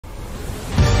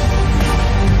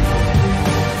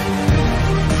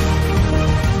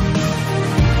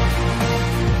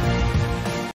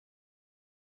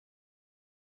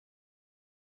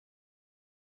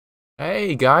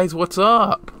Hey guys, what's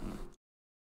up?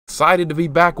 Excited to be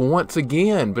back once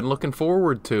again. Been looking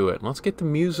forward to it. Let's get the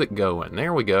music going.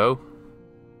 There we go.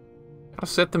 Gotta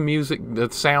set the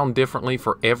sound differently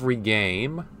for every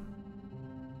game.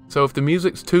 So if the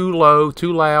music's too low,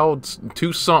 too loud,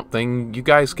 too something, you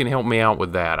guys can help me out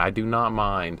with that. I do not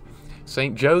mind.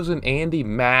 St. Joe's and Andy,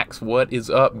 Max, what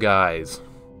is up, guys?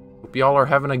 Hope y'all are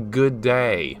having a good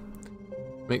day.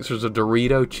 Mixer's a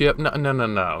Dorito chip? No,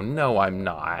 I'm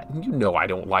not. You know I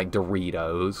don't like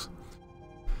Doritos.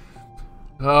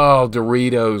 Oh,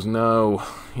 Doritos, no.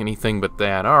 Anything but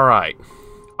that. Alright.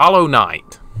 Hollow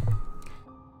Knight.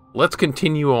 Let's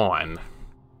continue on.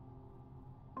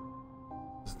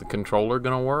 Is the controller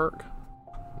gonna work?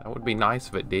 That would be nice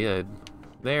if it did.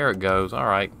 There it goes.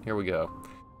 Alright, here we go.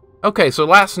 Okay, so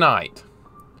last night,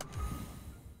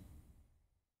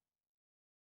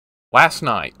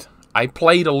 I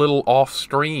played a little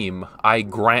off-stream. I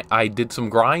did some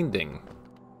grinding.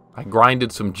 I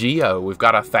grinded some Geo. We've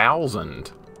got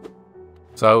 1,000.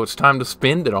 So it's time to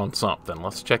spend it on something.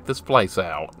 Let's check this place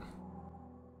out.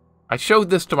 I showed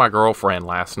this to my girlfriend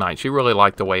last night. She really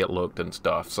liked the way it looked and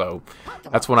stuff, so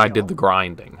that's when I did the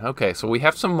grinding. Okay, so we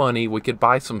have some money. We could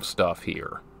buy some stuff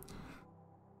here.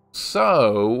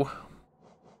 So,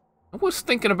 I was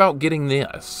thinking about getting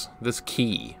this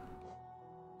key.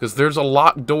 Because there's a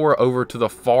locked door over to the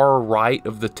far right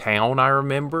of the town, I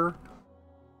remember.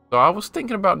 So I was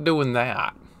thinking about doing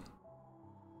that.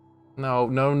 No,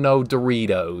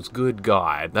 Doritos. Good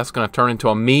God. That's going to turn into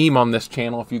a meme on this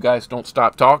channel if you guys don't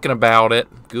stop talking about it.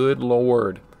 Good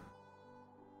Lord.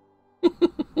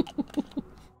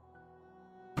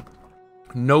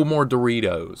 No more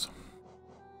Doritos.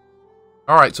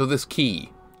 Alright, so this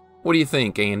key. What do you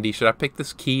think, Andy? Should I pick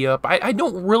this key up? I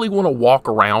don't really want to walk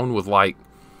around with, like,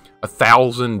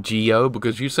 1,000 Geo,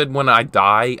 because you said when I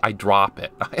die, I drop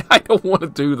it. I don't want to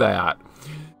do that.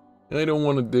 I don't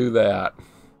want to do that.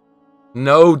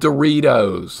 No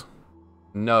Doritos.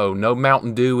 No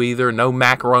Mountain Dew either. No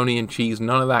macaroni and cheese.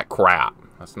 None of that crap.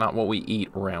 That's not what we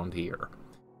eat around here.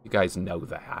 You guys know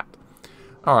that.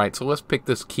 Alright, so let's pick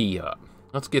this key up.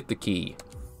 Let's get the key.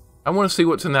 I want to see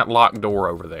what's in that locked door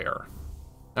over there.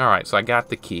 Alright, so I got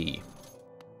the key.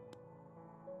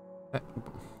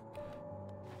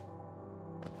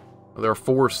 There are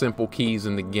 4 simple keys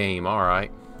in the game,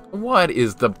 alright. What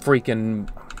is the freaking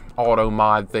auto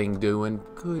mod thing doing?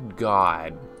 Good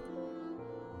God.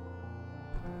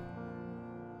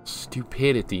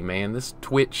 Stupidity, man. This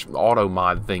Twitch auto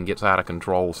mod thing gets out of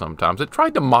control sometimes. It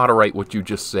tried to moderate what you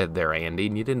just said there, Andy,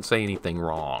 and you didn't say anything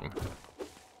wrong.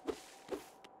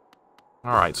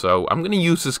 Alright, so I'm going to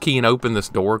use this key and open this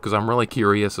door because I'm really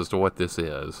curious as to what this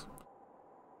is.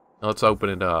 Let's open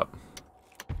it up.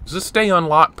 Does this stay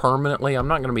unlocked permanently? I'm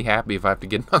not going to be happy if I have to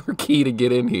get another key to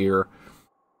get in here.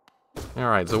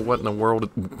 Alright, so what in the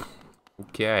world...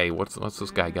 Okay, what's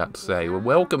this guy got to say? Well,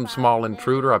 welcome, small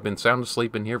intruder. I've been sound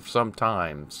asleep in here for some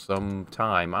time.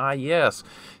 Ah, yes.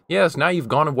 Yes, now you've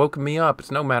gone and woken me up.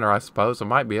 It's no matter, I suppose. I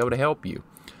might be able to help you.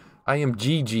 I am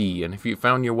GG, and if you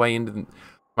found your way into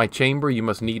my chamber, you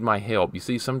must need my help. You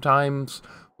see, sometimes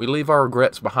we leave our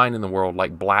regrets behind in the world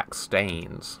like black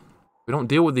stains. If we don't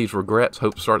deal with these regrets,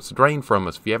 hope starts to drain from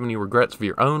us. If you have any regrets for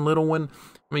your own little one,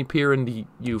 let me peer into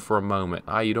you for a moment.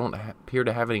 You don't appear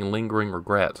to have any lingering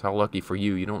regrets. How lucky for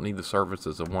you. You don't need the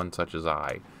services of one such as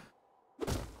I.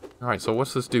 Alright, so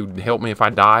what's this do? Help me if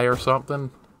I die or something?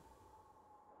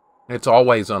 It's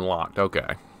always unlocked.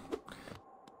 Okay.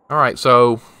 Alright,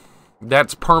 so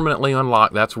that's permanently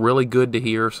unlocked. That's really good to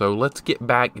hear. So let's get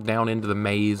back down into the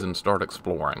maze and start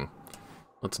exploring.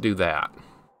 Let's do that.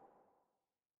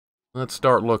 Let's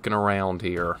start looking around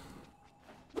here.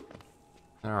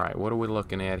 Alright, what are we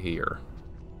looking at here?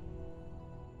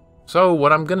 So,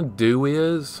 what I'm going to do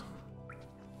is...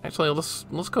 Actually, let's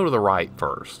go to the right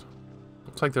first.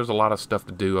 Looks like there's a lot of stuff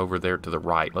to do over there to the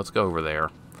right. Let's go over there.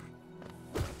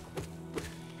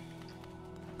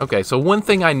 Okay, so one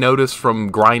thing I noticed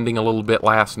from grinding a little bit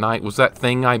last night was that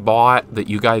thing I bought that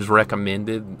you guys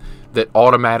recommended that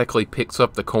automatically picks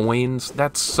up the coins.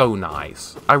 That's so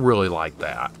nice. I really like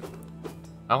that.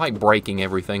 I like breaking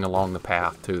everything along the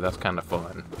path, too. That's kind of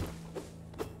fun.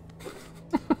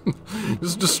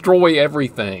 Just destroy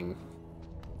everything.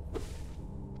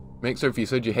 Mixer, if you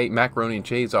said you hate macaroni and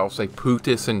cheese, I'll say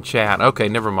pootis in chat. Okay,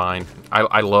 never mind.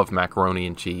 I love macaroni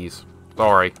and cheese.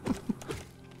 Sorry.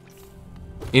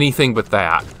 Anything but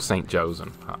that, St. Joe's.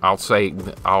 I'll say,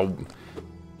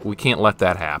 we can't let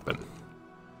that happen.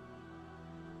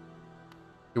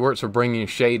 It works for bringing you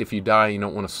shade. If you die, you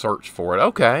don't want to search for it.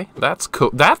 Okay, that's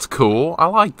cool. That's cool. I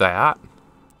like that.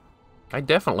 I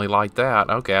definitely like that.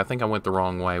 Okay, I think I went the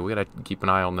wrong way. We gotta keep an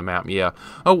eye on the map. Yeah.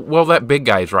 Oh, well, that big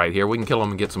guy's right here. We can kill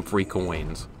him and get some free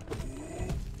coins.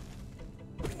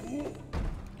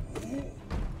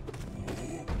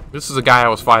 This is a guy I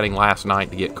was fighting last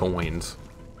night to get coins.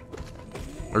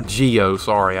 Or Geo,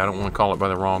 sorry. I don't want to call it by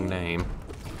the wrong name.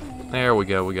 There we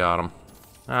go. We got him.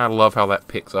 I love how that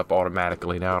picks up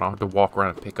automatically now. I don't have to walk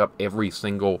around and pick up every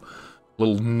single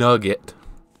little nugget.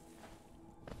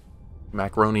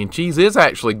 Macaroni and cheese is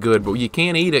actually good, but you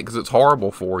can't eat it because it's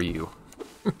horrible for you.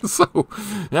 So,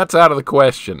 that's out of the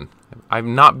question. I've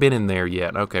not been in there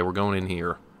yet. Okay, we're going in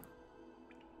here.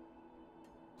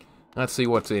 Let's see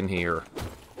what's in here.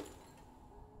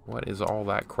 What is all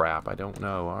that crap? I don't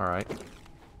know. Alright.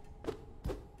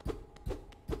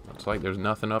 Looks like there's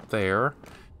nothing up there.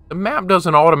 The map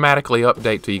doesn't automatically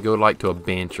update till you go like to a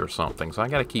bench or something, so I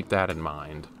gotta keep that in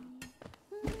mind.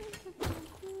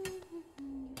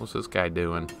 What's this guy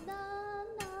doing?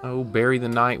 Oh, bury the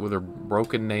knight with a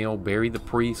broken nail, bury the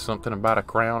priest, something about a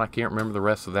crown. I can't remember the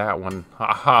rest of that one.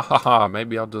 Ha ha ha ha,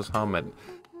 maybe I'll just hum it.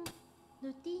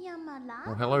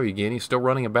 Oh, hello again. He's still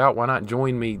running about. Why not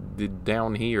join me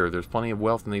down here? There's plenty of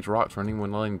wealth in these rocks for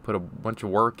anyone willing to put a bunch of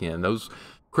work in. Those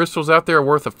crystals out there are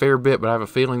worth a fair bit, but I have a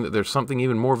feeling that there's something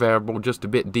even more valuable just a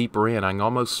bit deeper in. I can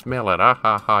almost smell it. Ah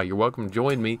ha ha. You're welcome to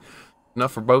join me.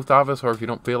 Enough for both of us, or if you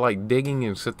don't feel like digging,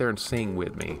 you can sit there and sing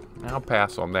with me. I'll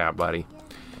pass on that, buddy.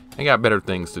 I got better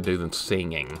things to do than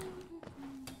singing.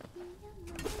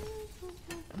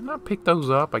 Did I pick those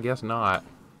up? I guess not.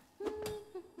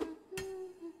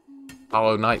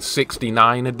 Hollow Knight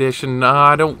 69 edition.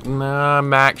 Nah,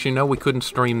 Max, you know we couldn't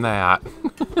stream that.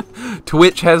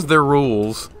 Twitch has their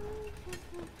rules.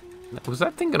 Was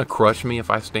that thing gonna crush me if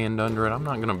I stand under it? I'm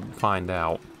not gonna find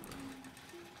out.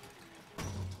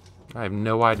 I have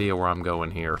no idea where I'm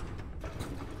going here.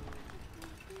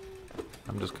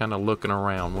 I'm just kind of looking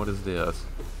around. What is this?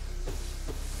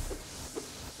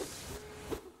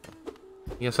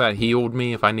 I guess that healed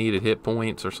me if I needed hit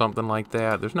points or something like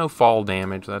that. There's no fall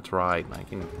damage, that's right. I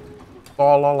can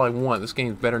fall all I want. This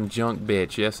game's better than Junk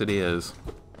Bitch. Yes, it is.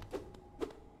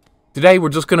 Today we're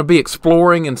just going to be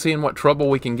exploring and seeing what trouble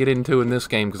we can get into in this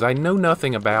game, because I know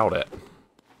nothing about it.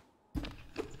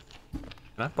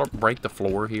 Can I break the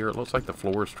floor here? It looks like the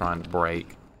floor is trying to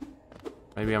break.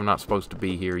 Maybe I'm not supposed to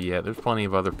be here yet. There's plenty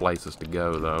of other places to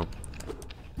go, though.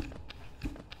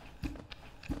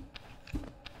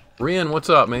 Ren, what's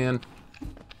up, man?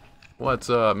 What's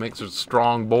up? Mixer's a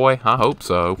strong boy? I hope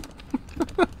so.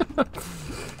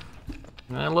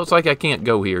 It looks like I can't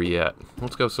go here yet.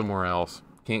 Let's go somewhere else.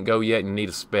 Can't go yet, you need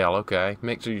a spell. Okay.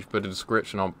 Mixer, you should put a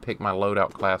description on pick my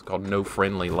loadout class called No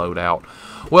Friendly Loadout.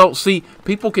 Well, see,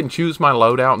 people can choose my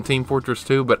loadout in Team Fortress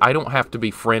 2, but I don't have to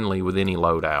be friendly with any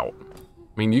loadout.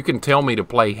 I mean, you can tell me to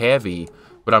play heavy,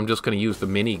 but I'm just going to use the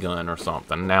minigun or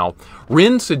something. Now,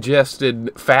 Ren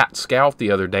suggested Fat Scout the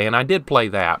other day, and I did play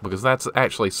that, because that's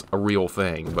actually a real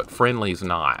thing, but friendly's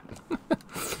not.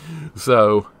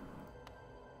 So,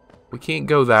 we can't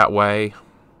go that way.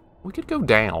 We could go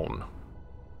down.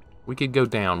 We could go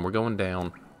down. We're going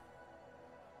down.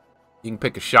 You can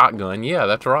pick a shotgun. Yeah,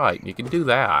 that's right. You can do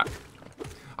that.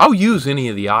 I'll use any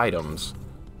of the items,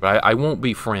 but I won't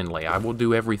be friendly. I will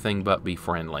do everything but be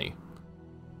friendly.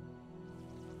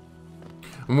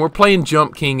 And we're playing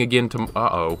Jump King again to...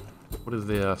 Uh-oh. What is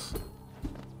this?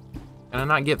 Can I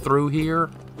not get through here?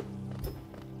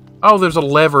 Oh, there's a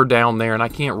lever down there and I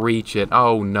can't reach it.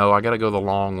 Oh, no. I gotta go the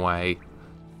long way.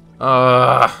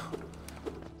 I'm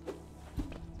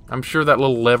sure that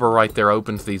little lever right there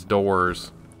opens these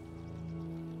doors.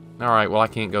 Alright, well, I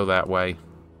can't go that way.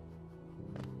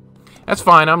 That's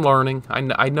fine. I'm learning.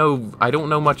 I know... I don't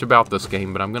know much about this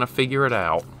game, but I'm gonna figure it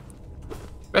out.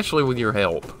 Especially with your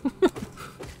help.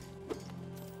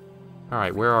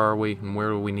 Alright, where are we, and where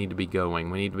do we need to be going?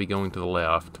 We need to be going to the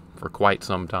left for quite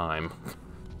some time.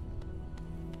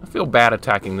 I feel bad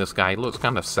attacking this guy. He looks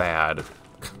kind of sad.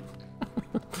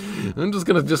 I'm just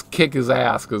gonna kick his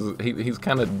ass, because he's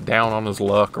kind of down on his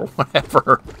luck or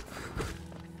whatever.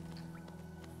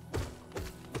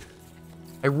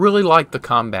 I really like the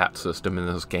combat system in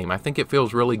this game. I think it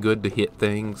feels really good to hit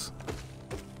things.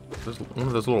 There's one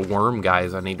of those little worm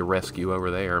guys I need to rescue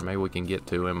over there. Maybe we can get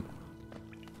to him.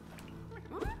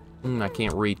 I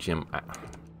can't reach him.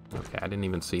 Okay, I didn't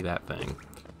even see that thing.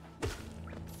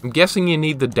 I'm guessing you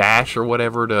need the dash or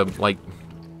whatever to, like,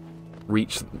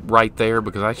 reach right there,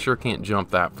 because I sure can't jump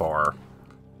that far.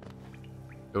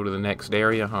 Go to the next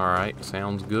area. Alright,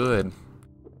 sounds good.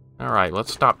 Alright,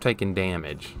 let's stop taking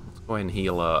damage. Let's go ahead and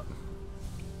heal up.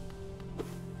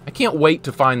 I can't wait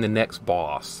to find the next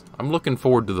boss. I'm looking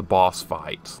forward to the boss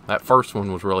fights. That first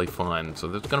one was really fun, so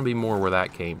there's going to be more where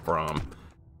that came from.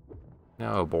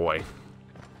 Oh boy.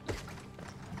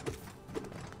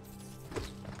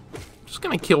 Just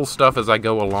going to kill stuff as I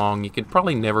go along. You could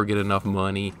probably never get enough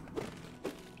money.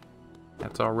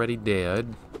 That's already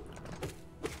dead.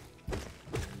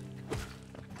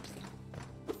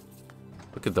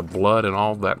 Look at the blood and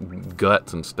all that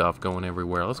guts and stuff going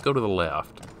everywhere. Let's go to the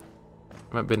left.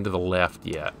 I haven't been to the left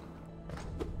yet.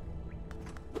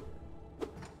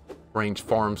 Strange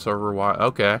farm server. Why?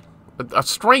 Okay. A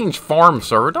strange farm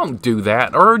server. Don't do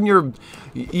that. Earn your...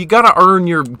 You gotta earn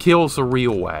your kills the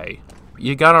real way.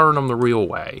 You gotta earn them the real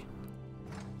way.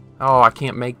 Oh, I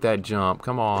can't make that jump.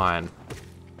 Come on.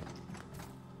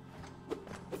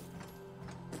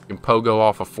 You can pogo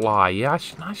off a fly. Yeah,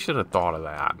 I should have thought of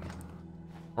that.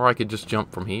 Or I could just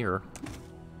jump from here.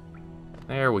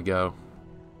 There we go.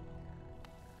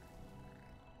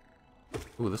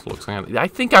 Ooh, this looks kind of... I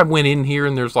think I went in here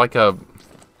and there's like a...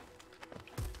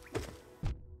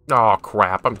 Oh,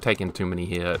 crap. I'm taking too many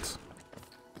hits.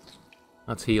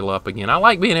 Let's heal up again. I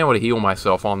like being able to heal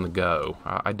myself on the go.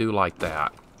 I do like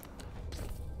that.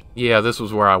 Yeah, this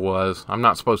was where I was. I'm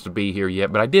not supposed to be here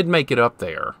yet, but I did make it up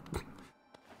there.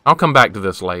 I'll come back to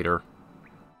this later.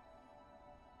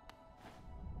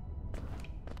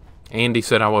 Andy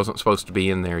said I wasn't supposed to be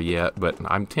in there yet, but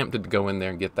I'm tempted to go in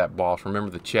there and get that boss. Remember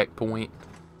the checkpoint?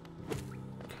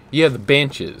 Yeah, the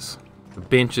benches. The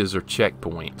benches are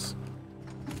checkpoints.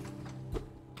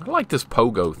 I like this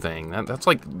pogo thing. That's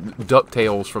like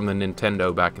DuckTales from the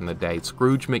Nintendo back in the day.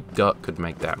 Scrooge McDuck could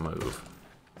make that move.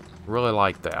 Really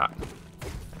like that.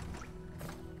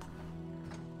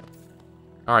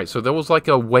 Alright, so there was like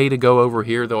a way to go over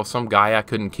here. There was some guy I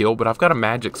couldn't kill, but I've got a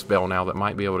magic spell now that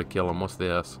might be able to kill him. What's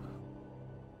this?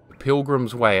 The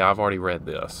Pilgrim's Way. I've already read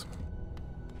this.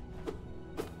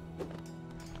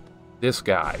 This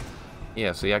guy.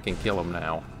 Yeah, see, I can kill him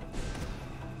now.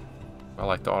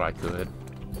 Well, I thought I could.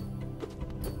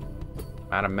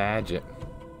 Out of magic.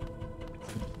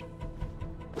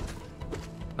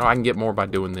 Oh, I can get more by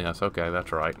doing this. Okay,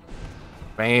 that's right.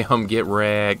 Bam, get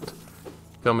wrecked.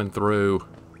 Coming through.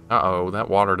 Uh-oh, that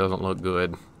water doesn't look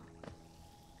good.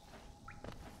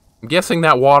 I'm guessing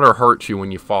that water hurts you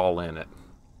when you fall in it.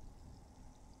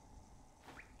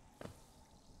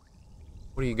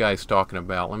 What are you guys talking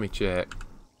about? Let me check.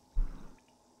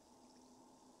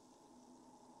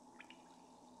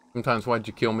 Sometimes, why'd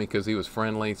you kill me? Because he was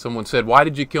friendly. Someone said, why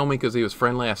did you kill me? Because he was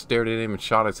friendly. I stared at him and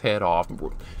shot his head off.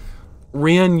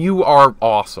 Ren, you are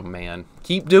awesome, man.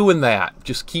 Keep doing that.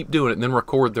 Just keep doing it and then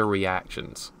record their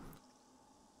reactions.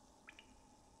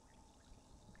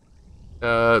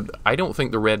 I don't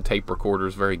think the red tape recorder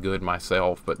is very good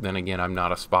myself, but then again, I'm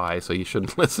not a spy, so you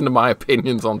shouldn't listen to my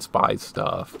opinions on spy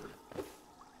stuff.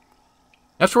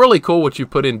 That's really cool what you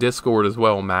put in Discord as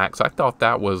well, Max. I thought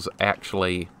that was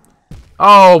actually...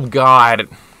 Oh, God.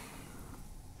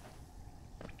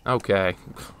 Okay.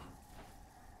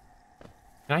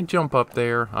 Can I jump up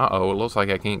there? Uh-oh, it looks like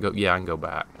I can't go... Yeah, I can go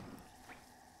back.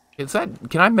 Is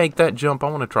that... Can I make that jump? I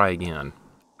want to try again.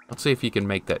 Let's see if you can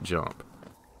make that jump.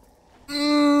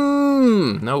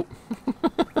 Nope.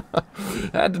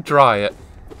 Had to try it.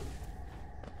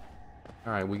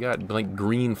 Alright, we got like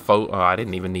green Oh, I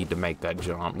didn't even need to make that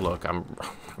jump. Look, I'm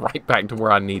right back to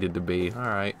where I needed to be.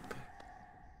 Alright.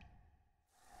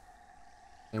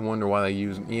 I wonder why they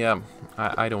use... Yeah,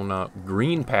 I don't know.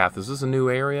 Green path. Is this a new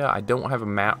area? I don't have a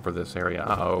map for this area.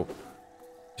 Uh-oh.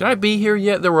 Should I be here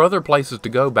yet? There were other places to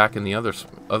go back in the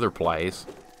other place.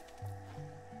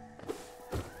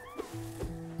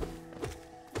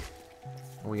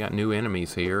 We got new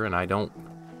enemies here, and I don't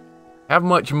have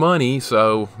much money,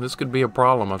 so this could be a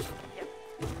problem. I'm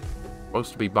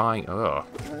supposed to be buying... Ugh.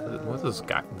 What's this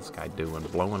guy doing?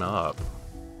 Blowing up.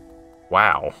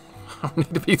 Wow. I don't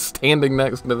need to be standing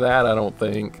next to that, I don't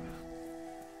think.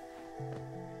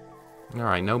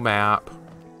 Alright, no map.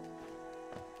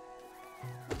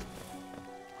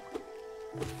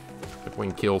 If we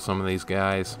can kill some of these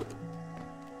guys.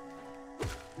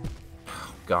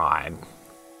 Oh, God.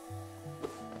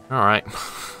 Alright.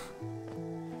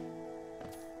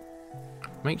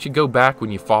 Makes you go back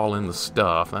when you fall in the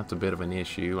stuff. That's a bit of an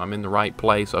issue. I'm in the right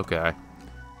place? Okay.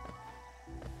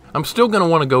 I'm still going to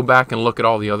want to go back and look at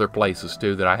all the other places,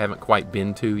 too, that I haven't quite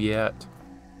been to yet.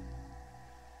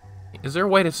 Is there a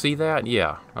way to see that?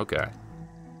 Yeah. Okay.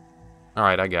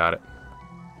 Alright, I got it.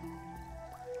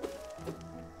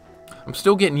 I'm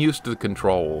still getting used to the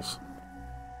controls.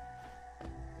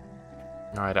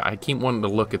 Alright, I keep wanting to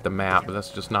look at the map, but that's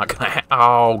just not gonna happen.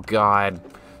 Oh, God.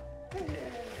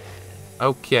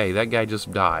 Okay, that guy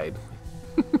just died.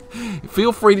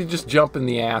 Feel free to just jump in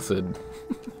the acid.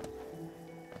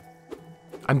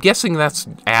 I'm guessing that's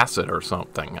acid or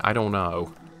something. I don't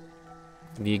know.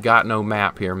 You got no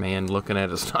map here, man. Looking at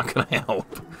it's not going to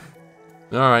help.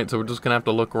 Alright, so we're just going to have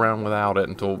to look around without it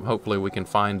until hopefully we can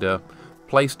find a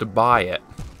place to buy it.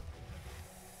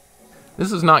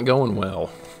 This is not going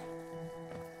well.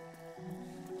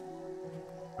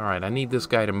 Alright, I need this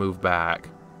guy to move back.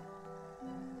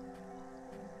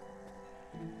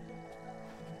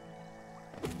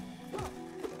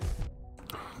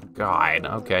 God,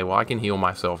 okay, well I can heal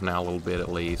myself now a little bit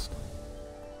at least.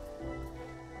 Is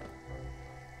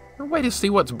there a way to see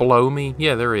what's below me?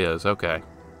 Yeah, there is, okay.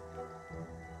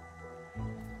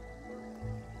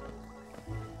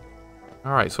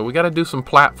 Alright, so we gotta do some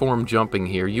platform jumping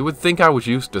here. You would think I was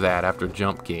used to that after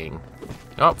Jump King.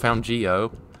 Oh, found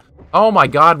Geo. Oh my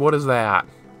god, what is that?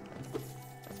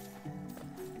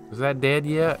 Is that dead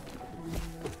yet?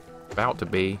 About to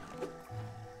be.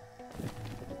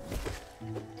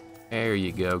 There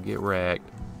you go, get wrecked.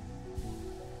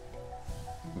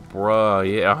 Bruh,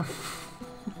 yeah.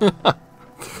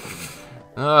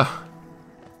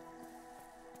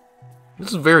 This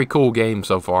is a very cool game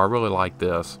so far. I really like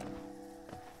this.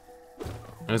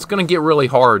 And it's going to get really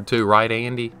hard too, right,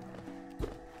 Andy?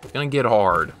 It's going to get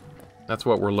hard. That's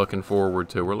what we're looking forward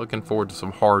to. We're looking forward to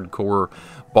some hardcore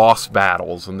boss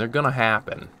battles, and they're going to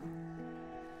happen.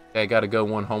 Okay, I gotta go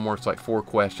one homework's like 4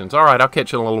 questions. Alright, I'll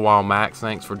catch you in a little while, Max.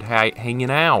 Thanks for hanging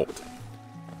out.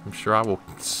 I'm sure I will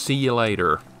see you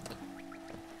later.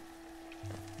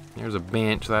 There's a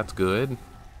bench, that's good.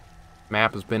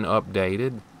 Map has been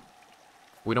updated.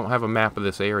 We don't have a map of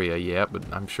this area yet, but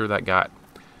I'm sure that got...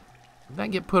 Did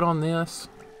that get put on this?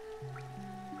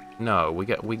 No, we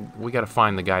got to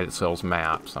find the guy that sells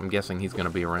maps. I'm guessing he's gonna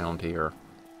be around here.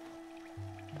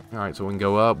 Alright, so we can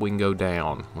go up, we can go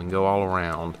down. We can go all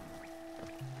around.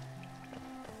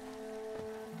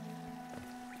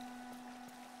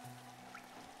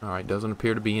 Alright, doesn't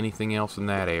appear to be anything else in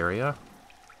that area.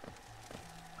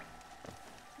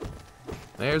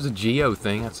 There's a Geo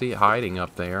thing. I see it hiding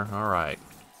up there. Alright.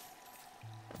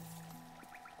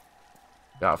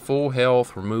 Got full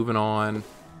health. We're moving on.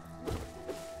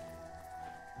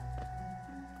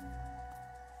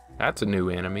 That's a new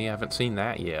enemy. I haven't seen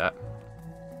that yet.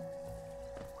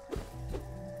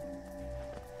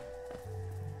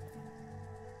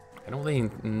 I don't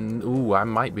think... Ooh, I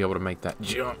might be able to make that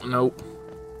jump. Nope.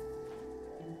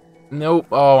 Nope.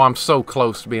 Oh, I'm so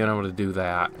close to being able to do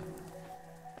that.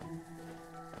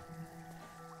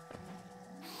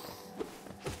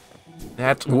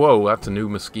 That's... Whoa, that's a new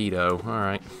mosquito.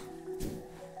 Alright.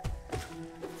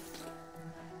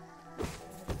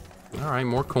 Alright,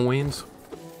 more coins.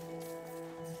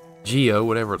 Geo,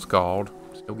 whatever it's called.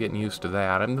 Still getting used to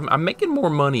that. I'm making more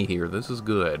money here. This is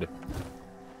good.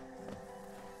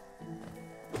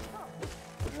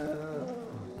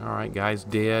 Alright, guy's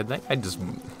dead. That guy just,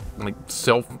 like,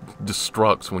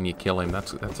 self-destructs when you kill him.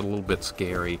 That's a little bit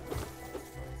scary.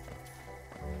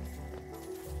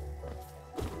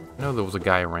 I know there was a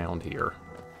guy around here.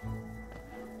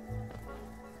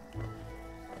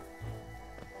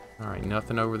 Alright,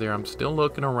 nothing over there. I'm still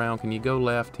looking around. Can you go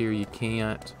left here? You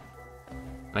can't.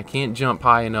 I can't jump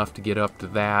high enough to get up to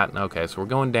that. Okay, so we're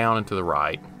going down and to the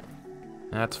right.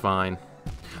 That's fine.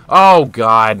 Oh,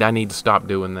 God, I need to stop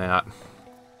doing that.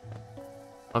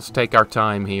 Let's take our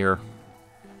time here.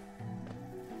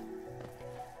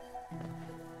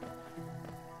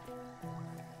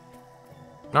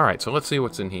 Alright, so let's see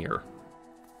what's in here.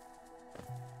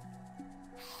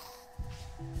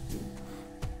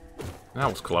 That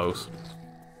was close.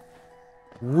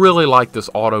 Really like this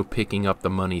auto picking up the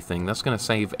money thing. That's going to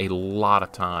save a lot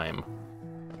of time.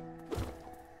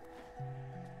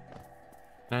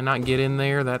 Can I not get in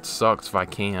there? That sucks if I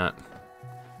can't.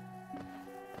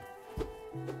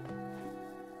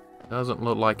 Doesn't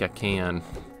look like I can.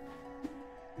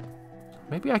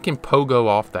 Maybe I can pogo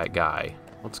off that guy.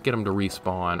 Let's get him to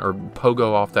respawn. Or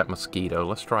pogo off that mosquito.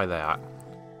 Let's try that.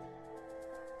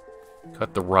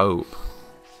 Cut the rope.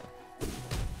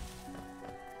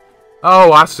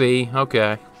 Oh, I see.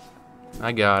 Okay.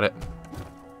 I got it.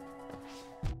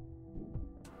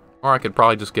 Or I could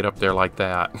probably just get up there like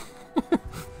that.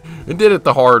 I did it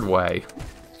the hard way.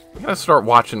 I gotta start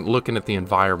looking at the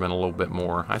environment a little bit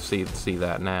more. I see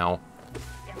that now.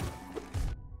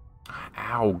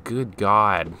 Ow, good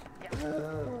God.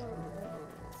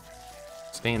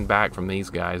 Stand back from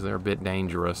these guys. They're a bit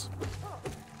dangerous.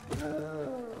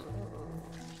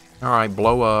 Alright,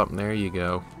 blow up. There you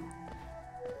go.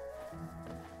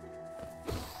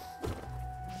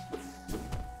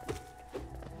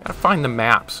 Gotta find the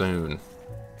map soon.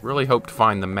 Really hope to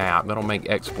find the map. That'll make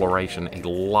exploration a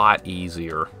lot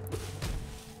easier.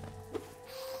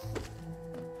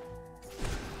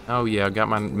 Oh yeah, I got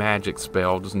my magic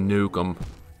spell. Just nuke them.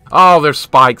 Oh, there's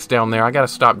spikes down there. I gotta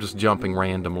stop just jumping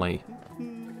randomly.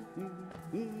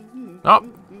 Oh!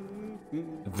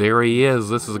 There he is.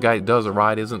 This is the guy that does it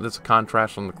right. Isn't this a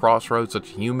contrast on the crossroads? Such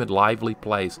a humid, lively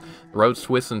place. The roads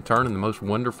twist and turn in the most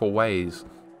wonderful ways.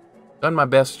 Done my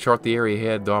best to chart the area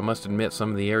ahead, though I must admit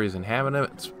some of the area's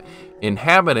inhabitants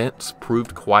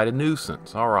proved quite a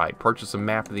nuisance. Alright, purchase a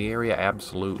map of the area?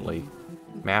 Absolutely.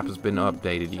 Map has been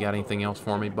updated. You got anything else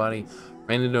for me, buddy?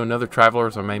 Ran into another traveler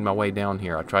as I made my way down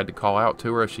here. I tried to call out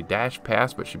to her as she dashed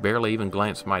past, but she barely even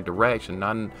glanced in my direction.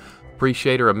 Not an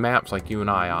appreciator of maps like you and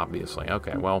I, obviously.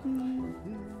 Okay, well.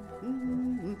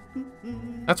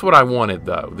 That's what I wanted,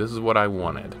 though. This is what I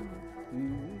wanted.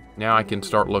 Now I can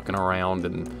start looking around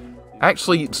and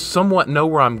actually somewhat know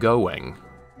where I'm going.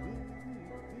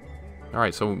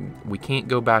 Alright, so we can't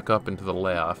go back up and to the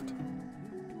left.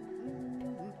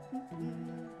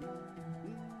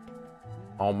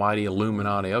 Almighty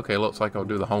Illuminati. Okay, looks like I'll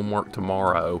do the homework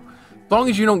tomorrow. As long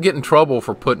as you don't get in trouble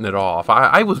for putting it off.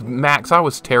 I was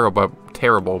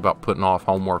terrible about putting off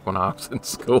homework when I was in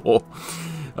school.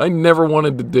 I never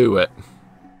wanted to do it.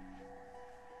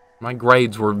 My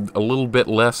grades were a little bit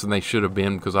less than they should have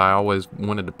been because I always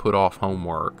wanted to put off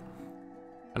homework.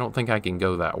 I don't think I can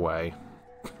go that way.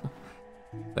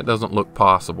 That doesn't look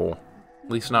possible. At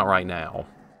least not right now.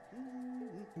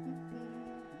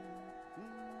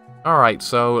 Alright,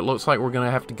 so it looks like we're going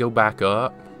to have to go back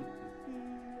up.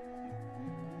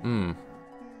 Or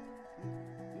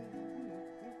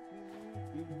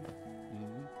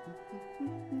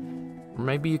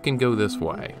maybe you can go this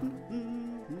way.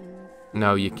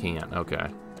 No, you can't. Okay.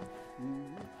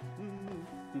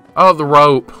 Oh, the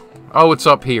rope. Oh, it's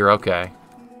up here. Okay.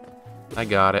 I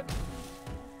got it.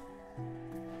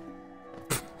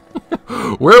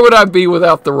 Where would I be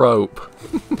without the rope?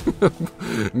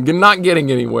 Not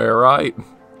getting anywhere, right?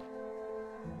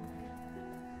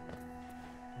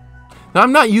 Now,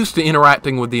 I'm not used to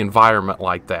interacting with the environment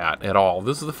like that at all.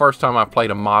 This is the first time I've played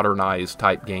a modernized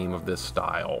type game of this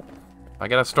style. I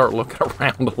gotta start looking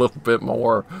around a little bit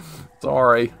more.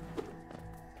 Sorry.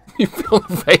 You feel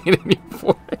the pain in your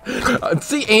forehead.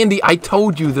 See, Andy, I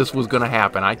told you this was gonna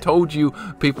happen. I told you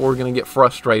people were gonna get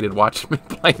frustrated watching me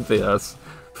play this.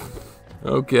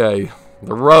 Okay,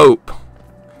 the rope.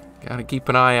 Gotta keep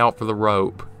an eye out for the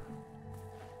rope.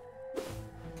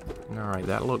 Alright,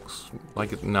 that looks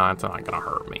like it's... No, it's not gonna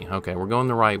hurt me. Okay, we're going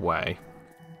the right way.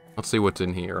 Let's see what's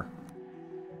in here.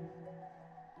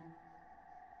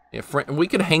 Yeah, we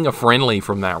could hang a friendly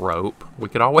from that rope. We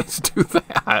could always do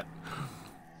that.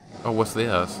 Oh, what's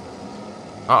this?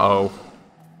 Uh-oh.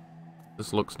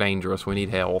 This looks dangerous. We need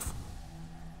health.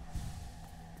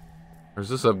 Or is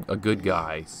this a good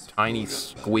guy? Tiny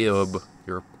squib.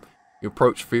 You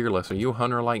approach fearless. Are you a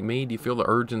hunter like me? Do you feel the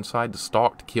urge inside to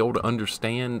stalk, to kill, to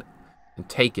understand? And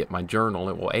take it, my journal.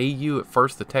 It will aid you. At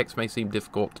first, the text may seem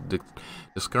difficult to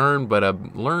discern, but a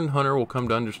learned hunter will come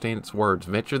to understand its words.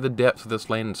 Venture the depths of this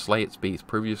land and slay its beasts.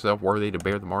 Prove yourself worthy to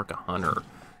bear the mark of hunter.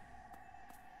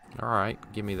 Alright,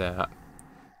 give me that.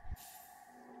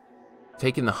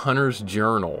 Taking the hunter's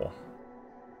journal.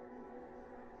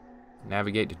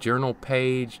 Navigate to journal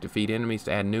page. Defeat enemies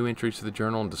to add new entries to the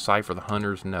journal and decipher the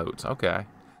hunter's notes. Okay.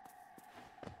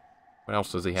 What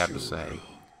else does he have to say?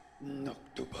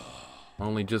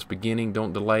 Only just beginning.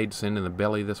 Don't delay. Descend in the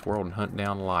belly of this world and hunt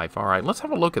down life. Alright, let's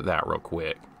have a look at that real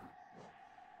quick.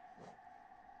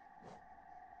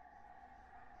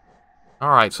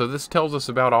 Alright, so this tells us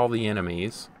about all the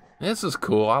enemies. This is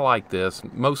cool. I like this.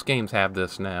 Most games have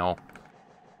this now.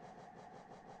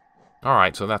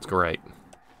 Alright, so that's great.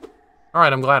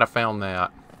 Alright, I'm glad I found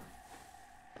that.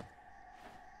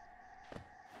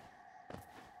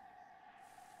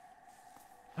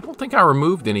 I don't think I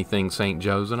removed anything, St.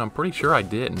 Josen. I'm pretty sure I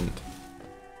didn't.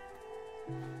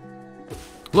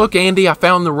 Look, Andy, I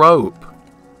found the rope.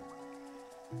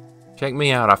 Check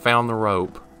me out. I found the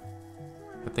rope.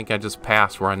 I think I just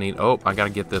passed where I need... Oh, I gotta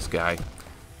get this guy.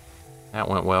 That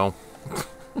went well.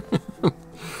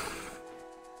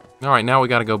 Alright, now we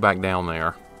gotta go back down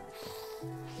there.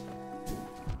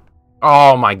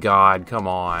 Oh my god, come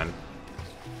on. Am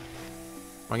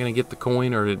I gonna get the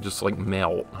coin or did it just like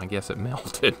melt? I guess it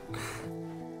melted.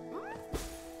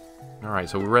 Alright,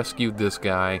 so we rescued this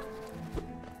guy.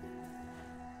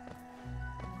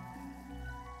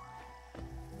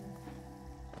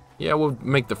 Yeah, we'll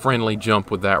make the friendly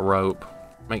jump with that rope.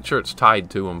 Make sure it's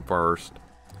tied to him first.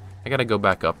 I gotta go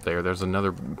back up there. There's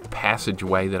another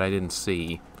passageway that I didn't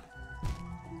see.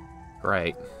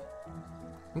 Great.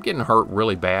 I'm getting hurt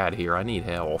really bad here. I need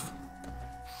health.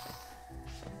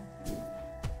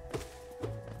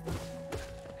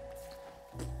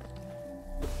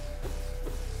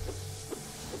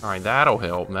 Alright, that'll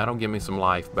help. That'll give me some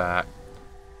life back.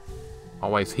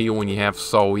 Always heal when you have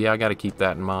soul. Yeah, I gotta keep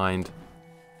that in mind.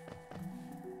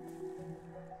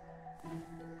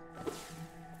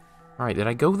 Alright, did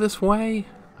I go this way?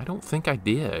 I don't think I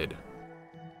did.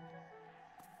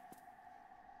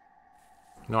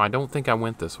 No, I don't think I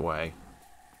went this way.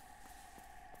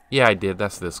 Yeah, I did.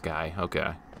 That's this guy.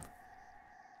 Okay.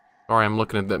 Sorry, I'm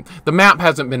looking at the map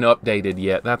hasn't been updated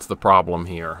yet. That's the problem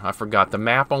here. I forgot. The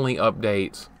map only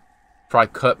updates. Try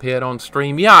Cuphead on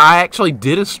stream. Yeah, I actually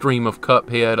did a stream of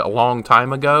Cuphead a long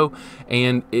time ago,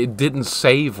 and it didn't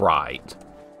save right.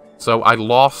 So I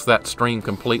lost that stream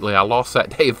completely. I lost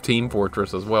that day of Team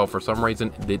Fortress as well. For some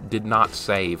reason, it did not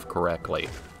save correctly.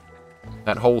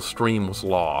 That whole stream was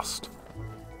lost.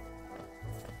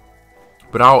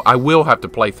 But I will have to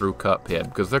play through Cuphead,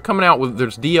 because they're coming out with,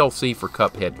 there's DLC for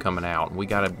Cuphead coming out, and we're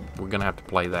gonna have to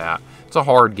play that. It's a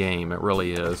hard game, it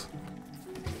really is.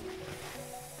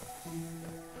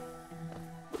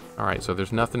 Alright, so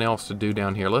there's nothing else to do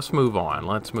down here. Let's move on.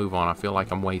 Let's move on. I feel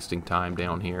like I'm wasting time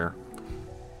down here.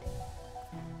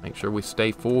 Make sure we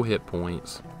stay full hit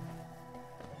points.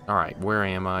 Alright, where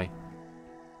am I?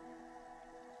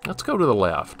 Let's go to the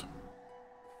left.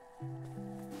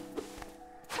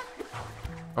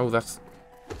 Oh, that's...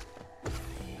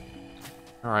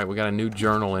 Alright, we got a new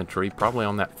journal entry. Probably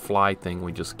on that fly thing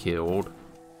we just killed.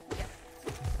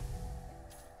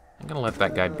 I'm gonna let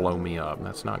that guy blow me up.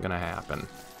 That's not gonna happen.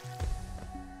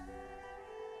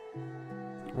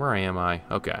 Where am I?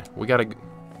 Okay, we gotta...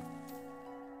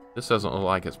 This doesn't look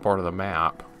like it's part of the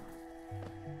map.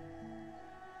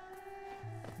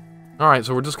 Alright,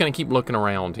 so we're just gonna keep looking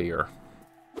around here.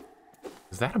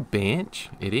 Is that a bench?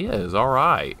 It is,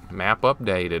 alright. Map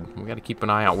updated. We gotta keep an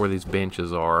eye out where these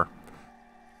benches are.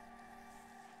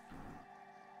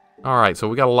 Alright, so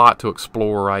we got a lot to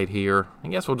explore right here. I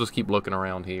guess we'll just keep looking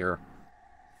around here.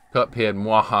 Cuphead,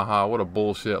 mwahaha, what a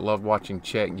bullshit. Love watching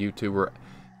Czech YouTuber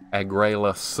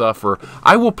Agrela suffer.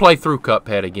 I will play through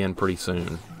Cuphead again pretty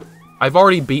soon. I've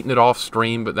already beaten it off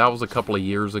stream, but that was a couple of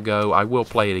years ago. I will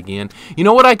play it again. You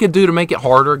know what I could do to make it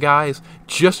harder, guys?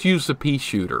 Just use the pea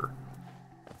shooter.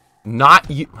 Not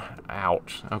you.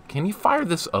 Ouch. Oh, can you fire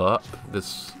this up?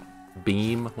 This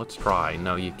beam? Let's try.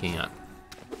 No, you can't.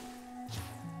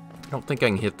 I don't think I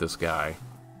can hit this guy.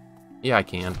 Yeah, I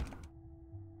can.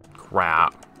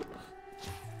 Crap.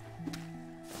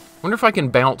 Wonder if I can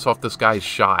bounce off this guy's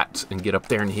shots and get up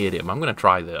there and hit him. I'm going to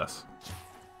try this.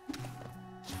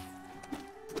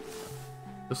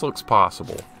 This looks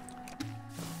possible.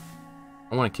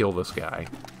 I want to kill this guy.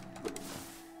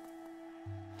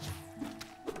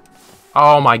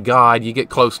 Oh my god, you get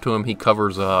close to him, he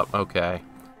covers up. Okay.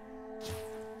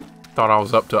 I thought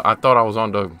I was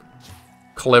on to a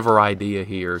clever idea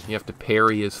here. You have to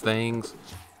parry his things.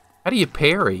 How do you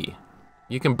parry?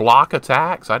 You can block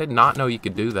attacks? I did not know you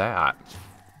could do that.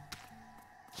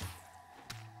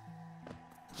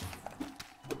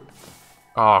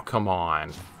 Oh, come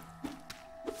on.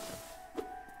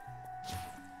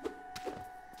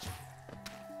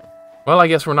 Well, I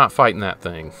guess we're not fighting that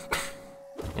thing.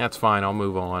 That's fine, I'll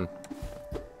move on.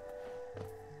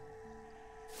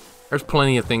 There's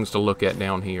plenty of things to look at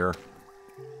down here.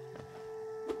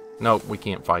 Nope, we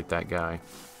can't fight that guy.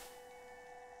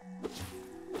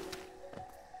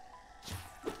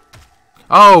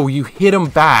 Oh, you hit him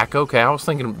back. Okay, I was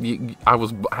thinking I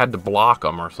had to block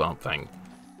him or something.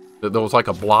 There was like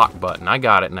a block button. I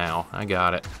got it now. I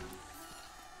got it.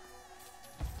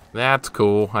 That's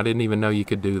cool. I didn't even know you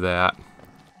could do that.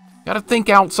 Gotta think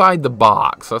outside the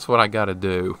box. That's what I gotta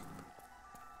do.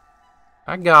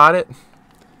 I got it.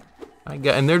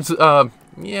 And there's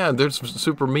yeah, there's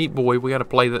Super Meat Boy. We gotta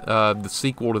play the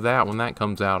sequel to that when that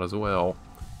comes out as well.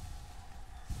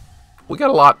 We got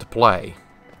a lot to play.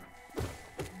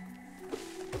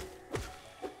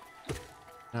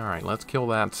 Alright, let's kill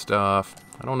that stuff.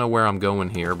 I don't know where I'm going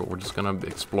here, but we're just gonna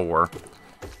explore.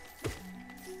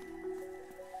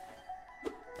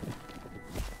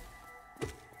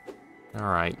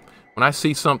 Alright. When I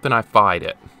see something, I fight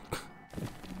it.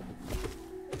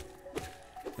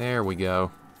 There we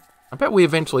go. I bet we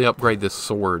eventually upgrade this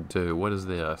sword, too. What is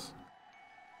this?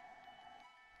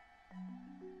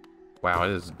 Wow,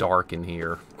 it is dark in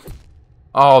here.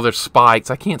 Oh, there's spikes.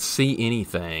 I can't see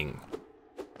anything.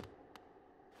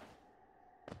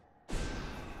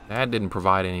 That didn't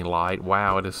provide any light.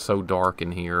 Wow, it is so dark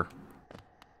in here.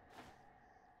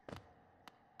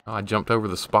 Oh, I jumped over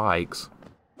the spikes.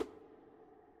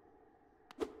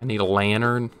 I need a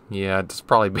lantern. Yeah, it's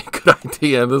probably be a good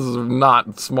idea. This is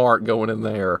not smart going in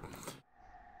there.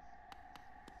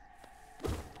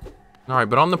 Alright,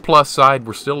 but on the plus side,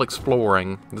 we're still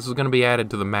exploring. This is going to be added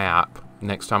to the map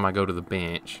next time I go to the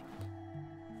bench.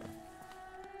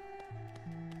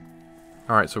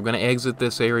 Alright, so we're going to exit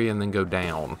this area and then go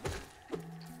down.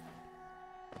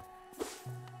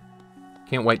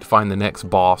 Can't wait to find the next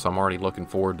boss. I'm already looking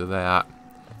forward to that.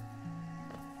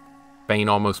 Bane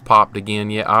almost popped again.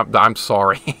 Yeah, I'm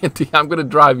sorry, Andy. I'm going to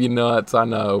drive you nuts, I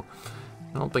know.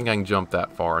 I don't think I can jump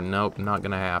that far. Nope, not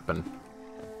going to happen.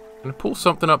 Gonna pull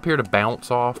something up here to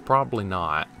bounce off? Probably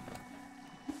not.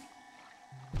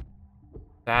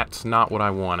 That's not what I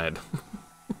wanted.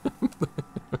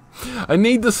 I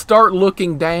need to start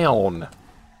looking down.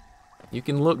 You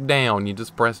can look down. You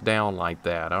just press down like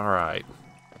that. Alright.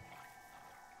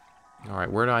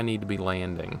 Alright, where do I need to be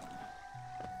landing?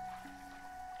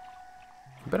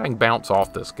 I bet I can bounce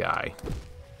off this guy.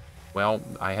 Well,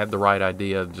 I had the right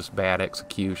idea, just bad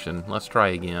execution. Let's try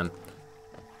again.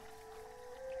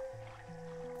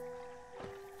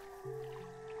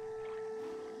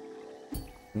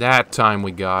 That time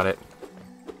we got it.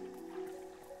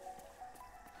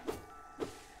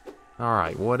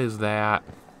 Alright, what is that?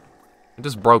 I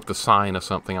just broke the sign of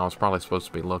something I was probably supposed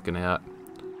to be looking at.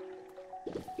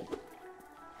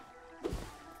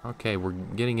 Okay, we're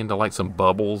getting into like some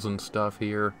bubbles and stuff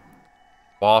here.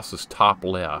 Boss is top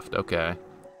left, okay.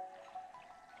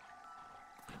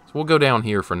 So we'll go down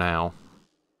here for now.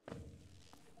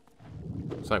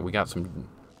 Looks like we got some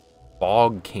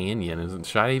Bog Canyon.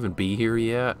 Should I even be here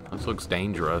yet? This looks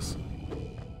dangerous.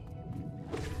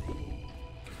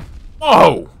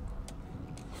 Whoa!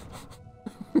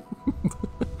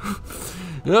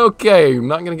 Okay, I'm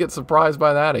not gonna get surprised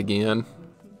by that again.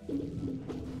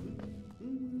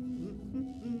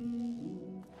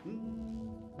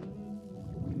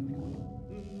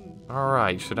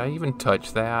 Alright, should I even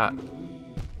touch that?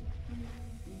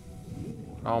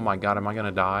 Oh my god, am I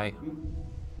gonna die?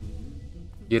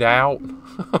 Get out?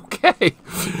 Okay.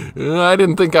 I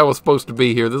didn't think I was supposed to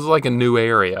be here. This is like a new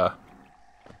area.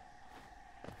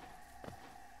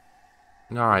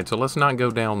 Alright, so let's not go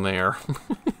down there.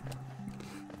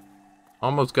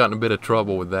 Almost got in a bit of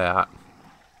trouble with that.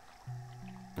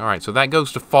 Alright, so that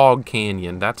goes to Fog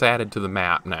Canyon. That's added to the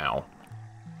map now.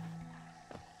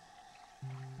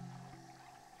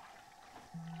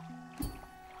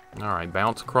 Alright,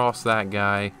 bounce across that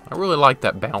guy. I really like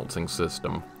that bouncing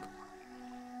system.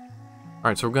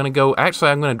 Alright, so we're going to go...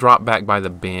 Actually, I'm going to drop back by the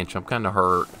bench. I'm kind of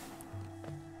hurt.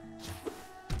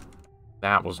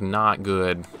 That was not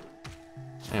good.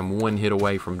 I am one hit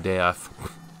away from death.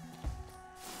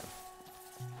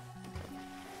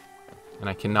 And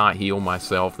I cannot heal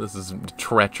myself. This is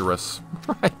treacherous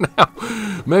right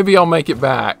now. Maybe I'll make it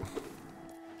back.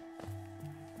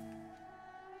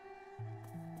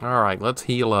 Alright, let's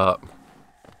heal up.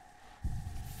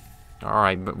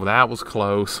 Alright, but that was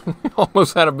close.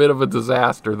 Almost had a bit of a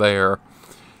disaster there.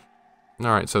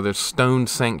 Alright, so there's Stone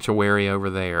Sanctuary over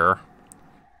there.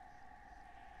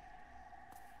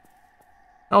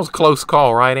 That was a close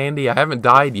call, right, Andy? I haven't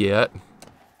died yet.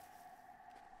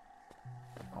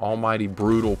 Almighty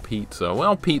Brutal Pizza.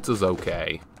 Well, pizza's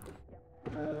okay.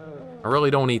 I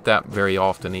really don't eat that very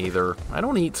often either. I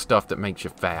don't eat stuff that makes you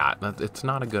fat. It's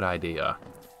not a good idea.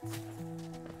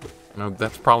 No,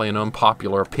 that's probably an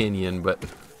unpopular opinion, but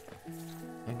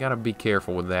I gotta be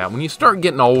careful with that. When you start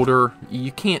getting older,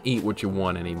 you can't eat what you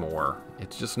want anymore.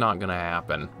 It's just not gonna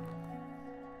happen.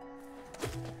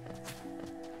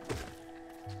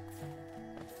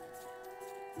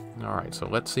 Alright, so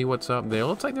let's see what's up there.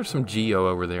 Looks like there's some Geo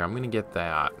over there. I'm gonna get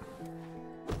that.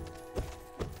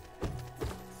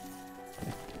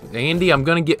 Andy, I'm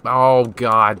gonna get... Oh,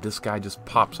 God. This guy just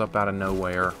pops up out of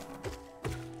nowhere.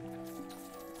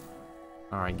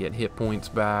 Alright, get hit points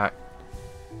back.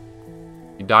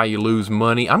 You die, you lose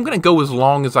money. I'm gonna go as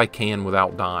long as I can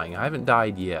without dying. I haven't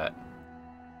died yet.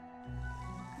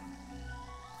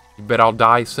 You bet I'll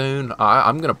die soon?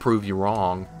 I'm gonna prove you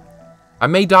wrong. I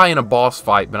may die in a boss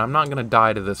fight, but I'm not gonna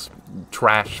die to this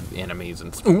trash enemies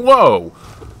and... Whoa!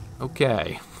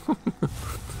 Okay.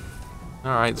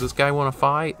 Alright, does this guy want to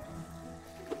fight?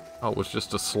 Oh, it was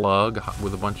just a slug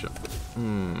with a bunch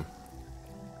of...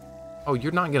 Oh,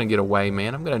 you're not gonna get away,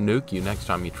 man. I'm gonna nuke you next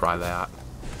time you try that.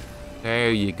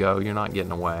 There you go. You're not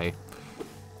getting away.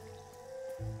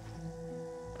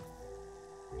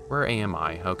 Where am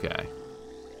I? Okay.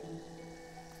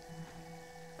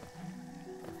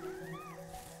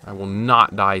 I will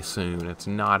not die soon. It's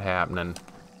not happening.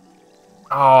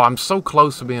 Oh, I'm so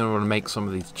close to being able to make some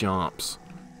of these jumps.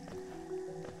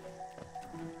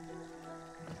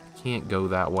 Can't go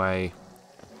that way.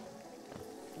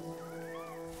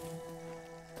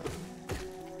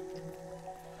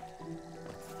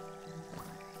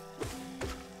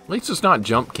 At least it's not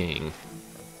Jump King.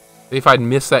 If I'd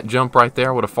missed that jump right there,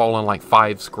 I would have fallen like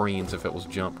 5 screens if it was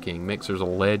Jump King. Mixer's a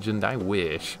legend. I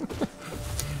wish.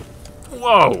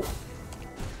 Whoa!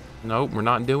 Nope, we're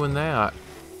not doing that.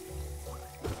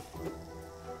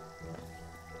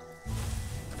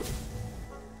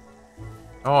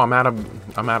 Oh, I'm out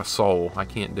of soul. I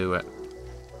can't do it.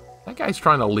 That guy's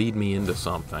trying to lead me into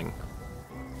something.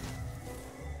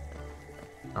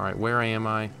 Alright, where am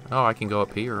I? Oh, I can go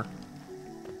up here.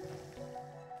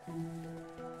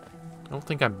 I don't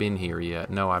think I've been here yet.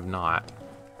 No, I've not.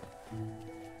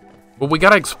 But we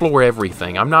gotta explore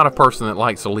everything. I'm not a person that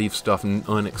likes to leave stuff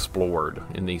unexplored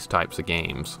in these types of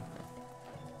games.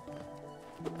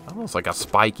 Almost like a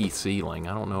spiky ceiling.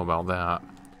 I don't know about that.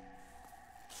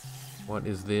 What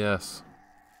is this?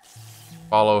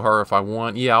 Follow her if I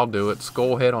want. Yeah, I'll do it.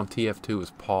 Skullhead on TF2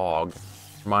 is Pog.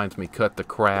 Reminds me, cut the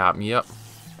crap. Yep.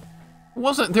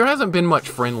 There hasn't been much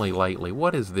friendly lately.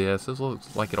 What is this? This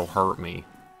looks like it'll hurt me.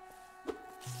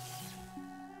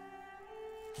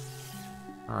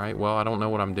 Alright, well, I don't know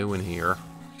what I'm doing here.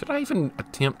 Should I even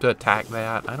attempt to attack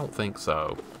that? I don't think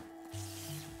so.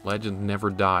 Legends never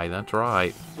die, that's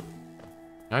right.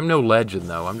 I'm no legend,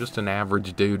 though. I'm just an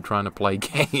average dude trying to play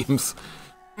games.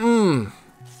 I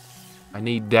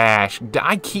need dash.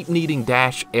 I keep needing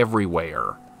dash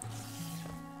everywhere.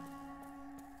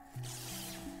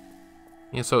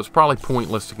 Yeah, so it's probably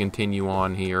pointless to continue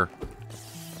on here.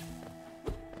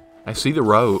 I see the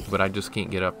rope, but I just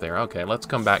can't get up there. Okay, let's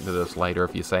come back to this later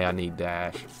if you say I need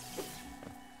dash.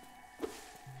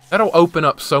 That'll open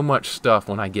up so much stuff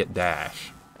when I get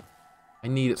dash. I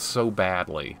need it so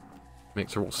badly.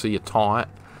 Mixer will see a taunt.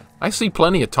 I see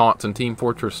plenty of taunts in Team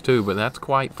Fortress 2, but that's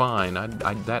quite fine.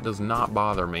 That does not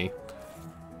bother me.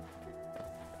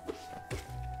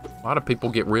 A lot of people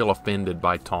get real offended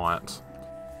by taunts.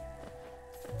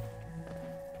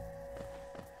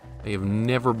 They have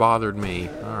never bothered me.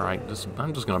 Alright,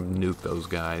 I'm just gonna nuke those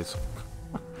guys.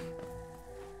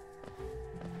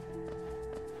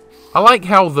 I like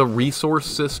how the resource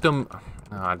system...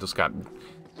 Oh, I just got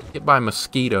hit by a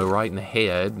mosquito right in the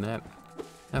head.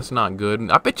 That's not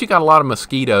good. I bet you got a lot of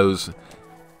mosquitoes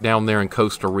down there in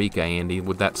Costa Rica, Andy,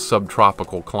 with that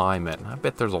subtropical climate. I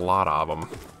bet there's a lot of them.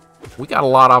 We got a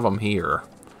lot of them here.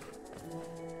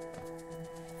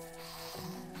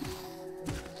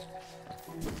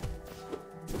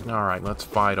 Alright, let's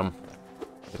fight them.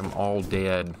 Get them all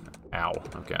dead. Ow,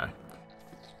 okay.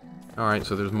 Alright,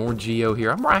 so there's more Geo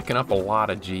here. I'm racking up a lot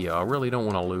of Geo. I really don't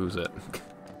want to lose it.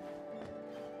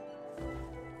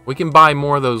 We can buy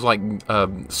more of those, like,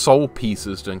 soul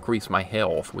pieces to increase my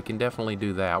health. We can definitely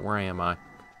do that. Where am I?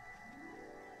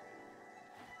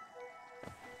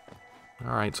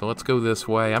 Alright, so let's go this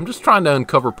way. I'm just trying to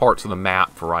uncover parts of the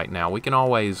map for right now. We can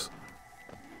always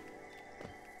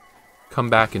come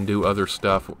back and do other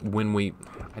stuff when we...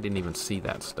 I didn't even see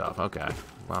that stuff. Okay.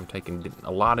 Well, I'm taking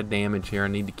a lot of damage here. I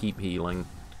need to keep healing.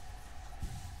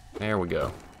 There we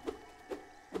go.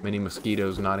 Many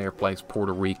mosquitoes, not airplanes,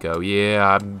 Puerto Rico.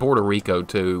 Yeah, Puerto Rico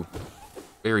too.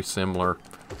 Very similar.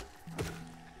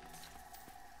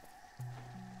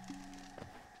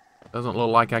 Doesn't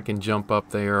look like I can jump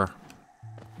up there.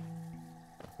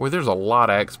 Well, there's a lot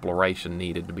of exploration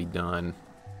needed to be done.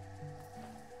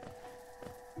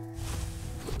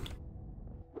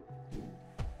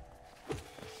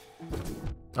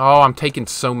 Oh, I'm taking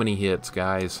so many hits,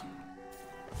 guys.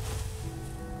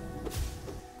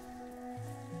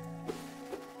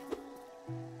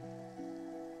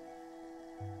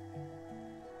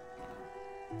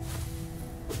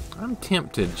 I'm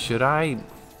tempted. Should I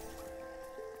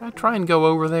try and go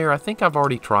over there? I think I've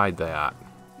already tried that.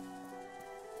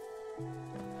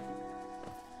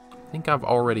 I think I've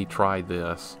already tried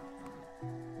this.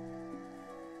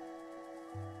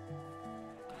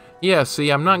 Yeah, see,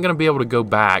 I'm not going to be able to go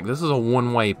back. This is a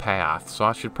one-way path, so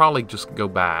I should probably just go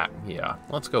back. Yeah,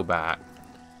 let's go back.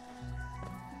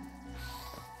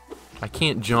 I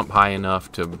can't jump high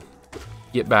enough to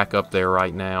get back up there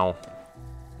right now.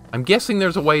 I'm guessing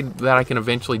there's a way that I can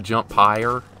eventually jump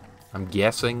higher. I'm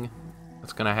guessing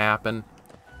that's going to happen.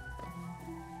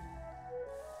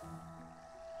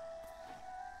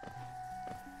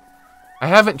 I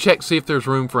haven't checked to see if there's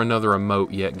room for another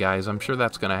emote yet, guys. I'm sure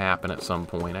that's going to happen at some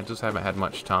point. I just haven't had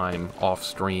much time off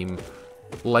stream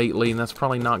lately, and that's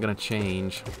probably not going to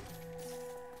change.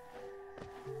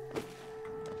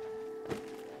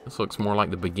 This looks more like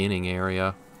the beginning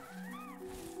area.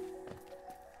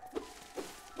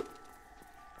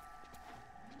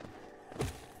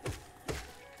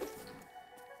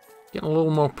 Getting a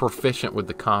little more proficient with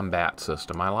the combat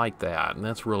system. I like that, and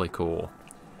that's really cool.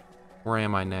 Where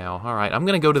am I now? Alright, I'm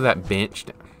going to go to that bench.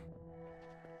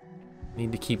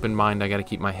 Need to keep in mind I got to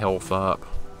keep my health up.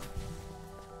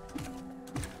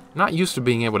 I'm not used to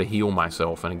being able to heal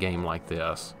myself in a game like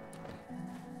this.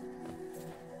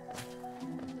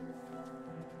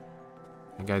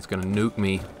 That guy's going to nuke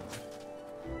me.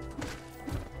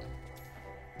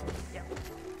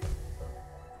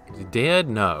 Is he dead?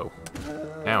 No.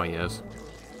 Now he is.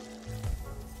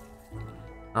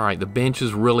 Alright, the bench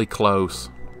is really close.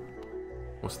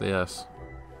 What's this?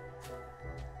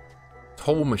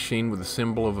 Toll machine with the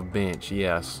symbol of a bench.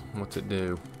 Yes. What's it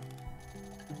do?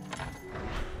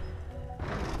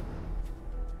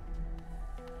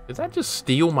 Did that just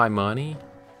steal my money?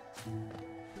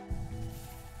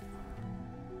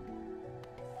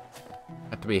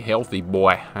 Have to be a healthy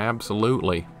boy.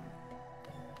 Absolutely.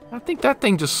 I think that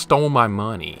thing just stole my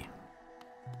money.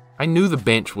 I knew the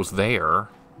bench was there.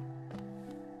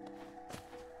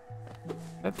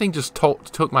 That thing just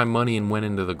took my money and went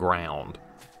into the ground.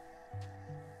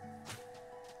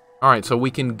 Alright, so we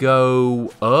can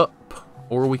go up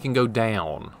or we can go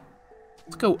down.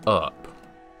 Let's go up.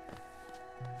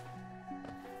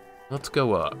 Let's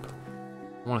go up.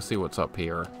 I want to see what's up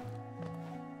here.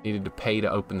 Needed to pay to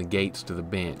open the gates to the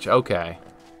bench. Okay.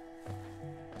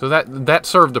 So that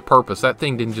served a purpose. That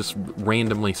thing didn't just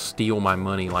randomly steal my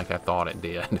money like I thought it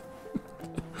did.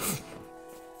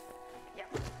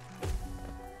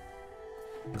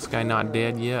 This guy not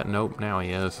dead yet? Nope, now he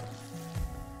is.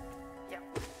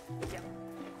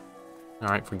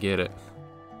 Alright, forget it.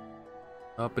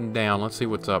 Up and down. Let's see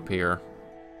what's up here.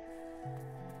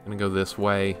 Gonna go this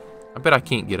way. I bet I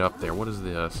can't get up there. What is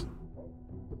this?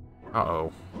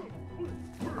 Uh-oh.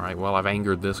 Alright, well, I've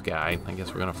angered this guy. I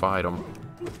guess we're gonna fight him.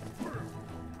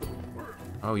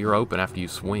 Oh, you're open after you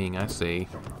swing. I see.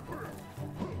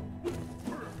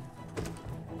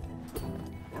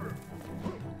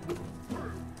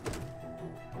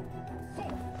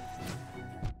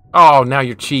 Oh, now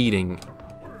you're cheating.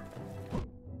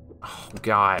 Oh,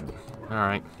 God.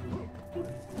 Alright.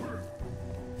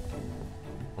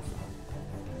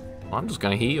 Well, I'm just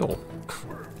gonna heal.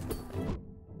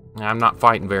 I'm not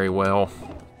fighting very well.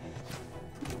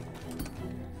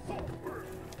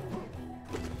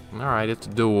 Alright, it's a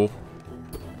duel.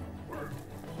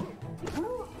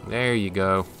 There you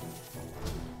go.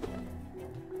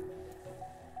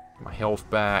 My health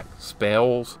back.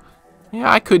 Spells? Yeah,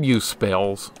 I could use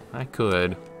spells. I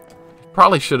could.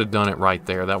 Probably should have done it right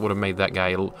there. That would have made that guy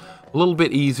a little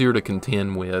bit easier to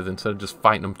contend with instead of just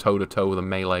fighting him toe-to-toe with a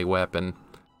melee weapon.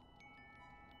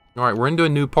 Alright, we're into a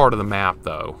new part of the map,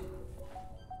 though.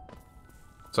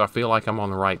 So I feel like I'm on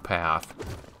the right path.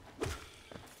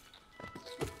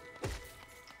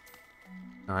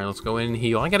 Alright, let's go in and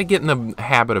heal. I gotta get in the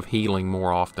habit of healing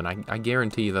more often. I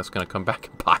guarantee you that's gonna come back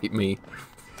and bite me.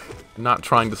 I'm not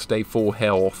trying to stay full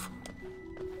health.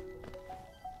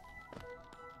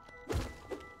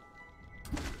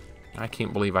 I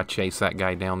can't believe I chased that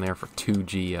guy down there for 2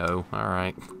 Geo.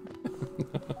 Alright.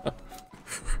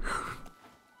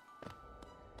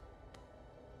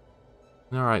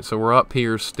 Alright, so we're up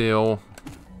here still.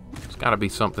 There's gotta be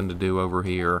something to do over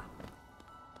here.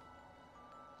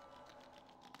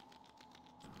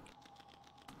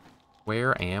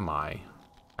 Where am I?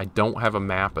 I don't have a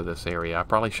map of this area. I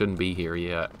probably shouldn't be here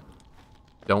yet.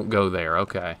 Don't go there.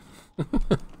 Okay.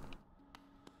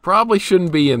 Probably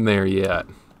shouldn't be in there yet.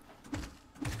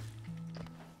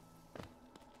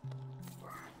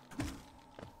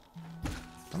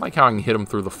 I like how I can hit them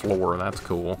through the floor. That's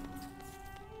cool.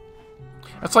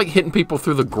 That's like hitting people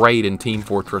through the grate in Team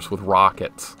Fortress with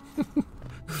rockets.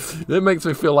 That makes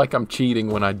me feel like I'm cheating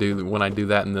when I do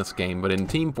that in this game, but in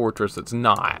Team Fortress it's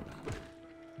not.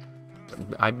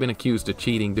 I've been accused of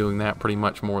cheating doing that pretty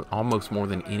much almost more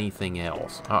than anything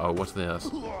else. Uh-oh, what's this?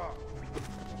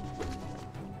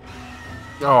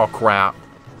 Oh, crap.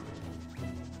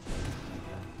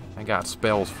 I got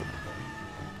spells for...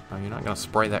 Oh, you're not gonna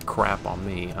spray that crap on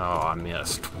me. Oh, I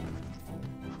missed.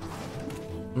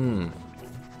 Oh,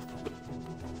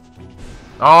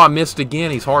 I missed again.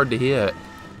 He's hard to hit.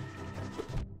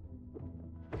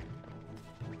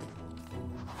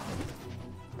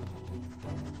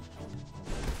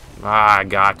 Ah, I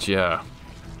gotcha.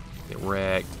 Get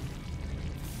wrecked.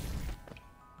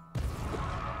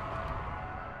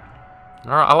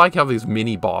 Alright, I like how these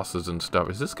mini bosses and stuff.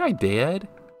 Is this guy dead?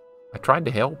 I tried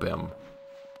to help him.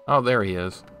 Oh, there he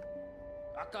is.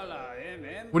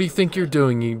 What do you think you're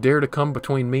doing? You dare to come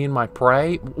between me and my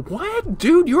prey? What?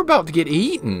 Dude, you're about to get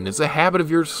eaten. It's a habit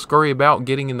of yours to scurry about,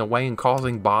 getting in the way and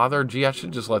causing bother. Gee, I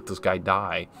should just let this guy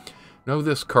die. Know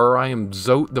this, Cur. I am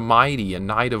Zote the Mighty, a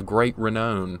knight of great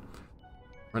renown.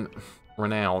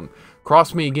 Renown.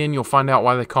 Cross me again, you'll find out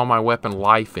why they call my weapon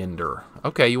Life Ender.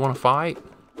 Okay, you want to fight?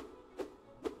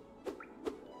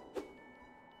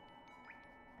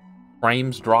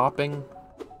 Frames dropping?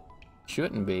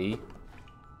 Shouldn't be.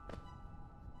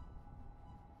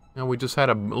 No, we just had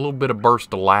a little bit of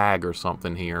burst of lag or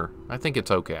something here. I think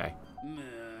it's okay.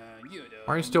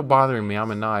 Why are you still bothering me?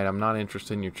 I'm a knight. I'm not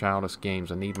interested in your childish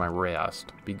games. I need my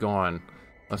rest. Be gone,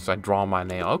 unless I draw my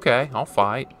nail. Okay, I'll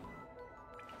fight.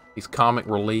 He's comic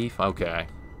relief. Okay.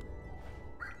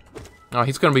 Oh,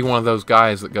 he's going to be one of those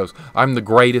guys that goes, I'm the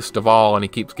greatest of all, and he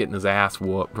keeps getting his ass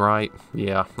whooped, right?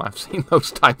 Yeah, I've seen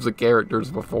those types of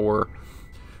characters before.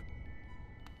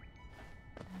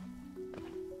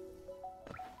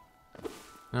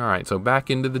 Alright, so back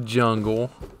into the jungle.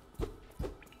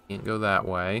 Can't go that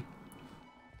way.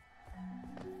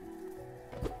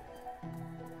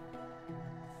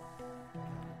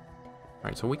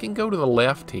 Alright, so we can go to the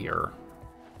left here.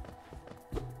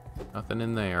 Nothing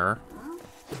in there.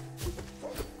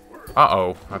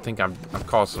 Uh-oh. I think I'm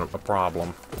causing a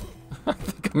problem. I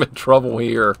think I'm in trouble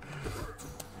here.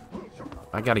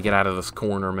 I gotta get out of this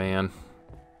corner, man.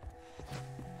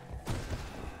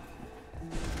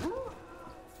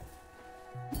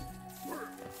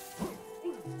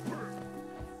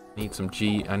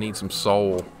 I need some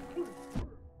soul.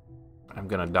 I'm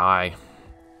gonna die.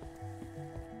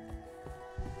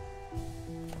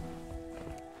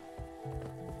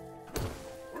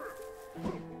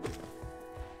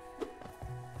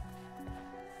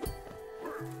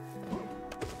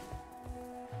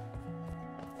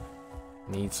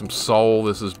 Need some soul.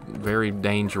 This is very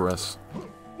dangerous.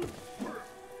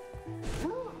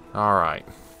 Alright.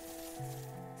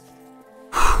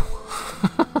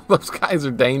 Those guys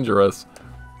are dangerous.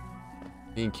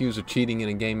 Being accused of cheating in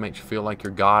a game makes you feel like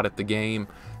you're God at the game.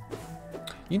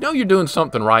 You know you're doing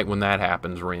something right when that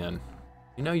happens, Ren.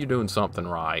 You know you're doing something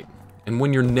right. And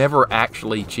when you're never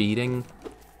actually cheating...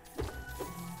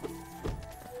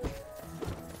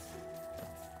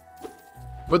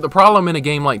 But the problem in a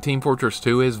game like Team Fortress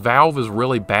 2 is Valve is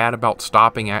really bad about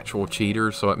stopping actual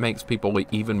cheaters, so it makes people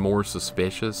even more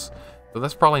suspicious. So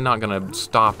that's probably not going to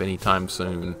stop anytime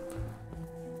soon.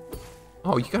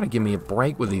 Oh, you gotta give me a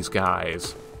break with these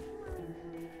guys.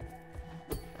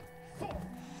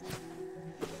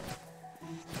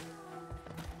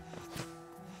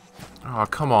 Oh,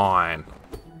 come on.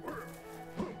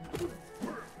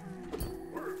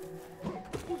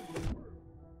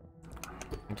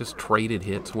 I just traded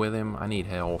hits with him. I need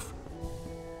health.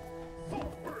 I'm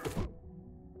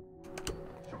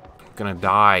gonna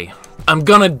die. I'm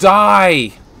gonna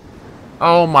die!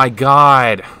 Oh my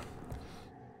god.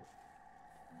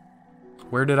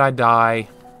 Where did I die?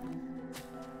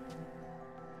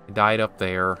 I died up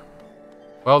there.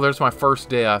 Well, there's my first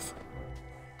death.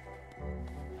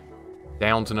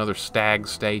 Down's another stag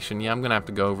station. Yeah, I'm gonna have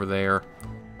to go over there.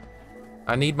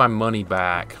 I need my money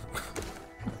back.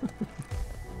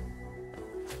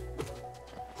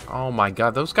 Oh my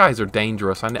god, those guys are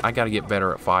dangerous. I gotta get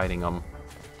better at fighting them.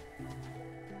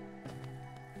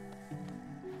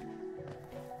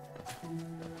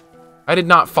 I did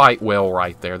not fight well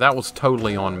right there. That was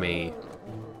totally on me.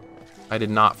 I did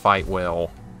not fight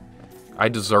well. I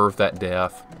deserve that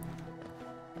death.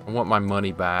 I want my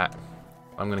money back.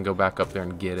 I'm gonna go back up there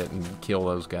and get it and kill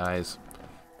those guys.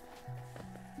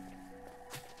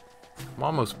 I'm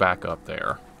almost back up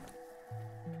there.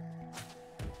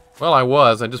 Well, I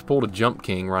was. I just pulled a Jump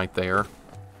King right there.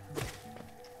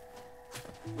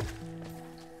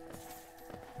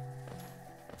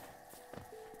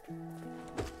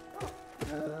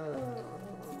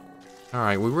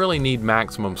 Alright, we really need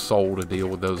maximum soul to deal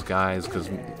with those guys, because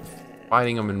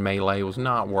fighting them in melee was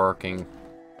not working.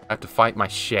 I have to fight my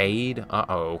shade?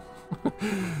 Uh-oh.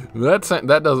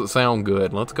 That doesn't sound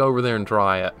good. Let's go over there and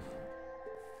try it.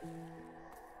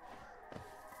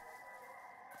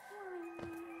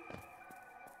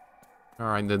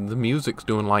 Alright, the music's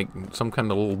doing like some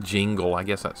kind of little jingle. I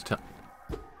guess that's... Can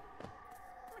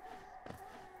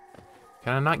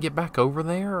I not get back over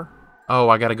there? Oh,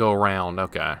 I gotta go around.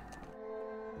 Okay.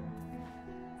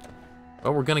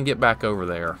 Well, we're gonna get back over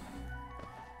there.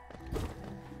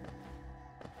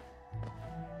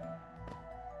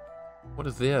 What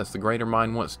is this? The greater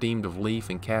mind once deemed of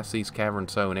leaf and Cassie's cavern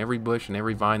so in every bush and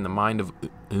every vine the mind of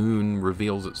Oon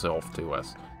reveals itself to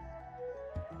us.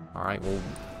 Alright, well,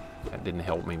 that didn't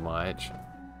help me much.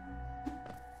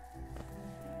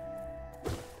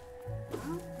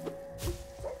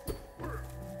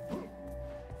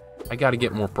 I gotta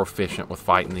get more proficient with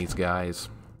fighting these guys.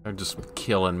 They're just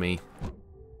killing me.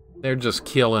 They're just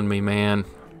killing me, man.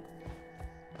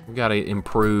 We gotta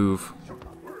improve.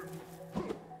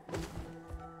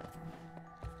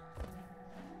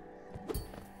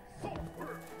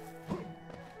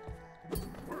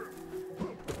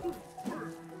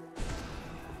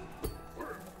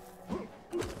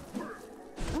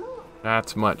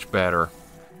 That's much better.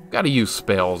 Gotta use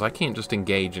spells. I can't just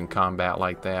engage in combat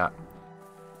like that.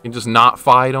 You can just not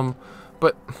fight them,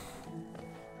 but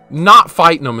not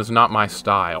fighting them is not my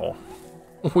style.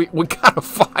 We gotta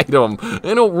fight them.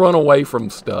 They don't run away from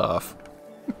stuff.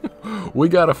 We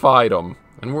gotta fight them.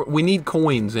 And we need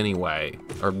coins anyway.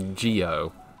 Or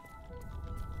geo.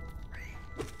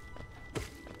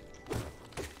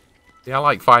 Yeah, I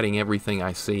like fighting everything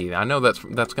I see. I know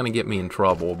that's gonna get me in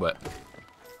trouble, but...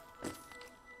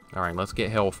 Alright, let's get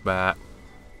health back.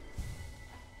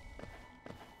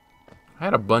 I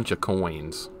had a bunch of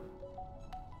coins.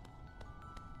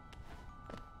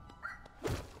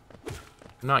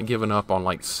 I'm not giving up on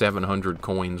like 700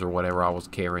 coins or whatever I was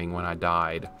carrying when I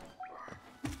died.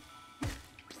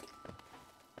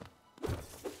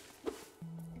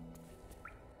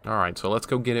 Alright, so let's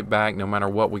go get it back. No matter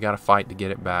what, we gotta fight to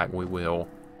get it back. We will.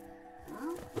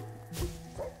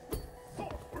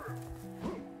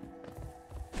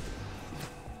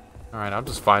 Alright, I'll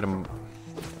just fight him.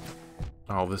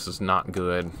 Oh, this is not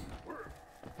good.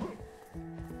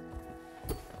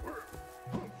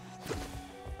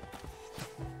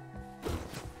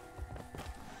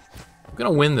 I'm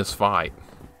gonna win this fight.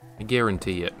 I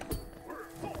guarantee it.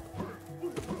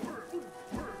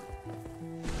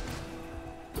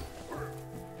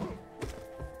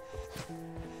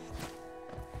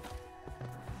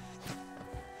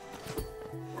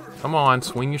 Come on,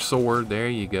 swing your sword. There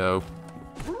you go.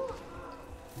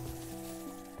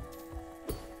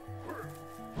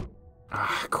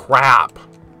 Ah, crap.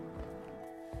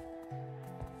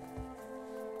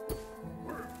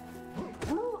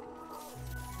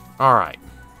 Alright.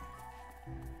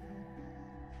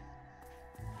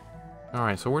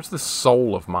 Alright, so where's the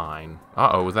soul of mine?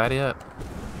 Uh-oh, is that it?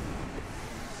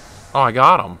 Oh, I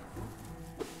got him.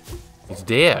 He's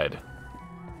dead.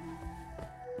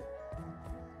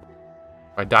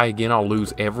 If I die again, I'll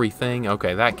lose everything?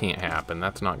 Okay, that can't happen.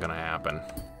 That's not gonna happen.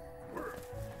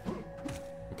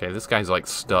 Okay, this guy's like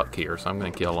stuck here, so I'm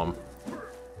gonna kill him.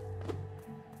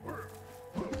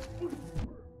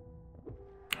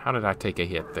 How did I take a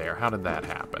hit there? How did that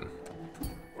happen?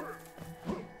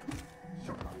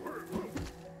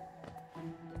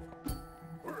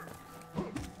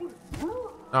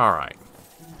 Alright.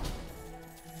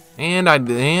 And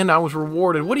I was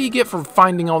rewarded. What do you get for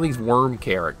finding all these worm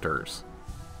characters?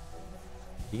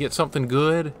 You get something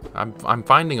good? I'm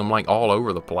finding them like all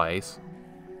over the place.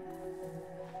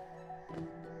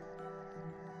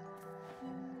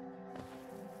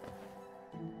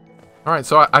 Alright,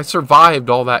 so I survived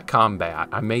all that combat.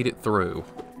 I made it through.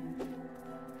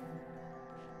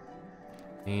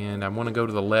 And I want to go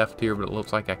to the left here, but it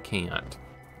looks like I can't.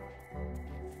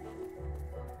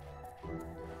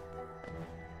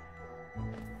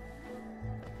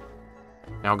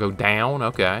 Now go down?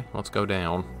 Okay, let's go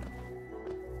down.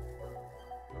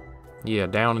 Yeah,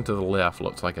 down and to the left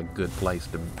looks like a good place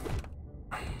to...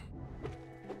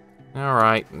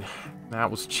 Alright, that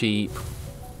was cheap.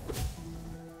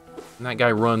 And that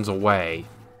guy runs away.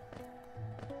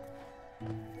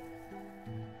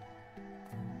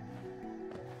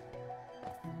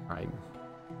 Right.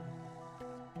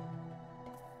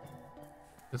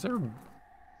 Is there...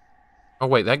 Oh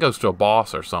wait, that goes to a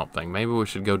boss or something. Maybe we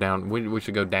should go down. We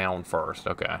should go down first.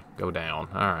 Okay, go down.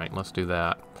 Alright, let's do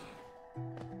that.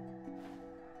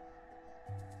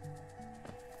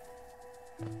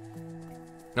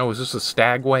 Oh, is this a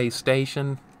Stagway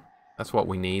station? That's what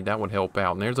we need. That would help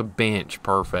out. And there's a bench.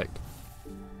 Perfect.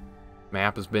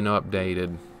 Map has been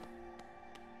updated.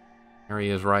 There he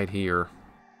is right here.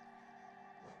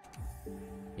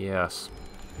 Yes.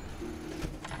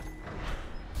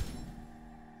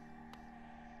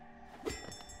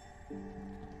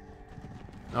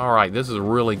 Alright, this is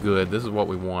really good. This is what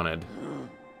we wanted.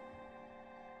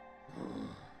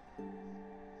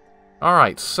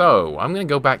 Alright, so I'm going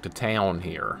to go back to town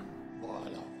here.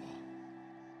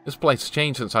 This place has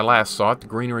changed since I last saw it. The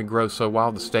greenery grows so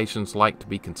wild the station's like to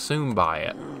be consumed by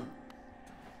it.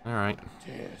 Alright.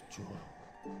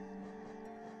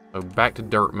 So back to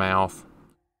Dirtmouth.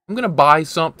 I'm going to buy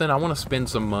something. I want to spend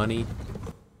some money.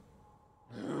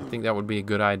 I think that would be a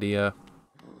good idea.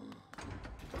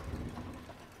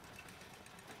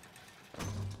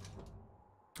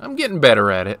 I'm getting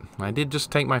better at it. I did just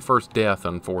take my first death,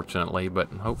 unfortunately,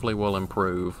 but hopefully we'll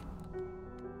improve.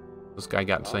 This guy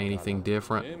got to say anything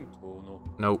different?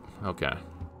 Nope. Okay.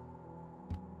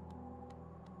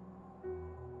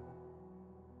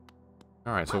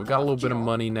 Alright, so we've got a little bit of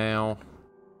money now.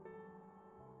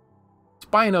 Let's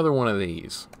buy another one of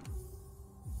these.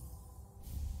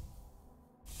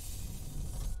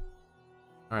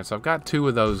 Alright, so I've got 2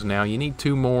 of those now. You need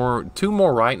 2 more. 2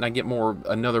 more, right? And I get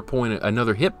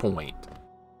another hit point.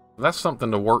 That's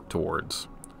something to work towards.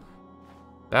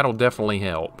 That'll definitely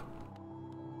help.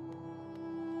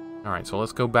 Alright, so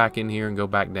let's go back in here and go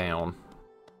back down.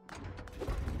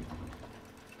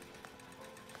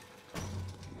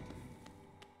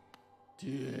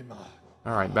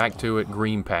 Alright, back to it.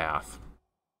 Green path.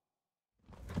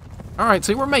 Alright,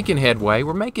 see, we're making headway.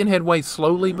 We're making headway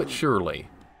slowly but surely.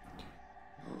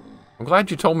 I'm glad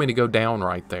you told me to go down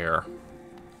right there.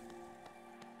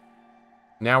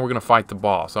 Now we're going to fight the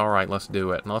boss. Alright, let's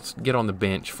do it. Let's get on the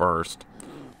bench first.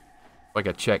 Like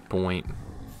a checkpoint.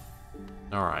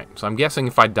 Alright, so I'm guessing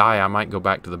if I die, I might go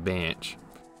back to the bench.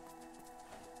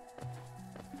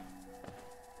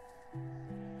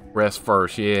 Rest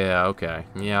first. Yeah, okay.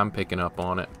 Yeah, I'm picking up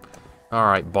on it.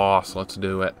 Alright, boss, let's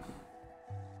do it.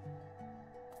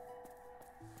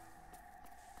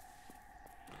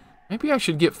 Maybe I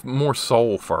should get more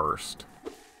soul first.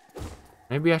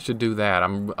 Maybe I should do that.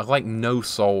 I'm like no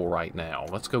soul right now.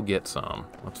 Let's go get some.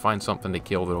 Let's find something to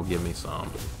kill that'll give me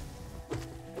some.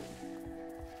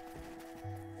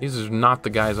 These are not the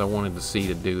guys I wanted to see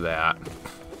to do that.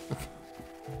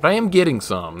 But I am getting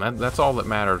some. That's all that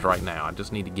matters right now. I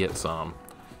just need to get some.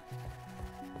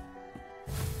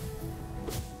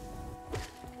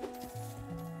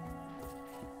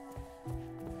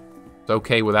 It's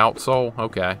okay without soul?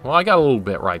 Okay. Well, I got a little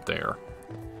bit right there.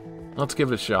 Let's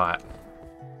give it a shot.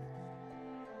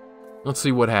 Let's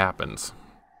see what happens.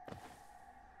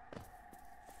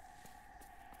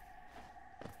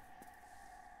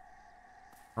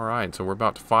 Alright, so we're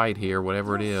about to fight here,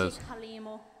 whatever it is.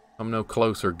 Come no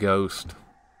closer, ghost.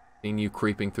 Seeing you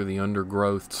creeping through the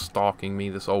undergrowth, stalking me,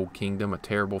 this old kingdom, a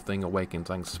terrible thing awakens.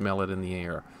 I can smell it in the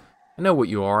air. I know what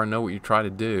you are, I know what you try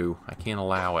to do. I can't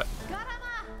allow it.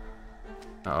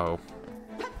 Uh-oh.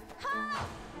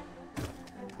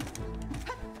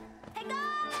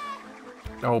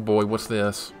 Oh boy, what's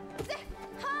this?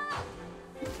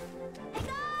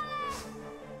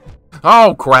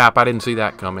 Oh crap, I didn't see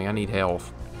that coming. I need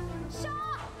health.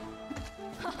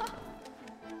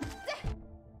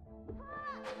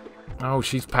 Oh,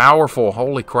 she's powerful.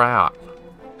 Holy crap.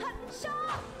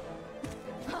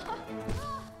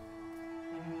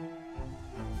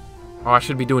 Oh, I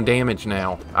should be doing damage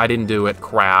now. I didn't do it.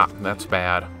 Crap. That's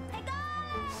bad.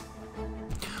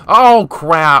 Oh,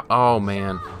 crap. Oh,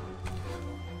 man.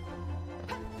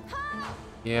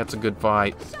 Yeah, it's a good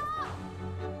fight.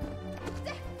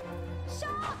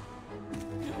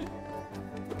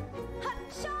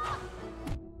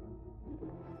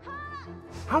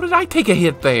 How did I take a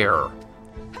hit there?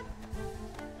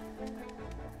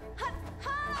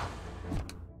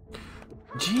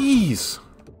 Jeez.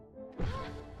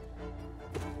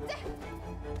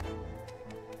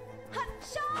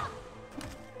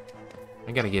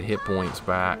 I gotta get hit points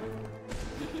back.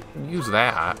 Use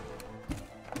that.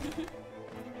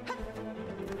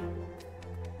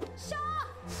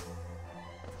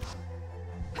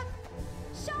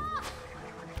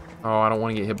 Oh, I don't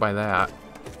want to get hit by that.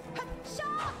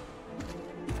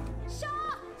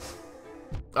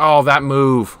 Oh, that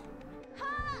move.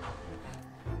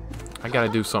 I gotta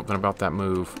do something about that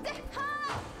move.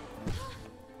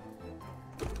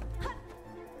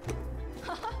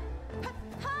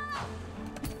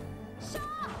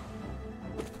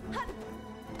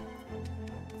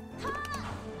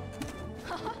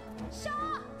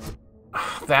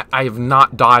 That I have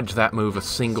not dodged that move a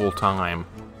single time.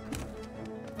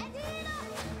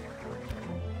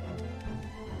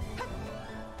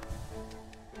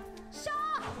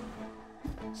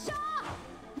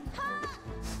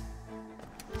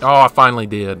 Oh, I finally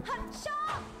did.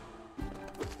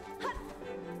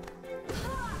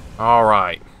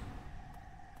 Alright.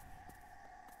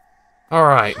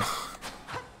 Alright.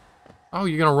 Oh,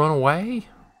 you're gonna run away?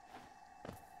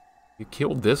 You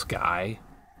killed this guy.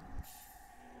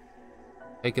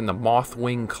 Taking the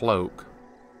Mothwing Cloak.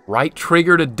 Right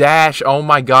trigger to dash. Oh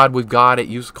my god, we've got it.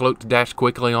 Use the cloak to dash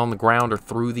quickly on the ground or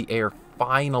through the air.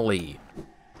 Finally.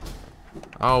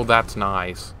 Oh, that's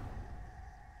nice.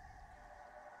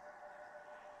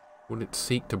 Would it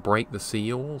seek to break the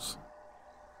seals?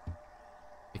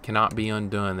 It cannot be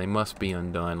undone. They must be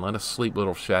undone. Let us sleep,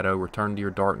 little shadow. Return to your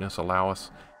darkness. Allow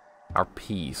us our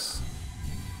peace.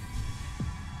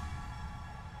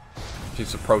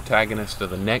 She's the protagonist of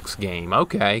the next game.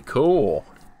 Okay, cool.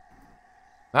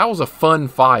 That was a fun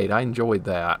fight. I enjoyed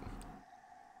that.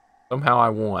 Somehow I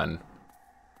won.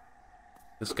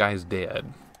 This guy's dead.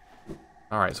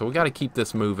 Alright, so we got to keep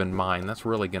this move in mind. That's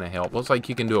really going to help. Looks like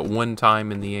you can do it one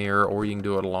time in the air, or you can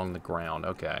do it along the ground.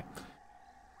 Okay.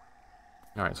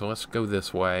 Alright, so let's go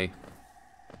this way.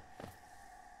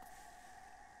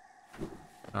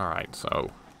 Alright, so...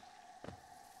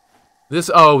 this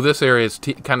area is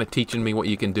kind of teaching me what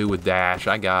you can do with dash.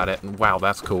 I got it. Wow,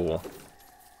 that's cool.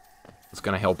 It's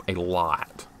going to help a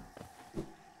lot.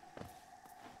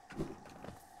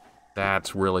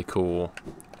 That's really cool.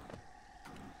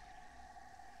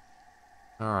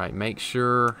 Alright, make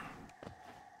sure...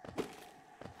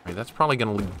 Alright, that's probably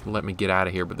going to let me get out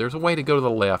of here, but there's a way to go to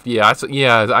the left. Yeah,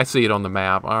 I see it on the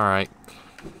map. Alright.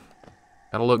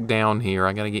 Gotta look down here.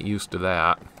 I gotta get used to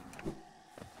that.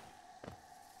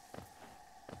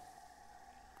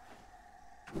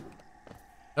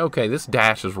 Okay, this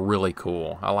dash is really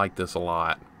cool. I like this a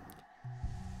lot.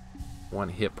 1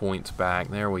 hit points back.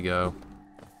 There we go.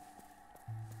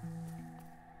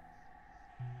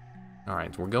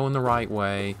 Alright, so we're going the right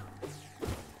way.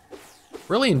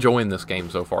 Really enjoying this game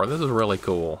so far. This is really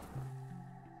cool.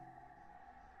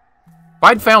 If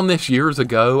I'd found this years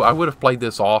ago, I would have played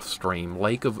this off-stream.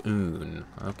 Lake of Oon.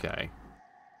 Okay.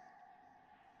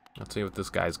 Let's see what this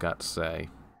guy's got to say.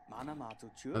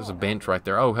 There's a bench right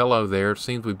there. Oh, hello there.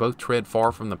 Seems we both tread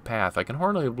far from the path. I can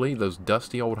hardly believe those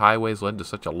dusty old highways led to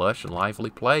such a lush and lively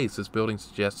place. This building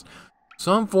suggests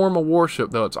some form of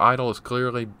worship, though its idol has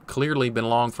clearly been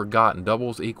long forgotten.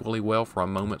 Doubles equally well for a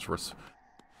moment's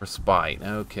respite.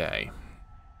 Okay.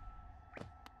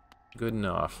 Good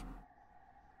enough.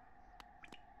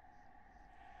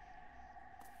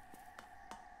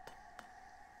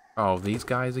 Oh, these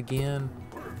guys again?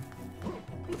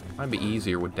 Might be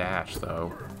easier with dash,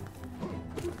 though.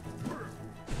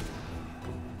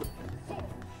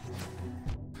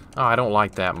 Oh, I don't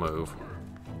like that move.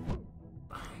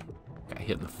 Got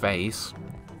hit in the face.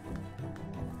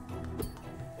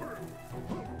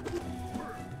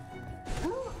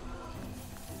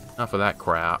 Enough of that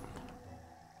crap.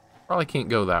 Probably can't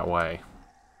go that way.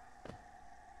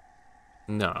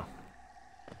 No.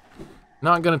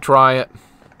 Not gonna try it.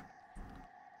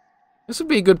 This would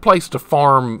be a good place to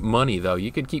farm money, though.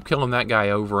 You could keep killing that guy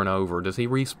over and over. Does he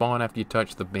respawn after you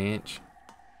touch the bench?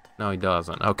 No, he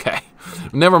doesn't. Okay.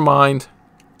 Never mind.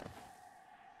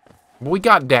 We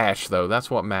got dash, though. That's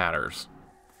what matters.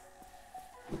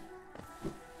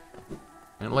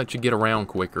 And it lets you get around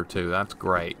quicker, too. That's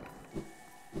great.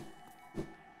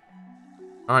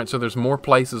 Alright, so there's more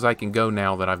places I can go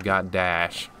now that I've got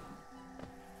dash.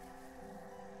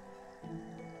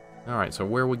 Alright, so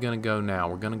where are we going to go now?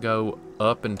 We're going to go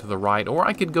up and to the right. Or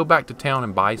I could go back to town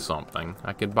and buy something.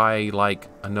 I could buy, like,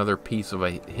 another piece of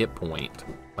a hit point.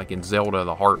 Like in Zelda,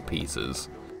 the heart pieces.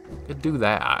 Could do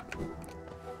that.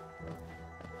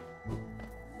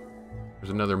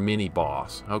 There's another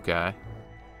mini-boss. Okay.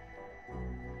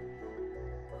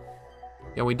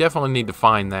 Yeah, we definitely need to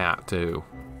find that, too.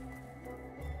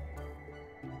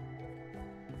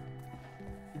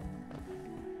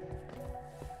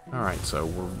 Alright, so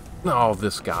we're... Oh,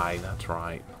 this guy, that's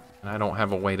right. And I don't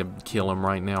have a way to kill him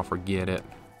right now, forget it.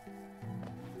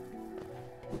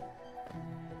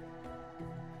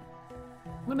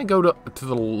 I'm gonna go to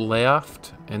the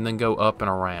left, and then go up and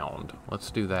around. Let's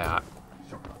do that.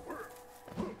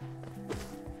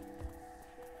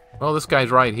 Well, this guy's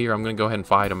right here. I'm gonna go ahead and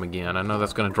fight him again. I know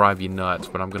that's gonna drive you nuts,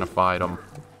 but I'm gonna fight him.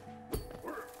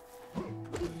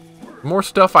 The more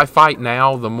stuff I fight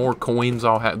now, the more coins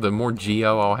I'll have, the more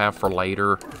Geo I'll have for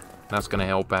later. That's gonna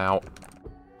help out.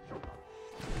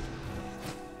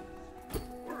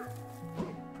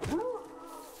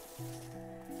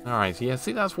 Alright, so yeah,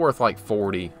 see, that's worth like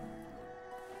 40.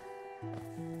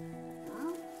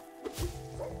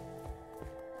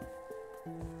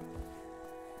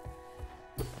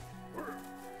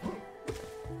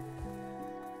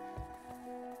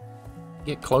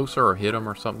 Get closer or hit him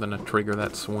or something to trigger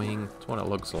that swing. That's what it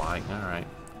looks like. Alright.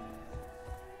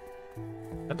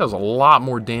 That does a lot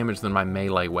more damage than my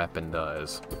melee weapon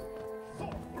does.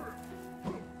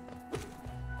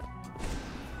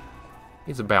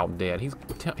 He's about dead. He's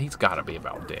got to be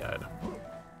about dead.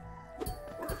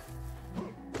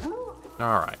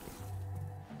 Alright.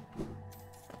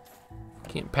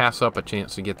 Can't pass up a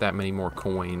chance to get that many more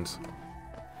coins.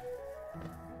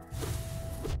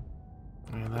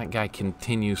 Man, that guy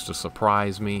continues to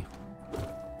surprise me.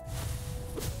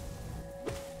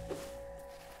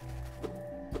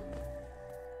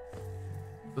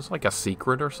 Is this like a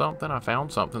secret or something? I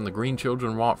found something. The green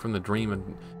children walk from the dream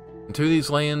and into these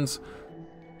lands.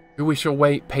 We shall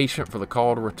wait patient for the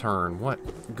call to return.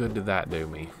 What good did that do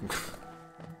me?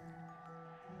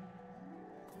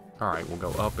 Alright, we'll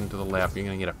go up and to the left. You're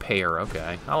going to get a pear.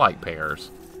 Okay. I like pears.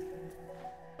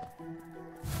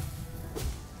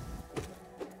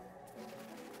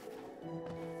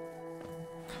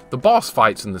 The boss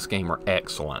fights in this game are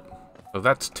excellent. So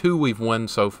that's 2 we've won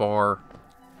so far.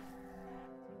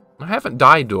 I haven't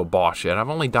died to a boss yet. I've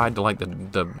only died to, like,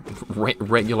 the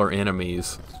regular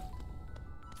enemies.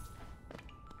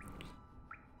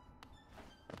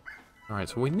 Alright,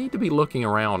 so we need to be looking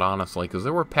around, honestly, because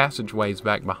there were passageways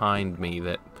back behind me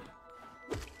that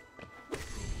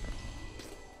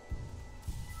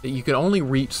you can only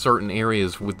reach certain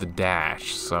areas with the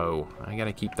dash, so I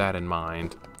gotta keep that in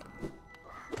mind.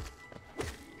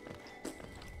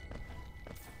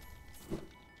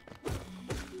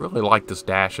 Really like this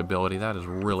dash ability. That is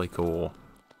really cool.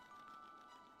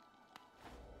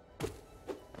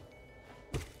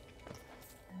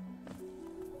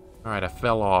 Alright, I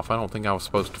fell off. I don't think I was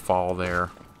supposed to fall there.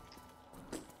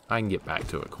 I can get back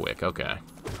to it quick. Okay.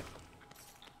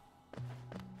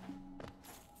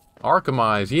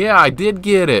 Archimize. Yeah, I did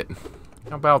get it.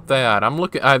 How about that? I'm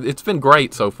looking. It's been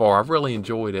great so far. I've really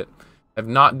enjoyed it. I've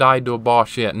not died to a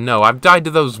boss yet. No, I've died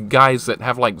to those guys that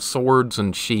have, like, swords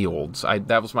and shields.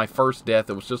 That was my first death.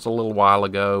 It was just a little while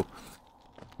ago.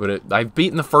 But I've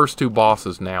beaten the first 2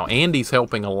 bosses now. Andy's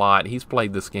helping a lot. He's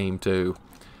played this game, too.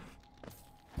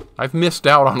 I've missed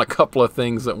out on a couple of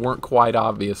things that weren't quite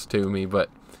obvious to me, but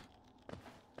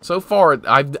so far,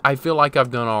 I feel like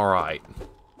I've done alright.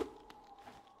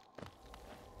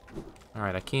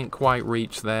 Alright, I can't quite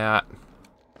reach that.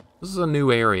 This is a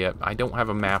new area. I don't have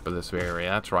a map of this area.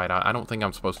 That's right. I don't think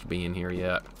I'm supposed to be in here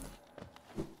yet.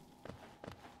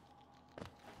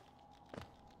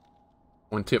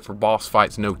 One tip for boss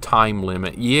fights, no time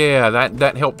limit. Yeah,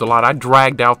 that helped a lot. I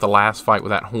dragged out the last fight with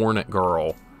that Hornet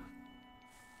girl.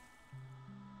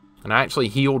 And I actually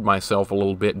healed myself a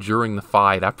little bit during the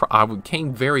fight. I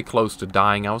came very close to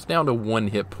dying. I was down to 1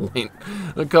 hit point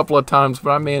a couple of times,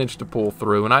 but I managed to pull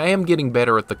through. And I am getting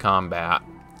better at the combat.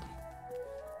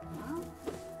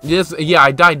 Yes, yeah,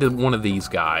 I died to one of these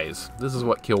guys. This is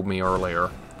what killed me earlier.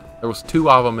 There was 2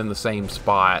 of them in the same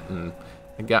spot, and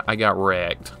I got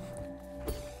wrecked.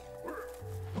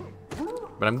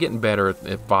 But I'm getting better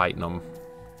at fighting them.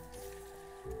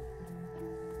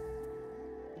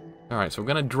 Alright, so we're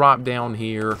going to drop down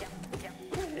here.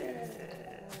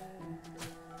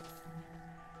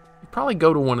 Probably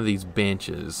go to one of these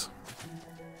benches.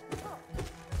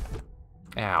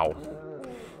 Ow.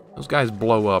 Those guys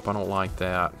blow up. I don't like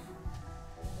that.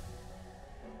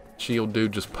 Shield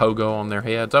dude just pogo on their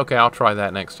heads. Okay, I'll try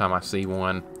that next time I see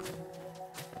one.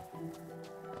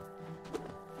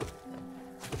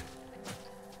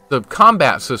 The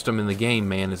combat system in the game,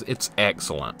 man, it's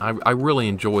excellent. I really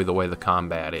enjoy the way the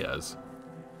combat is.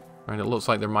 All right, it looks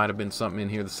like there might have been something in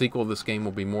here. The sequel of this game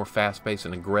will be more fast-paced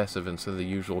and aggressive instead of the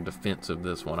usual defensive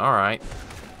this one. All right.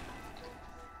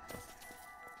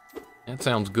 That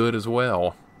sounds good as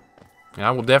well. And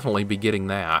I will definitely be getting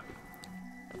that.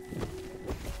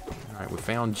 Alright, we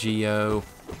found Geo.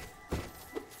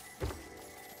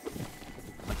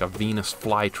 Like a Venus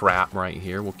flytrap right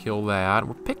here. We'll kill that.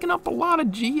 We're picking up a lot of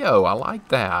Geo. I like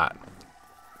that.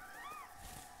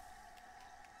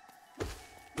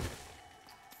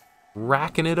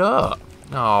 Racking it up.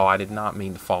 Oh, I did not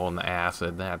mean to fall in the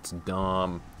acid. That's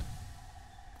dumb.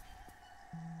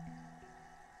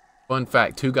 Fun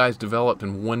fact, 2 guys developed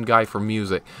and 1 guy for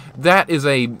music. That is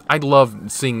I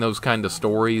love seeing those kind of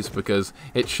stories because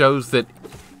it shows that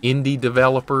indie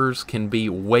developers can be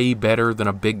way better than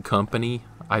a big company.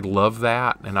 I love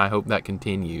that, and I hope that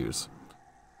continues.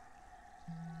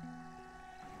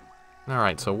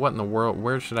 Alright, so what in the world,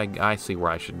 where should I see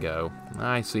where I should go.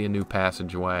 I see a new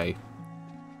passageway.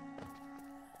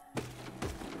 I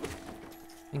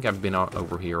think I've been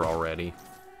over here already.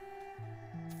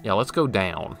 Yeah, let's go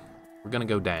down. We're gonna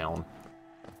go down.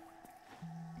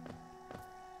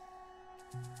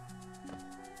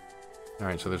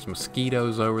 Alright, so there's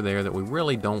mosquitoes over there that we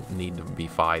really don't need to be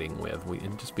fighting with.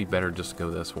 It'd just be better just to go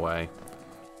this way.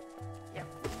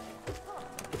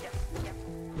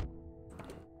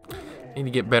 Need to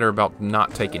get better about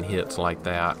not taking hits like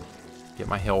that. Get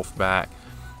my health back.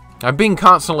 I've been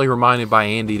constantly reminded by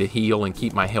Andy to heal and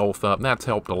keep my health up, and that's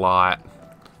helped a lot.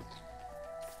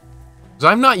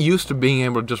 I'm not used to being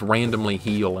able to just randomly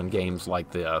heal in games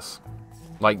like this.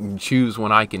 Like, choose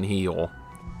when I can heal.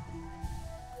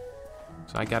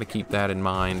 So I gotta keep that in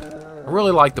mind. I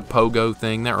really like the pogo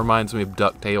thing. That reminds me of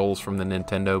DuckTales from the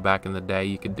Nintendo back in the day.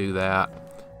 You could do that.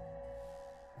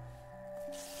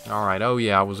 Alright, oh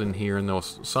yeah, I was in here and there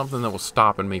was something that was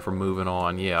stopping me from moving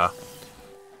on, yeah.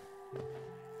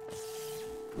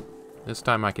 This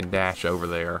time I can dash over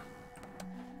there.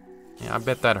 Yeah, I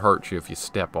bet that hurts you if you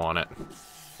step on it.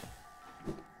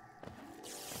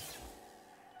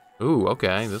 Ooh,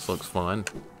 okay, this looks fun.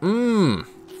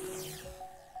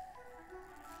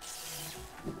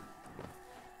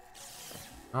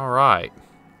 Alright.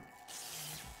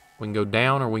 We can go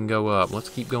down or we can go up. Let's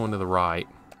keep going to the right.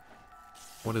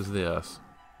 What is this?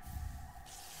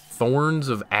 Thorns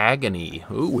of Agony.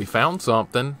 Ooh, we found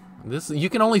something. This, you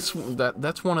can only...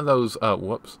 That's one of those...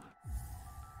 whoops.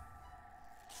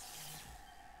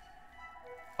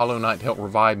 Hollow Knight helped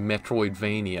revive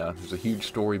Metroidvania. There's a huge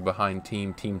story behind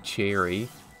Team Cherry.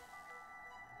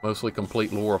 Mostly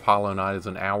complete lore of Hollow Knight is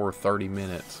an hour 30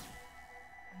 minutes.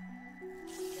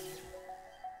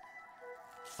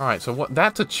 Alright, so what?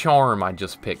 That's a charm I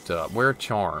just picked up. Where are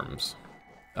charms?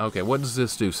 Okay, what does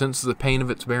this do? Senses the pain of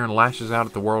its bear and lashes out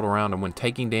at the world around him. When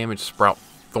taking damage, sprout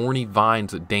thorny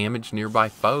vines that damage nearby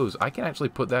foes. I can actually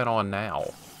put that on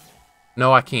now.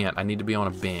 No, I can't. I need to be on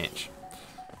a bench.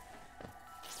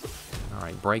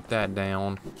 Alright, break that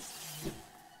down.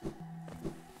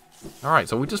 Alright,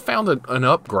 so we just found an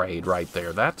upgrade right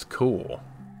there. That's cool.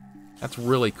 That's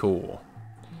really cool.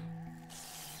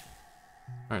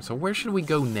 Alright, so where should we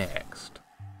go next?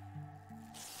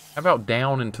 How about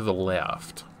down and to the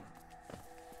left?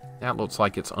 That looks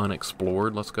like it's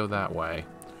unexplored. Let's go that way.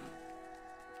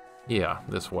 Yeah,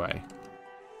 this way.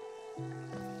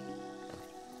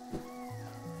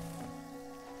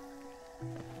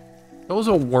 There was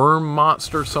a worm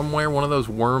monster somewhere, one of those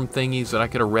worm thingies that I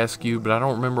could have rescued, but I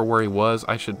don't remember where he was.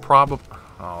 I should probably...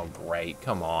 Oh, great.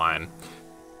 Come on.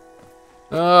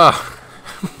 Ugh.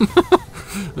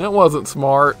 That wasn't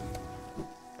smart.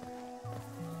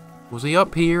 Was he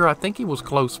up here? I think he was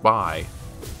close by.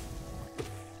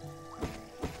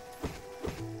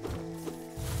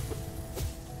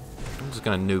 I'm just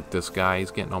gonna nuke this guy.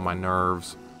 He's getting on my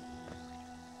nerves.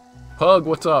 Pug,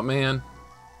 what's up, man?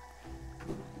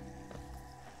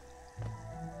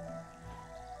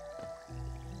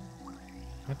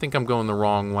 I think I'm going the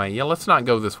wrong way. Yeah, let's not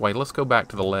go this way. Let's go back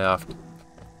to the left.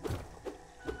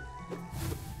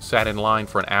 Sat in line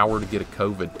for an hour to get a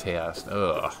COVID test.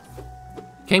 Ugh.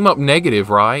 Came up negative,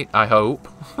 right? I hope.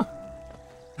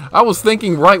 I was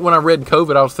thinking right when I read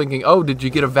COVID, I was thinking, oh, did you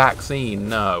get a vaccine?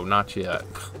 No, not yet.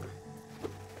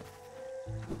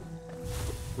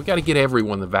 We got to get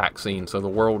everyone the vaccine so the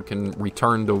world can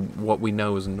return to what we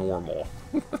know is normal.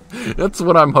 That's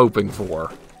what I'm hoping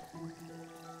for.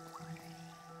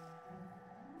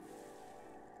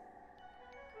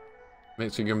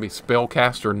 Makes you gonna be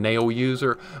spellcaster, nail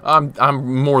user. I'm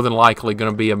more than likely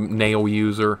gonna be a nail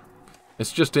user.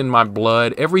 It's just in my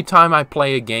blood. Every time I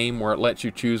play a game where it lets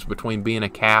you choose between being a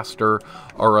caster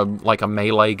or like a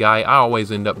melee guy, I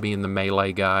always end up being the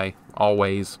melee guy.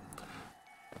 Always.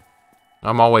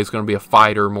 I'm always gonna be a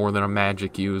fighter more than a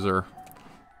magic user.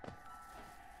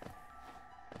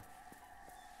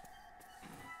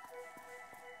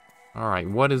 Alright,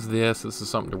 what is this? This is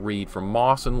something to read. From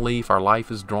moss and leaf, our life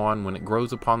is drawn. When it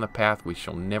grows upon the path, we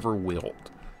shall never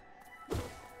wilt.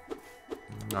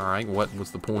 Alright, what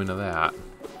was the point of that?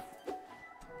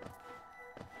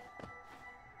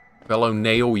 Fellow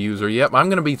nail user. Yep, I'm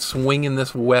going to be swinging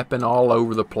this weapon all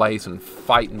over the place and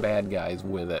fighting bad guys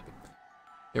with it.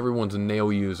 Everyone's a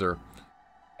nail user.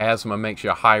 Asthma makes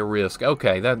you a high risk.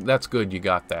 Okay, that's good you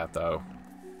got that, though.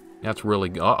 That's really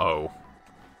good. Uh-oh.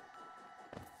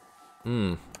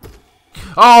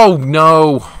 Oh,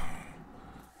 no!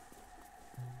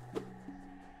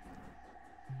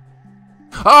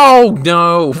 Oh,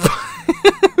 no!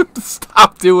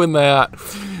 Stop doing that.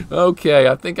 Okay,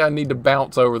 I think I need to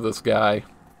bounce over this guy.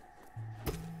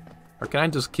 Or can I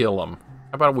just kill him?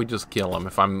 How about we just kill him?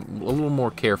 If I'm a little more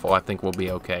careful, I think we'll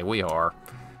be okay. We are.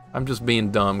 I'm just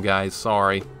being dumb, guys.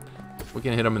 Sorry. We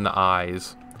can hit him in the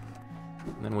eyes.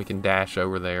 And then we can dash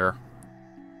over there.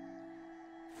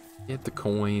 Get the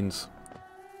coins.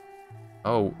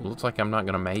 Oh, looks like I'm not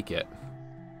going to make it.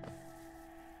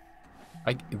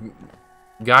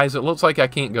 Guys, it looks like I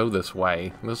can't go this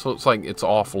way. This looks like it's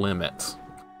off limits.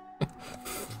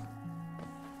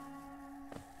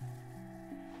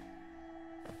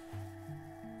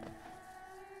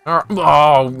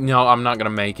 Oh, no, I'm not going to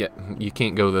make it. You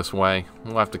can't go this way.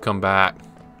 We'll have to come back.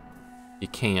 You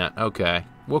can't. Okay.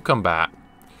 We'll come back.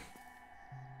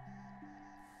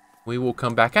 We will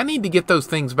come back. I need to get those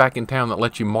things back in town that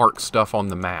let you mark stuff on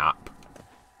the map.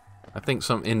 I think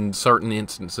in certain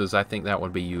instances, I think that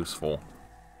would be useful.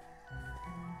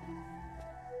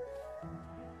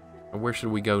 Where should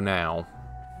we go now?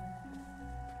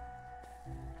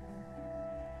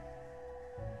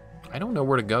 I don't know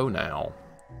where to go now.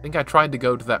 I think I tried to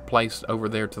go to that place over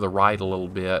there to the right a little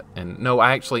bit. And no,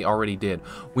 I actually already did.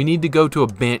 We need to go to a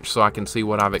bench so I can see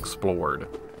what I've explored.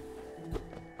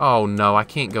 Oh no, I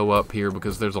can't go up here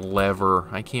because there's a lever.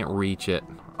 I can't reach it.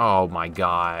 Oh my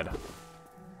god.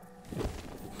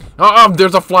 Oh,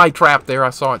 there's a fly trap there.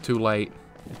 I saw it too late.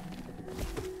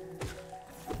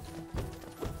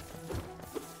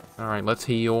 Alright, let's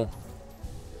heal.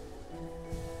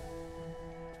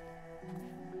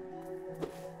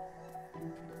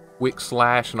 Quick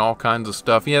slash and all kinds of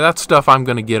stuff. Yeah, that's stuff I'm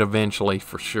going to get eventually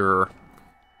for sure.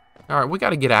 Alright, we got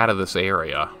to get out of this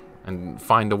area and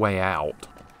find a way out.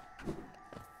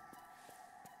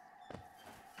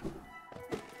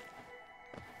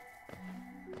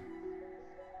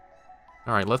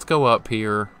 Alright, let's go up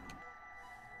here.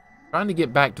 Trying to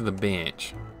get back to the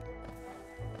bench.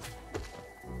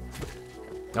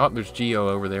 Oh, there's Geo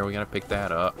over there. We gotta pick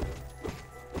that up.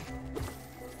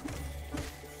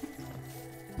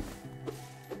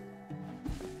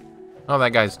 Oh, that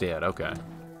guy's dead. Okay.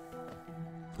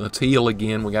 Let's heal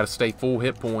again. We gotta stay full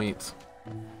hit points.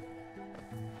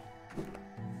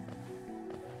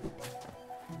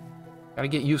 Gotta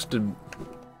get used to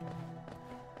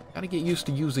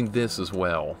using this as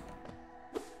well.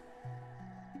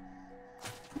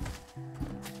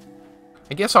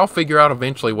 I guess I'll figure out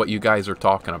eventually what you guys are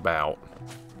talking about.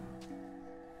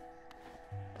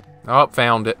 Oh,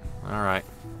 found it. Alright.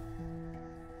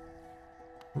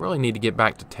 Really need to get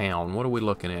back to town. What are we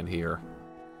looking at here?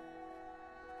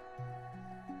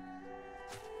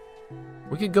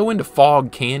 We could go into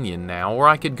Fog Canyon now, or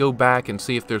I could go back and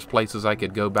see if there's places I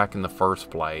could go back in the first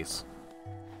place.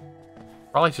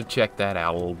 Probably should check that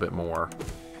out a little bit more.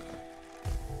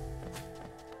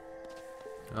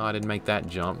 Oh, I didn't make that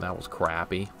jump. That was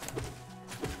crappy.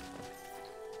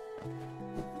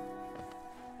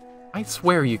 I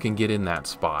swear you can get in that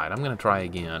spot. I'm going to try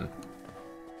again.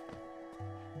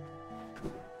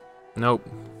 Nope.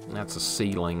 That's a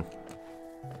ceiling.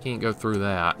 Can't go through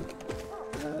that.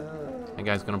 That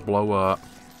guy's going to blow up.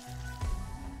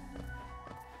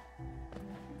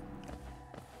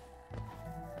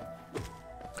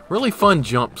 Really fun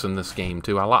jumps in this game,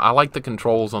 too. I like the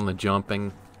controls on the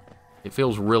jumping. It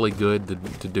feels really good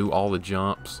to do all the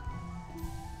jumps.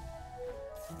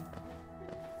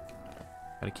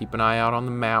 Gotta keep an eye out on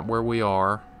the map where we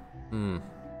are. So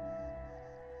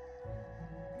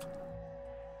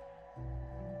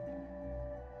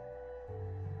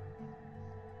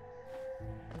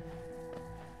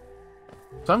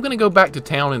I'm gonna go back to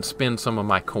town and spend some of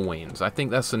my coins. I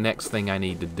think that's the next thing I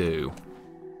need to do.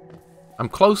 I'm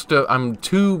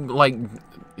 2, like,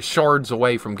 shards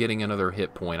away from getting another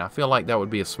hit point. I feel like that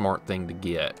would be a smart thing to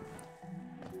get.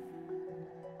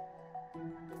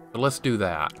 So let's do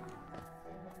that.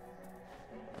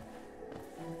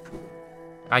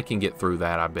 I can get through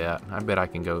that, I bet. I bet I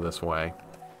can go this way.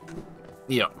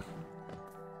 Yep.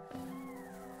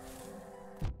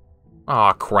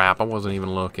 Aw, crap. I wasn't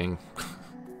even looking.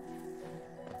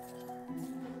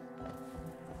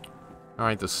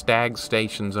 Alright, the Stag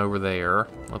Station's over there.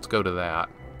 Let's go to that.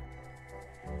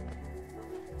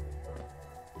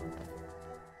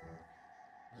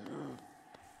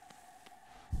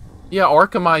 Yeah,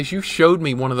 Arkhamize, you showed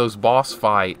me one of those boss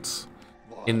fights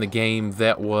in the game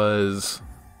that was,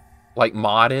 like,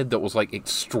 modded, that was, like,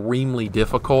 extremely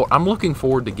difficult. I'm looking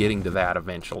forward to getting to that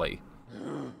eventually.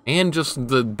 And just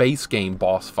the base game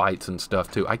boss fights and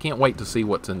stuff, too. I can't wait to see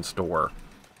what's in store.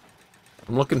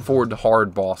 I'm looking forward to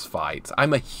hard boss fights.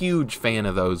 I'm a huge fan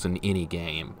of those in any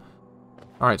game.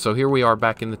 Alright, so here we are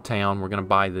back in the town. We're going to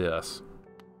buy this.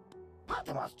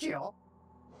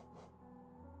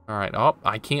 Alright, oh,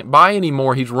 I can't buy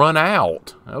anymore. He's run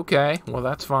out. Okay, well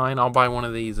that's fine. I'll buy one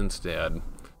of these instead.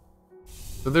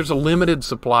 So there's a limited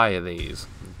supply of these.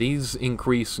 These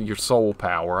increase your soul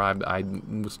power. I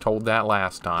was told that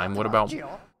last time. What about...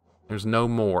 There's no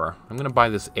more. I'm going to buy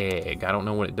this egg. I don't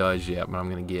know what it does yet, but I'm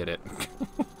going to get it.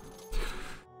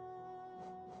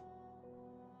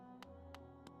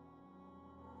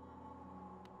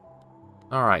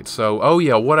 Alright, so... Oh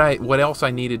yeah, what else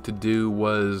I needed to do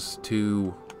was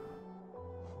to...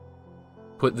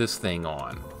 put this thing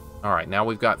on. Alright, now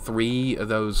we've got 3 of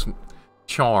those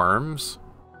charms.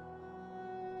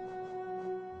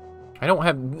 I don't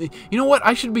have... You know what?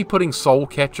 I should be putting Soul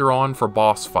Catcher on for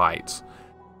boss fights.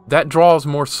 That draws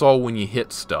more soul when you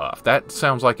hit stuff. That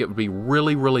sounds like it would be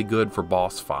really, really good for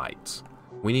boss fights.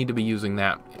 We need to be using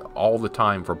that all the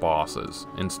time for bosses,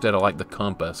 instead of like the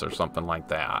compass or something like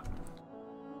that.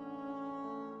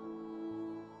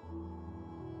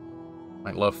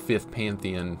 I love 5th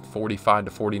Pantheon, 45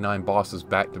 to 49 bosses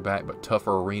back-to-back, but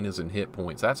tougher arenas and hit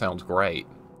points. That sounds great.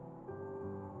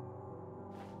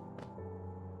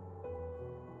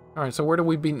 Alright, so where do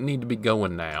we need to be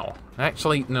going now?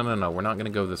 Actually, no, we're not going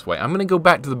to go this way. I'm going to go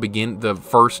back to the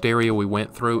first area we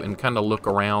went through and kind of look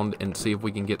around and see if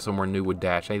we can get somewhere new with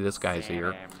Dash. Hey, this guy's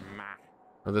here.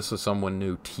 Or this is someone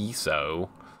new, Tiso.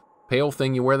 Pale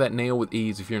thing, you wear that nail with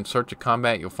ease. If you're in search of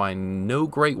combat, you'll find no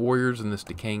great warriors in this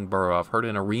decaying burrow. I've heard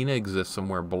an arena exists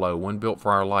somewhere below, one built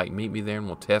for our light. Meet me there and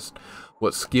we'll test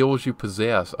what skills you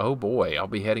possess. Oh boy, I'll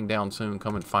be heading down soon.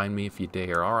 Come and find me if you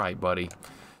dare. Alright, buddy.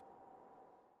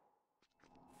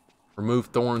 Remove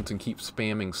thorns and keep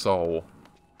spamming soul.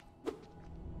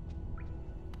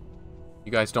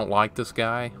 You guys don't like this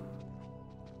guy?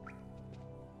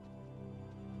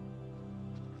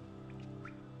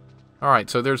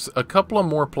 Alright, so there's a couple of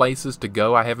more places to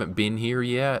go. I haven't been here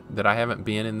yet, that I haven't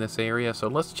been in this area, so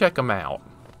let's check them out.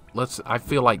 I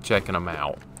feel like checking them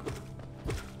out.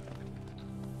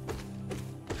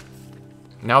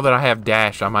 Now that I have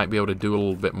dash, I might be able to do a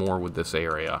little bit more with this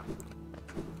area.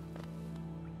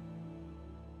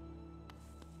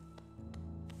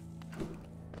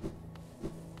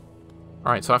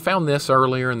 Alright, so I found this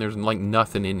earlier, and there's like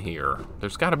nothing in here.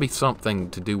 There's got to be something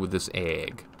to do with this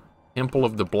egg. Temple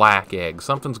of the Black Egg.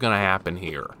 Something's going to happen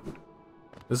here.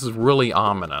 This is really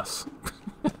ominous.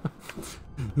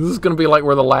 This is going to be like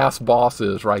where the last boss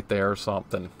is right there or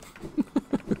something.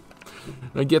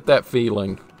 I get that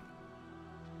feeling.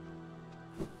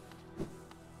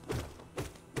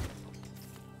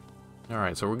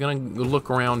 Alright, so we're going to look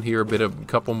around here a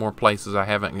couple more places I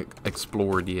haven't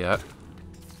explored yet.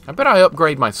 I bet I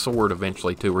upgrade my sword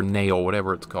eventually too, or nail,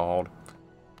 whatever it's called.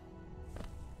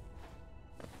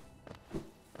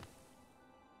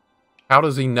 How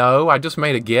does he know? I just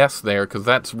made a guess there, because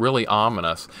that's really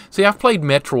ominous. See, I've played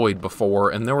Metroid before,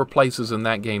 and there were places in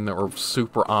that game that were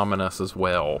super ominous as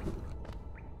well.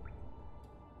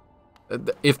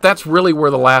 If that's really where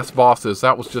the last boss is,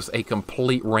 that was just a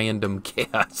complete random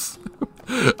guess.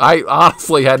 I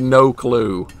honestly had no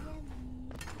clue.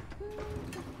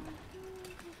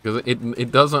 Because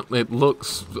it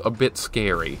looks a bit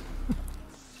scary.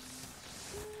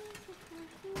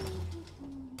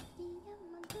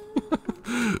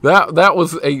 That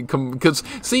was because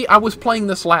see, I was playing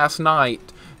this last night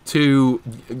to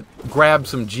grab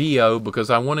some Geo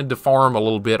because I wanted to farm a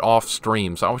little bit off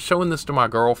stream. So I was showing this to my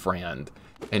girlfriend,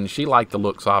 and she liked the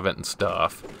looks of it and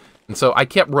stuff. And so I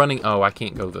kept running. Oh, I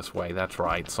can't go this way. That's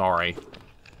right. Sorry.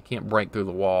 Can't break through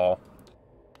the wall.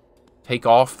 Take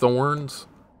off thorns?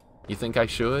 You think I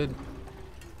should?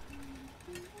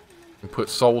 And put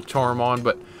soul charm on,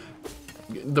 but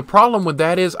the problem with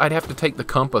that is I'd have to take the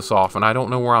compass off, and I don't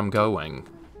know where I'm going.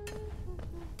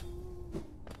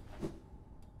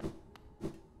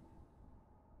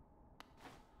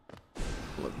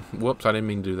 Whoops, I didn't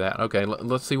mean to do that. Okay,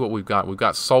 let's see what we've got. We've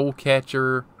got Soul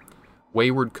Catcher,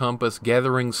 Wayward Compass,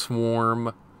 Gathering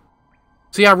Swarm.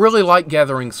 See, I really like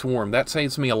Gathering Swarm. That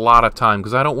saves me a lot of time,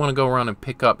 because I don't want to go around and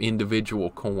pick up individual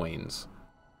coins.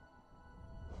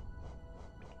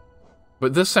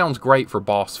 But this sounds great for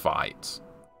boss fights.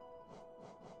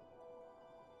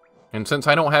 And since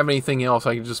I don't have anything else,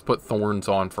 I can just put thorns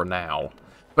on for now.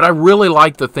 But I really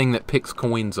like the thing that picks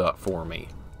coins up for me.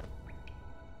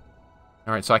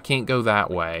 Alright, so I can't go that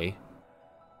way.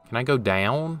 Can I go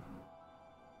down?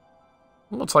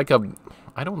 It looks like a...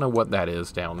 I don't know what that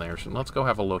is down there, so let's go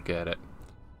have a look at it.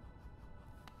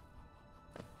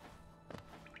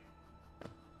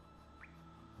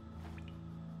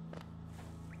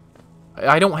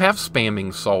 I don't have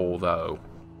spamming soul, though.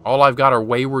 All I've got are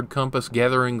Wayward Compass,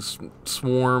 Gathering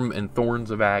Swarm, and Thorns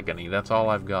of Agony. That's all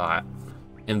I've got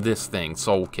in this thing,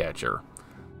 Soul Catcher.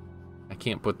 I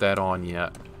can't put that on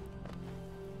yet.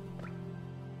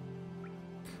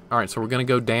 Alright, so we're going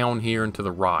to go down here and to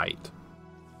the right.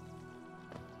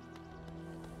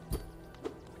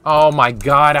 Oh my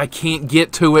god, I can't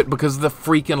get to it because the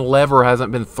freaking lever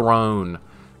hasn't been thrown.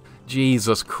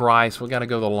 Jesus Christ, we got to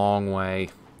go the long way.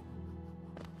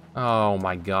 Oh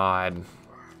my god.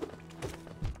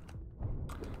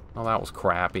 Oh, that was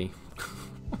crappy.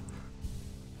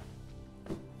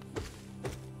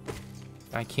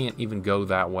 I can't even go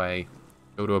that way.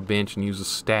 Go to a bench and use a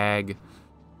stag.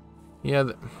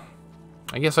 Yeah,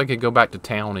 I guess I could go back to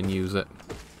town and use it.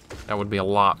 That would be a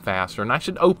lot faster. And I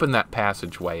should open that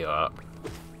passageway up.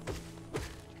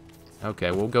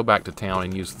 Okay, we'll go back to town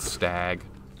and use the stag.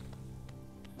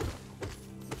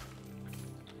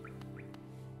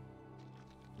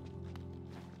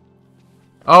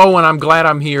 Oh, and I'm glad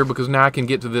I'm here because now I can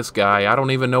get to this guy. I don't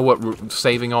even know what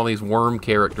saving all these worm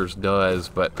characters does,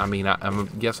 but I mean, I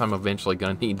guess I'm eventually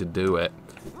going to need to do it.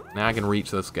 Now I can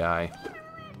reach this guy.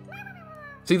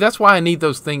 See, that's why I need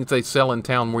those things they sell in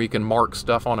town where you can mark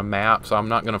stuff on a map, so I'm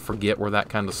not going to forget where that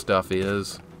kind of stuff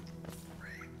is.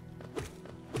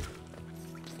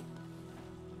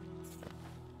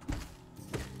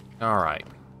 Alright.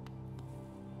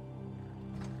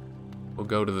 We'll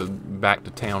go to back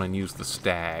to town and use the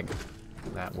stag.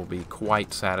 That will be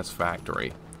quite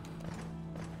satisfactory.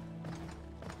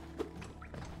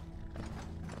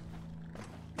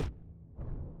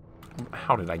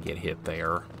 How did I get hit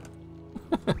there?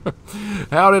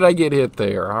 How did I get hit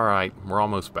there? Alright, we're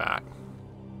almost back.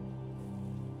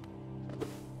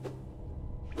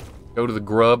 Go to the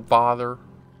grub father.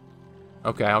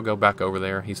 Okay, I'll go back over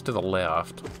there. He's to the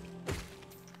left.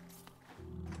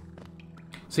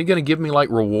 Is he gonna give me, like,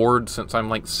 rewards since I'm,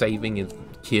 like, saving his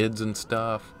kids and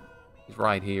stuff? He's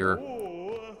right here.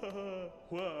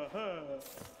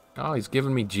 Oh, he's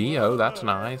giving me Geo. That's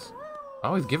nice.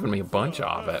 Oh, he's giving me a bunch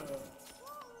of it.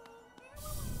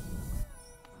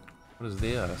 What is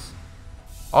this?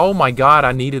 Oh my god,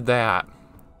 I needed that.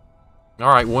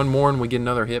 Alright, one more and we get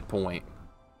another hit point.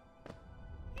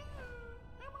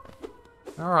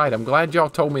 Alright, I'm glad y'all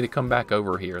told me to come back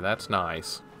over here. That's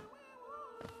nice.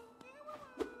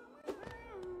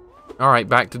 Alright,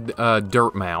 back to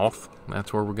Dirtmouth.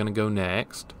 That's where we're going to go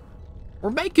next.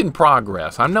 We're making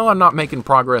progress. I know I'm not making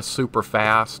progress super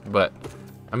fast, but,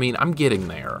 I mean, I'm getting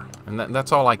there. And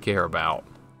that's all I care about.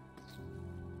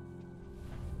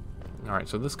 Alright,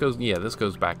 so this goes, yeah, this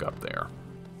goes back up there.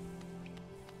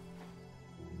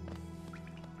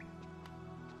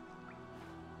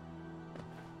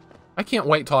 I can't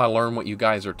wait till I learn what you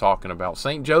guys are talking about.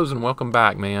 St. Joe's and welcome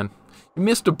back, man. You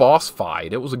missed a boss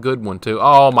fight. It was a good one, too.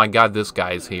 Oh, my God, this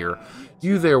guy's here.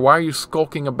 You there, why are you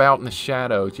skulking about in the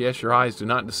shadows? Yes, your eyes do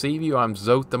not deceive you. I'm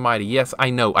Zoth the Mighty. Yes,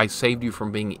 I know. I saved you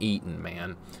from being eaten,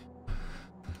 man.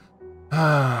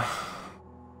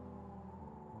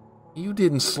 You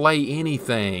didn't slay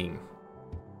anything.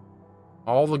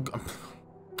 All the...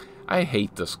 I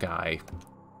hate this guy.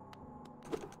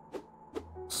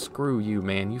 Screw you,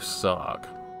 man. You suck.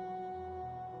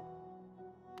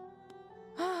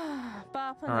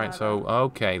 Alright, so,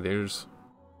 okay, there's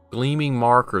Gleaming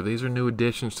Marker. These are new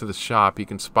additions to the shop. You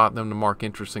can spot them to mark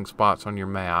interesting spots on your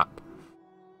map.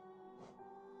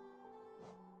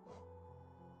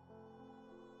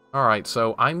 Alright,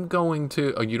 so I'm going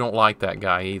to... Oh, you don't like that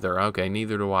guy either. Okay,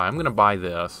 neither do I. I'm going to buy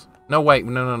this. No, wait,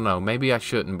 no. Maybe I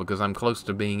shouldn't because I'm close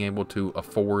to being able to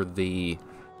afford the...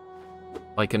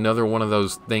 Like, another one of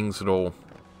those things that'll...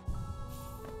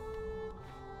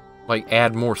 Like,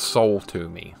 add more soul to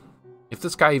me. If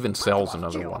this guy even sells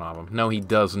another one of them. No, he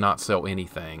does not sell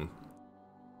anything.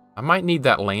 I might need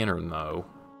that lantern, though.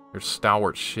 There's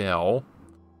Stalwart Shell.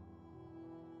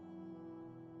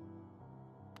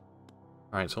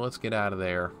 Alright, so let's get out of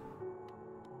there.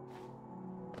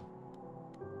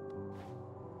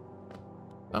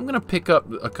 I'm going to pick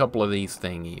up a couple of these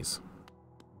thingies.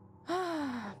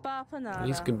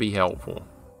 These could be helpful.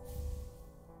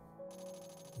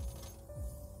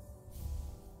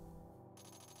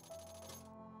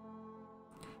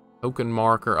 Token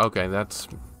marker. Okay, that's...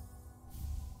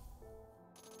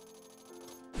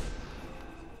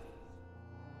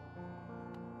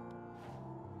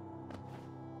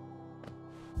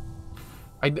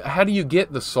 how do you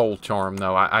get the soul charm,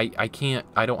 though? I can't...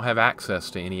 I don't have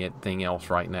access to anything else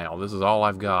right now. This is all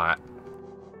I've got.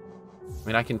 I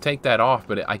mean, I can take that off,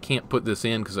 but I can't put this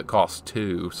in because it costs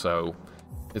 2, so...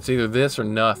 It's either this or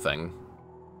nothing.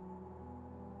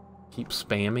 Keep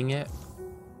spamming it?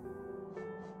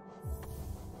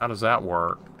 How does that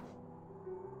work?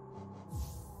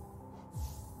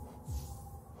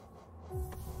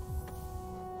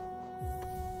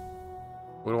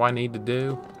 What do I need to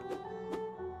do?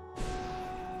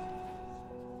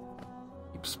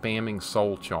 Keep spamming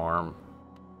Soul Charm.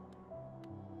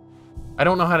 I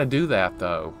don't know how to do that,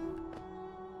 though.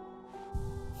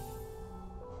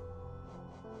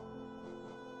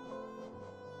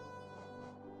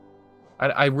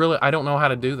 I don't know how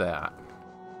to do that.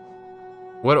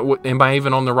 What am I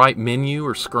even on the right menu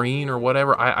or screen or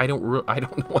whatever? I don't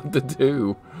know what to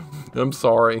do. I'm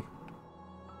sorry.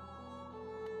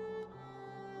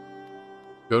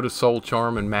 Go to Soul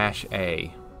Charm and mash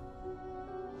A.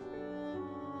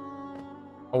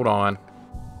 Hold on.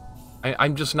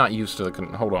 I'm just not used to the...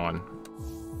 Hold on.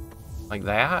 Like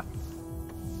that?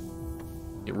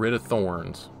 Get rid of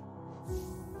thorns.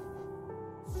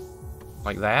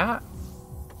 Like that?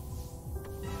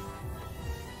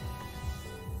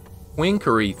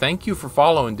 Winkery, thank you for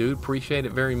following, dude. Appreciate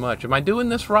it very much. Am I doing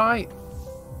this right?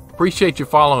 Appreciate you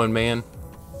following, man.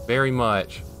 Very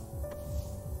much.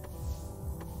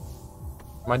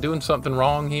 Am I doing something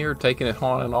wrong here? Taking it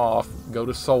on and off. Go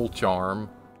to Soul Charm.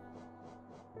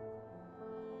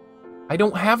 I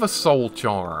don't have a Soul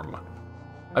Charm.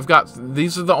 I've got...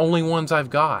 These are the only ones I've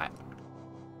got.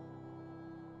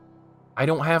 I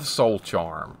don't have Soul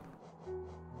Charm.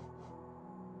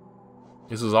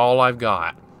 This is all I've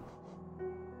got.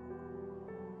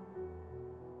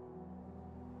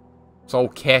 Soul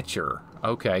Catcher.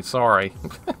 Okay, sorry.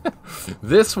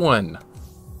 This one.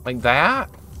 Like that?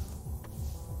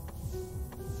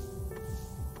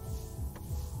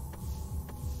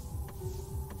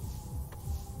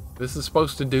 This is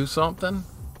supposed to do something?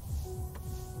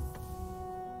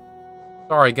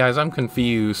 Sorry guys, I'm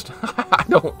confused.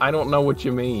 I don't know what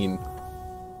you mean.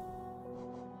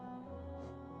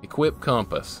 Equip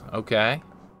compass. Okay.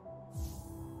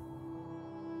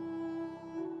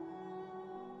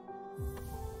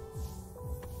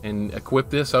 And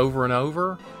equip this over and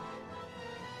over?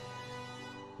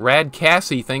 Rad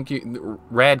Cassie, thank you.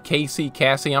 Rad Cassie,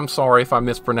 I'm sorry if I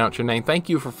mispronounce your name. Thank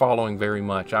you for following very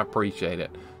much. I appreciate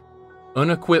it.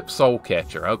 Unequipped Soul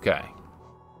Catcher. Okay.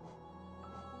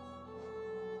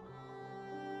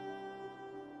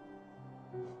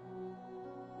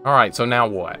 Alright, so now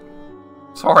what?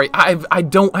 Sorry, I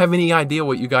don't have any idea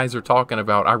what you guys are talking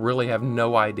about. I really have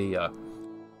no idea.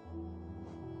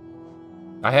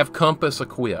 I have compass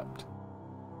equipped.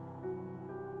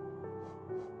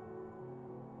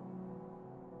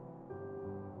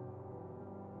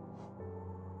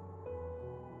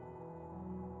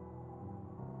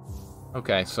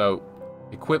 Okay, so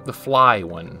equip the fly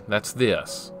one. That's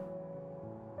this.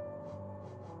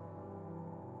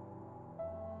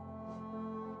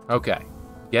 Okay.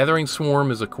 Gathering Swarm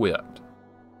is equipped.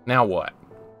 Now what?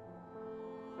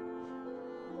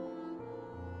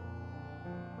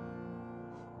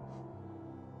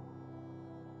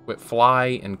 Equip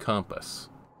Fly and Compass.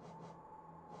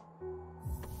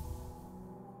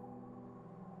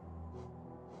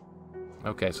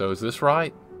 Okay, so is this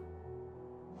right?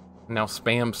 Now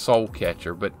spam Soul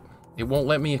Catcher, but it won't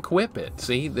let me equip it.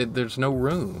 See, there's no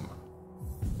room.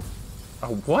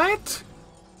 Oh, what?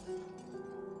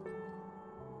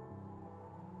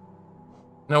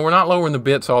 No, we're not lowering the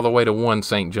bits all the way to 1,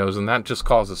 St. Joe's, and that just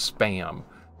causes spam.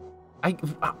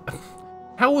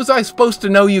 How was I supposed to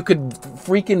know you could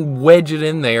freaking wedge it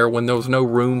in there when there was no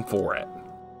room for it?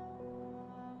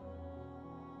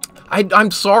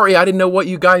 I'm sorry, I didn't know what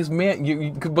you guys meant,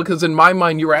 because in my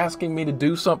mind you were asking me to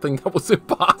do something that was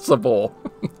impossible.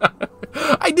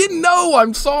 I didn't know,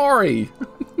 I'm sorry.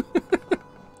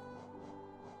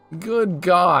 Good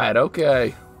God,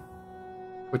 okay.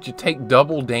 But you take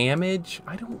double damage?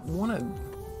 I don't want to...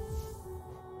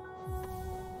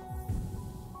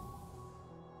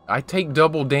 I take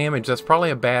double damage, that's probably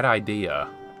a bad idea.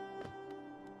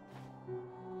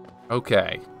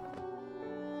 Okay.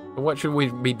 What should we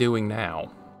be doing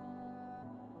now?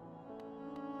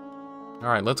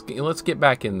 Alright, let's get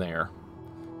back in there.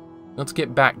 Let's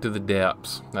get back to the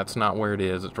depths. That's not where it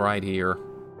is, it's right here.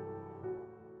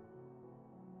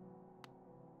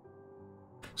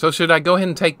 So should I go ahead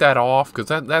and take that off? Because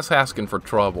that's asking for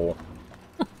trouble.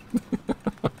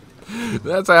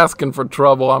 That's asking for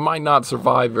trouble. I might not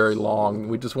survive very long.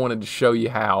 We just wanted to show you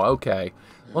how. Okay.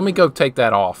 Let me go take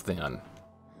that off then.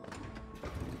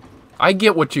 I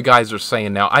get what you guys are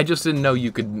saying now. I just didn't know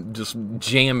you could just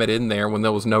jam it in there when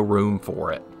there was no room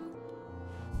for it.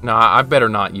 No, I better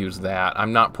not use that.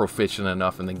 I'm not proficient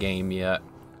enough in the game yet.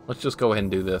 Let's just go ahead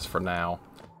and do this for now.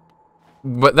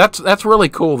 But that's really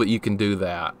cool that you can do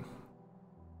that.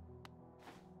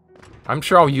 I'm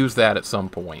sure I'll use that at some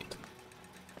point.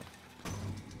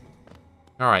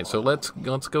 Alright, so let's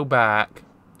go back.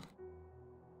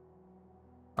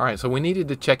 Alright, so we needed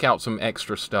to check out some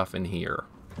extra stuff in here.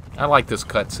 I like this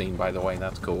cutscene, by the way.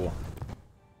 That's cool.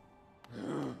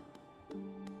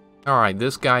 Alright,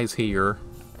 this guy's here.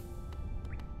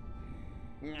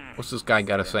 What's this guy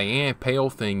got to say?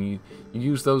 Pale thing. You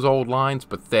use those old lines?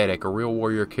 Pathetic. A real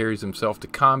warrior carries himself to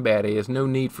combat. He has no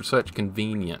need for such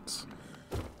convenience.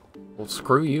 Well,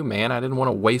 screw you, man. I didn't want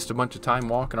to waste a bunch of time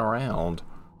walking around.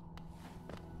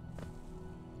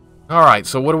 Alright,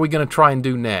 so what are we going to try and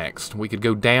do next? We could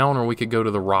go down or we could go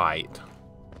to the right.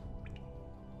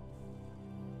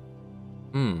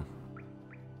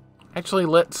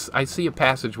 Actually, I see a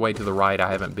passageway to the right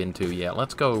I haven't been to yet.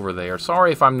 Let's go over there.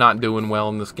 Sorry if I'm not doing well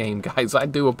in this game, guys. I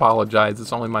do apologize.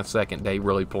 It's only my second day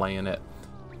really playing it.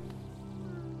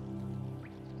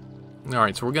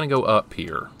 Alright, so we're going to go up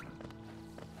here.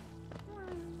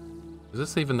 Is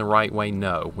this even the right way?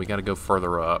 No. We got to go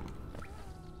further up.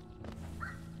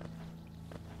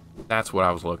 That's what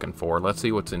I was looking for. Let's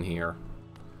see what's in here.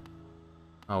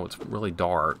 Oh, it's really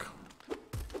dark.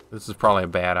 This is probably a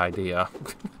bad idea.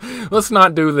 Let's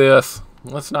not do this.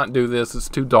 Let's not do this. It's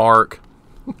too dark.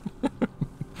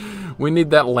 We need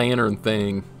that lantern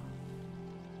thing.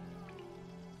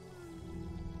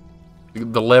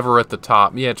 The lever at the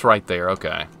top. Yeah, it's right there.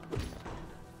 Okay.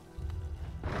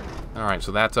 Alright,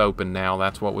 so that's open now.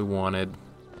 That's what we wanted.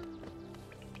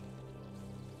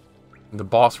 In the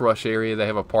boss rush area, they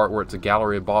have a part where it's a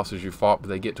gallery of bosses you fought, but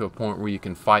they get to a point where you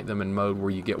can fight them in mode where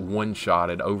you get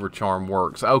one-shotted. Overcharm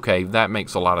works. Okay, that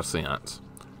makes a lot of sense.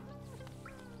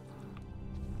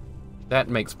 That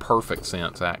makes perfect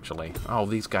sense, actually. Oh,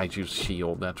 these guys use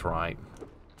shield. That's right.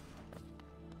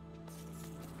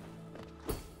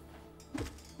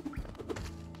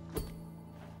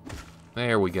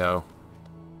 There we go.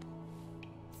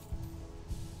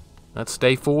 Let's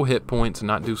stay full hit points and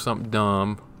not do something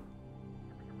dumb.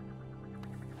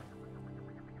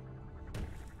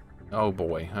 Oh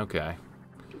boy, okay.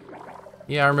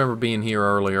 Yeah, I remember being here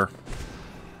earlier.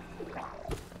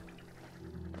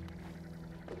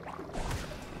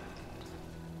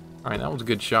 Alright, that was a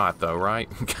good shot though, right?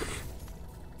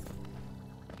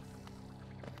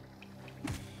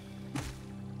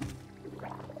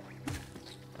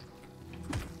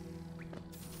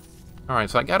 Alright,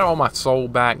 so I got all my soul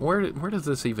back. Where does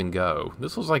this even go?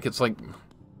 This looks like it's like...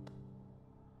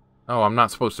 Oh, I'm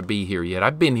not supposed to be here yet.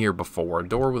 I've been here before. A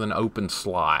door with an open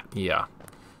slot. Yeah.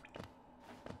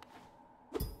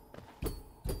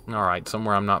 Alright,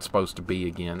 somewhere I'm not supposed to be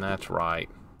again. That's right.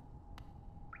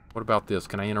 What about this?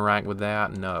 Can I interact with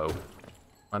that? No.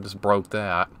 I just broke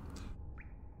that.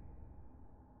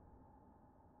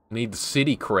 Need the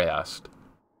city crest.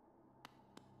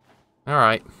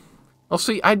 Alright. Well,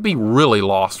 see, I'd be really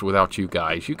lost without you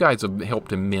guys. You guys have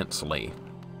helped immensely.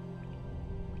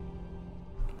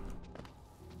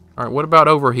 Alright, what about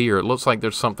over here? It looks like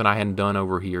there's something I hadn't done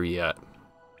over here yet.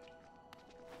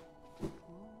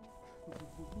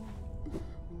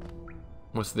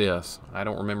 What's this? I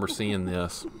don't remember seeing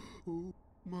this.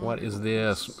 What is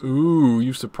this? Ooh,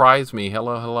 you surprised me.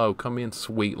 Hello, hello. Come in,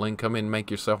 sweetling. Come in, make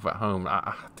yourself at home.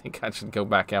 I think I should go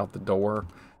back out the door.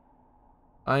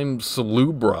 I'm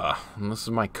Salubra, and this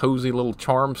is my cozy little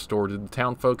charm store. Did the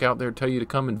town folk out there tell you to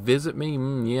come and visit me?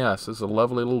 Yes, this is a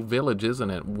lovely little village,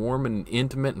 isn't it? Warm and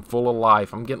intimate and full of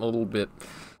life. I'm getting a little bit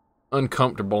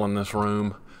uncomfortable in this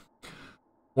room.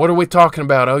 What are we talking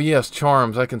about? Oh yes,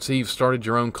 charms. I can see you've started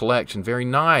your own collection. Very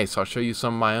nice. I'll show you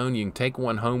some of my own. You can take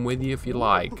one home with you if you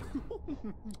like.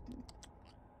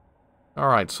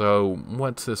 Alright, so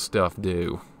what's this stuff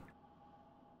do?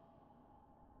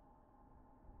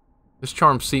 This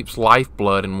charm seeps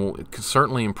lifeblood and will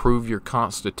certainly improve your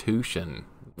constitution.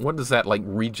 What does that, like,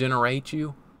 regenerate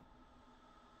you?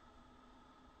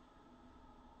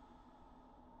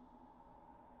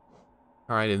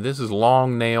 Alright, and this is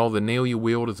Long Nail. The nail you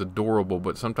wield is adorable,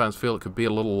 but sometimes feel it could be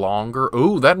a little longer.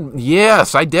 Ooh, that,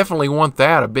 yes, I definitely want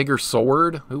that. A bigger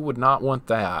sword. Who would not want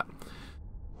that?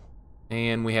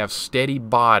 And we have Steady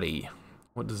Body.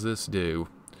 What does this do?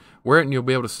 Wear it and you'll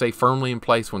be able to stay firmly in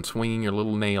place when swinging your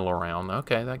little nail around.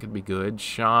 Okay, that could be good.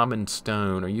 Shaman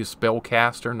Stone. Are you a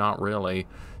spellcaster? Not really.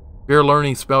 If you're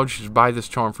learning spells, you should buy this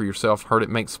charm for yourself. Heard it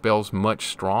makes spells much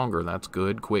stronger. That's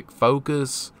good. Quick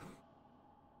focus.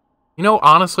 You know,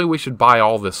 honestly, we should buy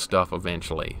all this stuff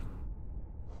eventually.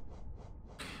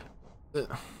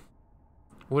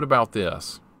 What about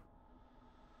this?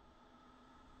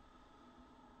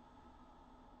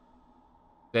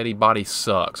 Steady Body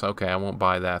sucks. Okay, I won't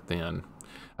buy that then.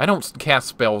 I don't cast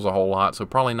spells a whole lot, so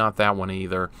probably not that one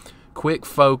either. Quick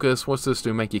focus. What's this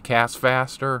do? Make you cast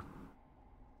faster?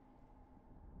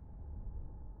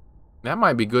 That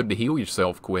might be good to heal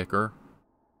yourself quicker.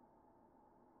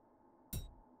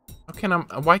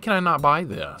 Why can I not buy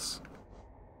this?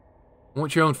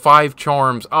 Once you own 5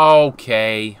 charms.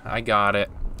 Okay, I got it.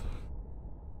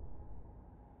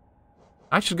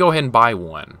 I should go ahead and buy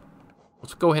one.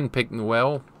 Let's go ahead and pick,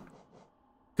 well,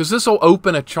 because this will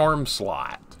open a charm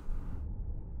slot.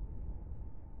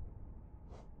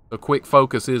 The quick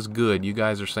focus is good. You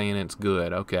guys are saying it's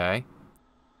good. Okay.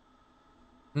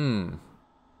 Get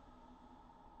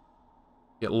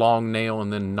Long Nail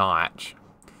and then Notch.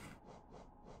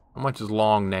 How much is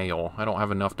Long Nail? I don't have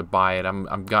enough to buy it. I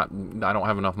don't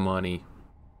have enough money.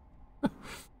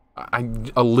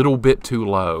 I'm a little bit too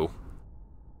low.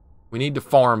 We need to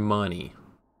farm money.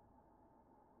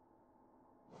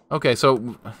 Okay,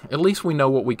 so at least we know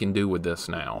what we can do with this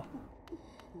now.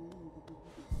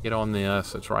 Get on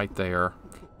this. It's right there.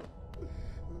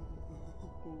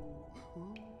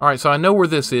 Alright, so I know where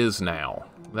this is now.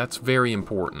 That's very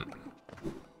important.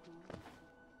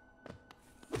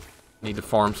 Need to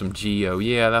farm some Geo.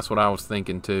 Yeah, that's what I was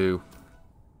thinking too.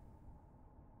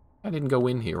 I didn't go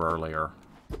in here earlier.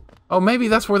 Oh, maybe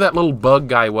that's where that little bug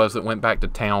guy was that went back to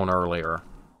town earlier.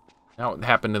 That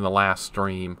happened in the last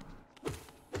stream.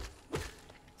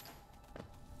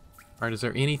 Alright, is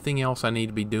there anything else I need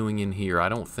to be doing in here? I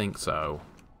don't think so.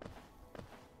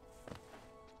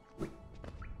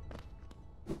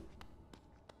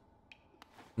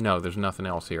 No, there's nothing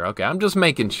else here. Okay, I'm just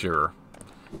making sure.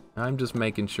 I'm just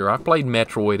making sure. I've played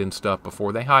Metroid and stuff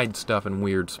before. They hide stuff in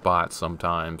weird spots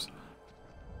sometimes.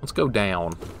 Let's go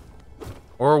down.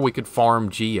 Or we could farm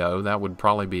Geo. That would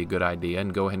probably be a good idea.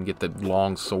 And go ahead and get the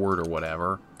long sword or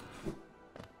whatever.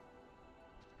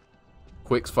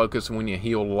 Quick's focus when you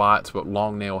heal lots, but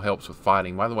long nail helps with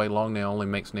fighting. By the way, long nail only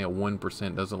makes nail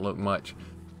 1%. Doesn't look much,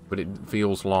 but it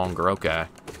feels longer. Okay.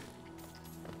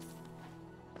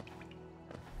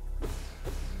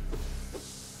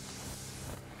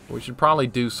 We should probably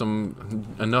do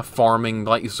enough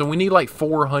farming. So we need like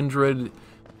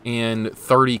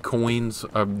 430 coins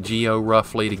of Geo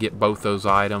roughly to get both those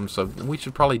items. So we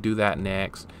should probably do that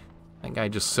next. That guy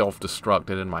just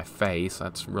self-destructed in my face.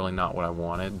 That's really not what I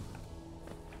wanted.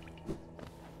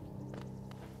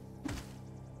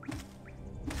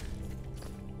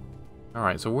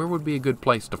 Alright, so where would be a good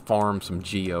place to farm some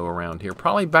Geo around here?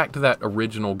 Probably back to that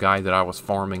original guy that I was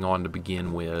farming on to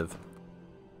begin with.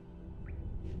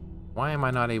 Why am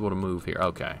I not able to move here?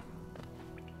 Okay.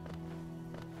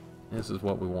 This is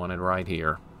what we wanted right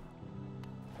here.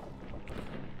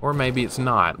 Or maybe it's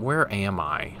not. Where am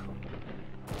I?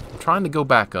 I'm trying to go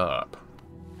back up.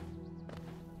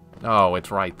 Oh,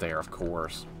 it's right there, of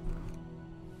course.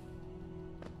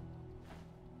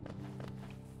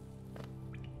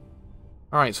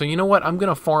 Alright, so you know what? I'm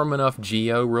going to farm enough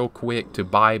Geo real quick to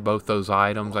buy both those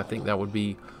items. I think that would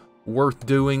be worth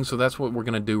doing, so that's what we're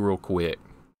going to do real quick.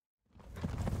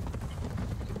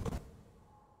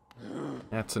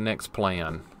 That's the next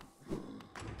plan.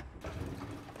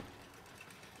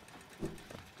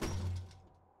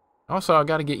 Also, I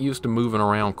got to get used to moving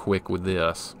around quick with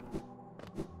this.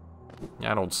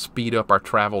 That'll speed up our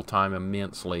travel time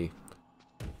immensely.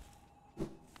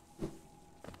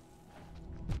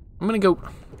 I'm gonna go...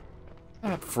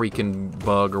 That freaking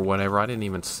bug or whatever, I didn't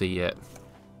even see it.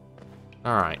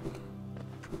 Alright.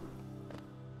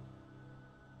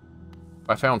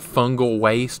 I found fungal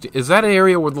waste. Is that an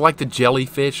area with like the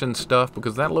jellyfish and stuff?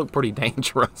 Because that looked pretty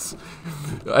dangerous.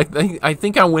 I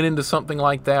think I went into something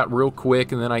like that real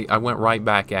quick and then I went right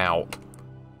back out.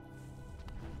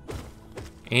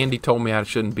 Andy told me I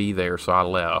shouldn't be there, so I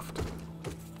left.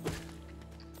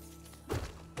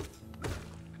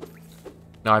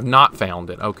 No, I've not found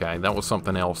it. Okay, that was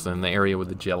something else in the area with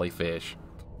the jellyfish.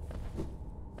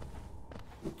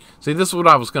 See, this is what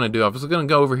I was going to do. I was going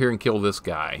to go over here and kill this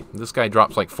guy. This guy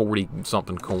drops like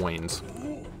 40-something coins.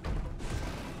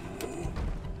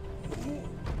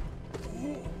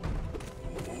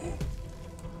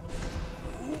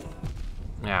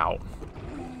 Ow.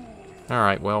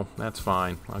 Alright, well, that's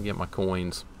fine. I'll get my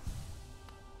coins.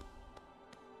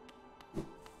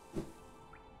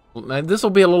 This will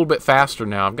be a little bit faster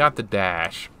now. I've got the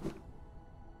dash.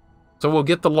 So we'll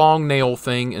get the long nail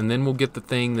thing, and then we'll get the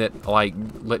thing that, like,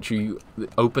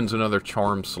 opens another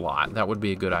charm slot. That would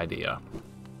be a good idea.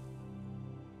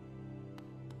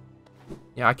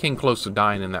 Yeah, I came close to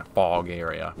dying in that fog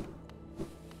area.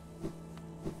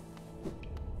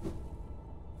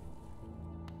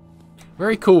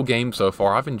 Very cool game so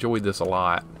far. I've enjoyed this a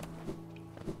lot.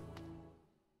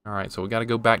 Alright, so we got to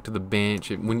go back to the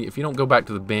bench. If you don't go back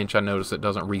to the bench, I notice it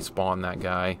doesn't respawn that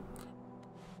guy.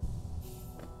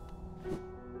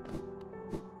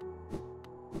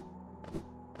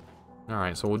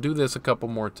 Alright, so we'll do this a couple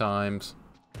more times.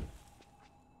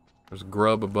 There's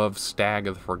grub above Stag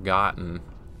of the Forgotten.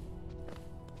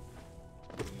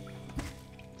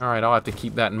 Alright, I'll have to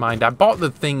keep that in mind. I bought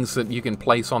the things that you can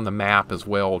place on the map as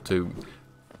well to,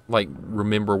 like,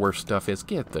 remember where stuff is.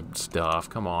 Get the stuff.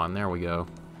 Come on, there we go.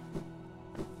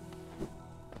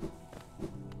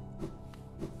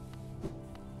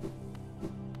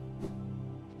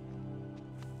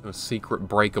 A secret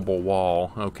breakable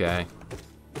wall. Okay.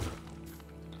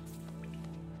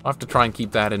 I'll have to try and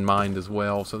keep that in mind as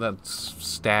well. So that's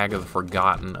Stag of the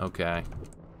Forgotten. Okay.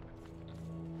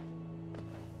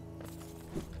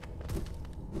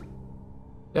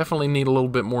 Definitely need a little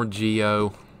bit more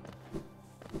Geo.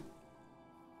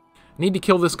 Need to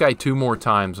kill this guy 2 more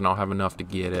times and I'll have enough to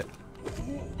get it.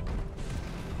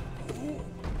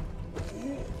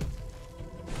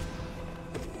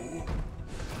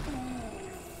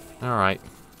 Alright.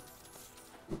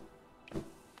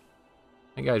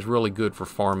 That guy's really good for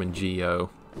farming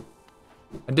Geo.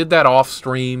 I did that off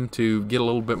stream to get a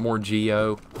little bit more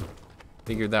Geo.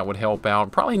 Figured that would help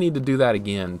out. Probably need to do that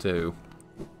again too.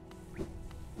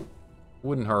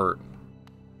 Wouldn't hurt.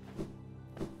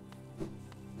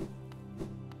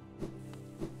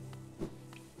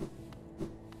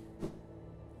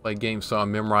 Play games so I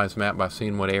memorize map by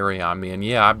seeing what area I'm in.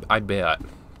 Yeah, I bet.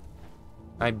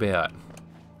 I bet.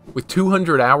 With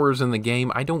 200 hours in the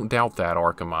game, I don't doubt that,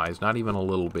 Arkham not even a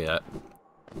little bit.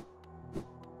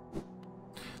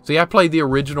 See, I played the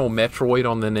original Metroid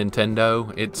on the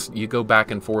Nintendo. You go back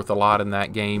and forth a lot in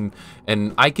that game,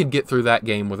 and I could get through that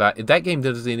game without... That game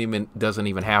doesn't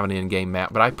even have an in-game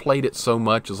map, but I played it so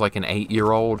much as like an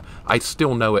 8-year-old, I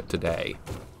still know it today.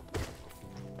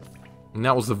 And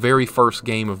that was the very first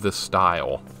game of this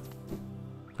style.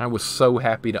 I was so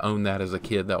happy to own that as a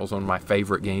kid. That was one of my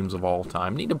favorite games of all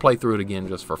time. Need to play through it again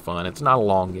just for fun. It's not a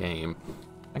long game.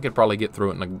 I could probably get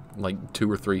through it in like 2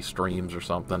 or 3 streams or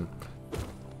something.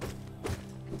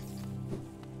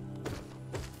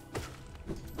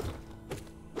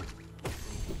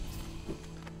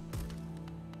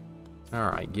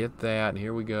 Alright, get that.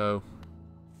 Here we go.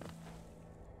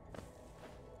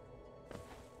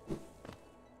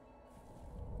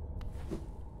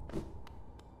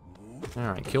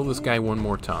 Alright, kill this guy one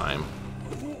more time.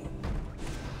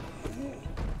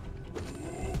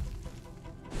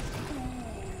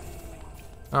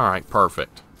 Alright,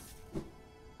 perfect.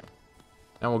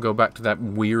 Now we'll go back to that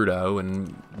weirdo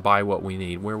and buy what we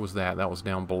need. Where was that? That was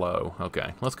down below.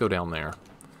 Okay, let's go down there.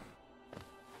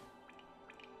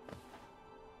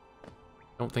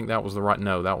 Don't think that was the right...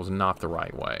 No, that was not the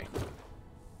right way.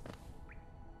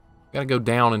 Gotta go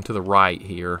down and to the right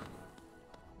here.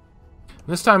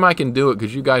 This time I can do it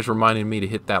because you guys reminded me to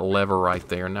hit that lever right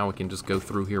there. Now we can just go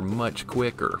through here much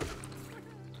quicker.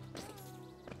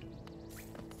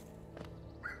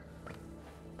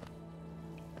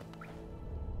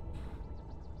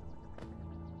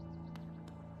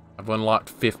 I've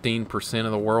unlocked 15%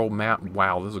 of the world map.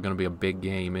 Wow, this is going to be a big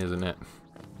game, isn't it?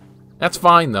 That's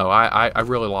fine, though. I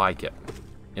really like it.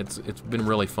 It's been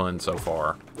really fun so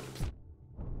far.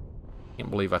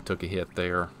 Can't believe I took a hit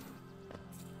there.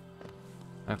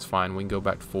 That's fine. We can go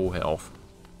back to full health.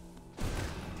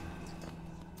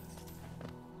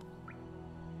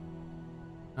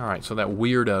 Alright, so that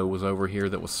weirdo was over here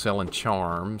that was selling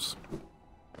charms.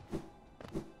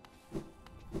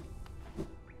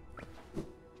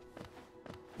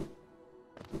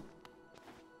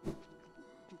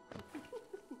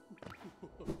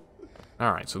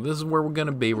 Alright, so this is where we're going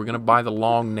to be. We're going to buy the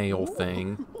long nail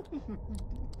thing.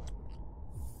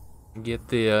 Get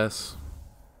this.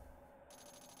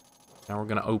 Now we're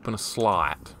going to open a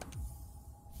slot.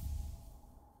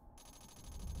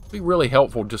 It'd be really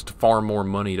helpful just to farm more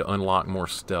money to unlock more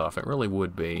stuff. It really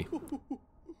would be.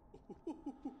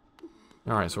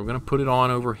 Alright, so we're going to put it on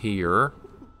over here.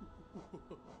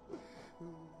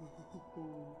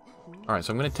 Alright,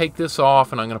 so I'm going to take this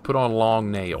off and I'm going to put on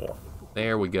long nail.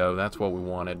 There we go. That's what we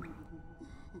wanted.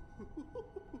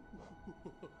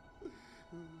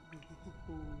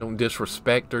 Don't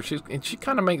disrespect her. She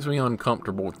kind of makes me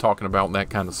uncomfortable with talking about that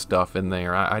kind of stuff in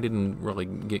there. I didn't really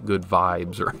get good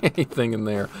vibes or anything in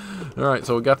there. Alright,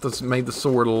 so we got this, made the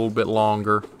sword a little bit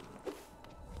longer.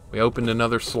 We opened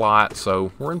another slot,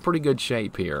 so we're in pretty good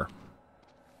shape here.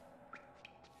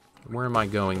 Where am I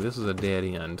going? This is a dead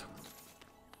end.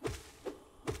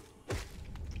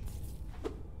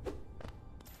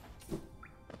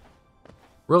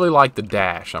 Really like the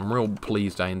dash. I'm real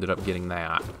pleased I ended up getting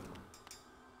that.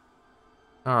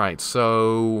 Alright,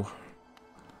 so...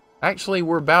 Actually,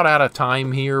 we're about out of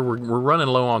time here. We're running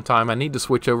low on time. I need to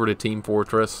switch over to Team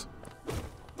Fortress.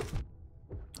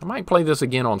 I might play this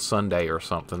again on Sunday or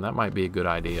something. That might be a good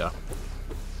idea.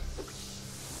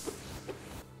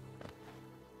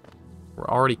 We're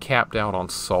already capped out on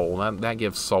soul. That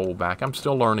gives soul back. I'm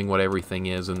still learning what everything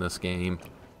is in this game.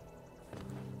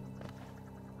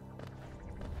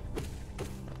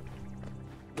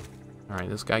 Alright,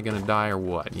 this guy gonna die or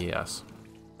what? Yes.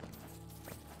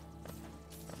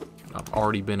 I've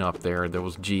already been up there. There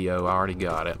was Geo. I already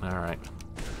got it. Alright.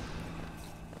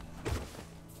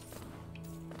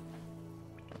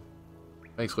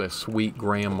 Basically a sweet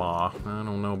grandma. I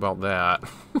don't know about that.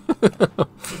 I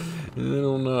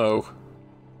don't know.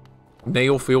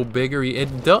 Nail feel bigger?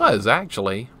 It does,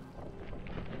 actually.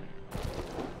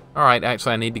 Alright,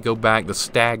 actually I need to go back. The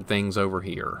stag thing's over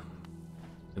here.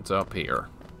 It's up here.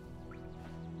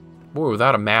 Boy,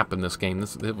 without a map in this game,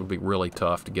 it would be really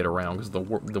tough to get around because the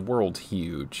world's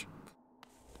huge.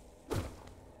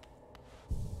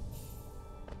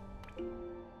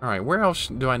 Alright, where else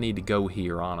do I need to go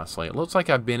here, honestly? It looks like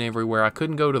I've been everywhere. I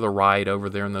couldn't go to the right over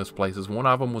there in those places. One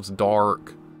of them was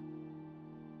dark.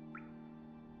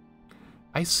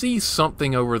 I see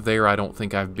something over there I don't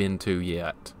think I've been to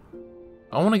yet.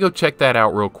 I want to go check that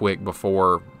out real quick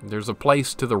before... There's a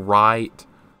place to the right...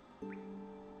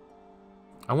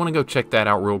 I want to go check that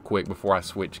out real quick before I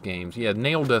switch games. Yeah,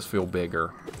 nail does feel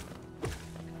bigger.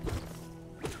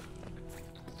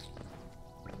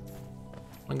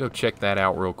 I'm gonna go check that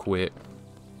out real quick.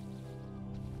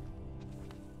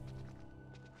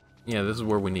 Yeah, this is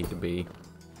where we need to be.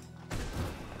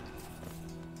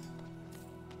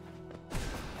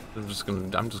 I'm just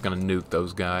gonna nuke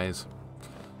those guys.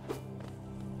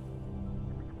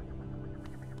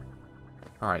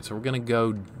 Alright, so we're gonna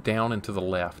go down and to the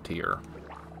left here.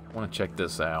 I wanna check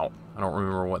this out. I don't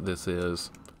remember what this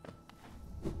is.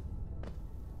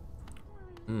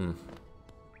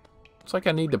 Looks like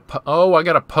I need to oh, I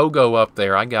got a pogo up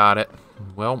there. I got it.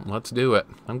 Well, let's do it.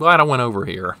 I'm glad I went over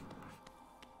here.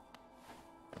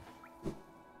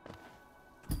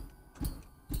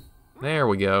 There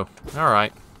we go.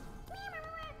 Alright.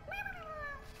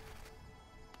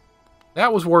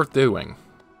 That was worth doing.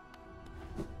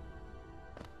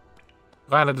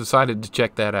 Glad I decided to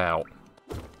check that out.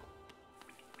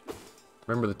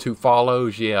 Remember the 2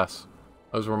 follows? Yes.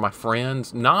 Those were my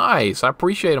friends. Nice! I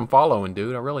appreciate them following,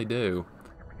 dude. I really do.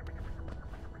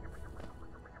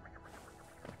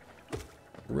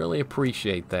 Really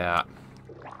appreciate that.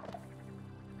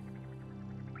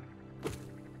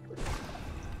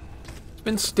 It's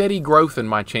been steady growth in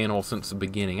my channel since the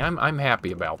beginning. I'm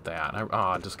happy about that.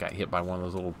 I just got hit by one of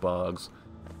those little bugs.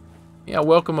 Yeah,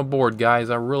 welcome aboard, guys.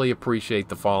 I really appreciate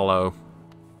the follow.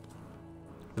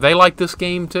 Do they like this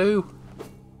game, too?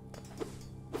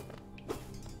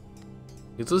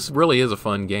 Because this really is a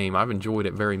fun game. I've enjoyed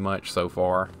it very much so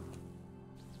far.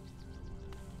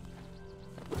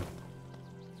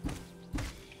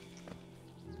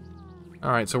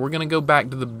 Alright, so we're going to go back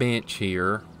to the bench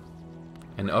here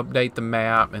and update the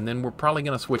map, and then we're probably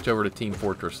going to switch over to Team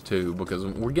Fortress 2 because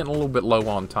we're getting a little bit low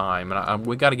on time, and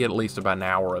we got to get at least about an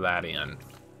hour of that in.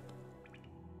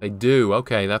 They do.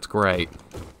 Okay, that's great.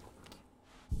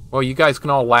 Well, you guys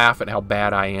can all laugh at how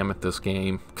bad I am at this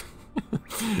game.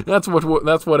 That's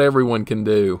what everyone can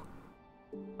do.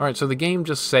 Alright, so the game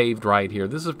just saved right here.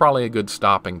 This is probably a good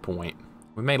stopping point.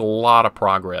 We made a lot of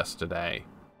progress today.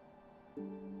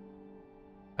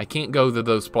 I can't go to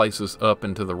those places up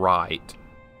and to the right.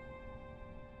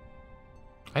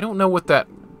 I don't know what that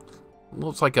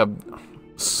looks like. A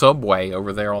subway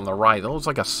over there on the right. That looks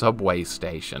like a subway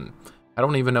station. I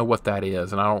don't even know what that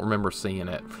is, and I don't remember seeing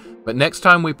it. But next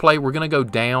time we play, we're gonna go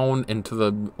down into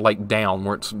the down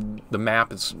where it's the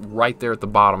map is right there at the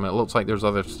bottom. It looks like there's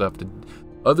other stuff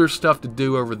to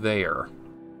do over there.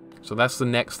 So that's the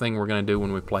next thing we're gonna do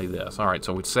when we play this. All right,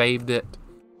 so we saved it.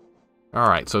 All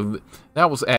right, so that was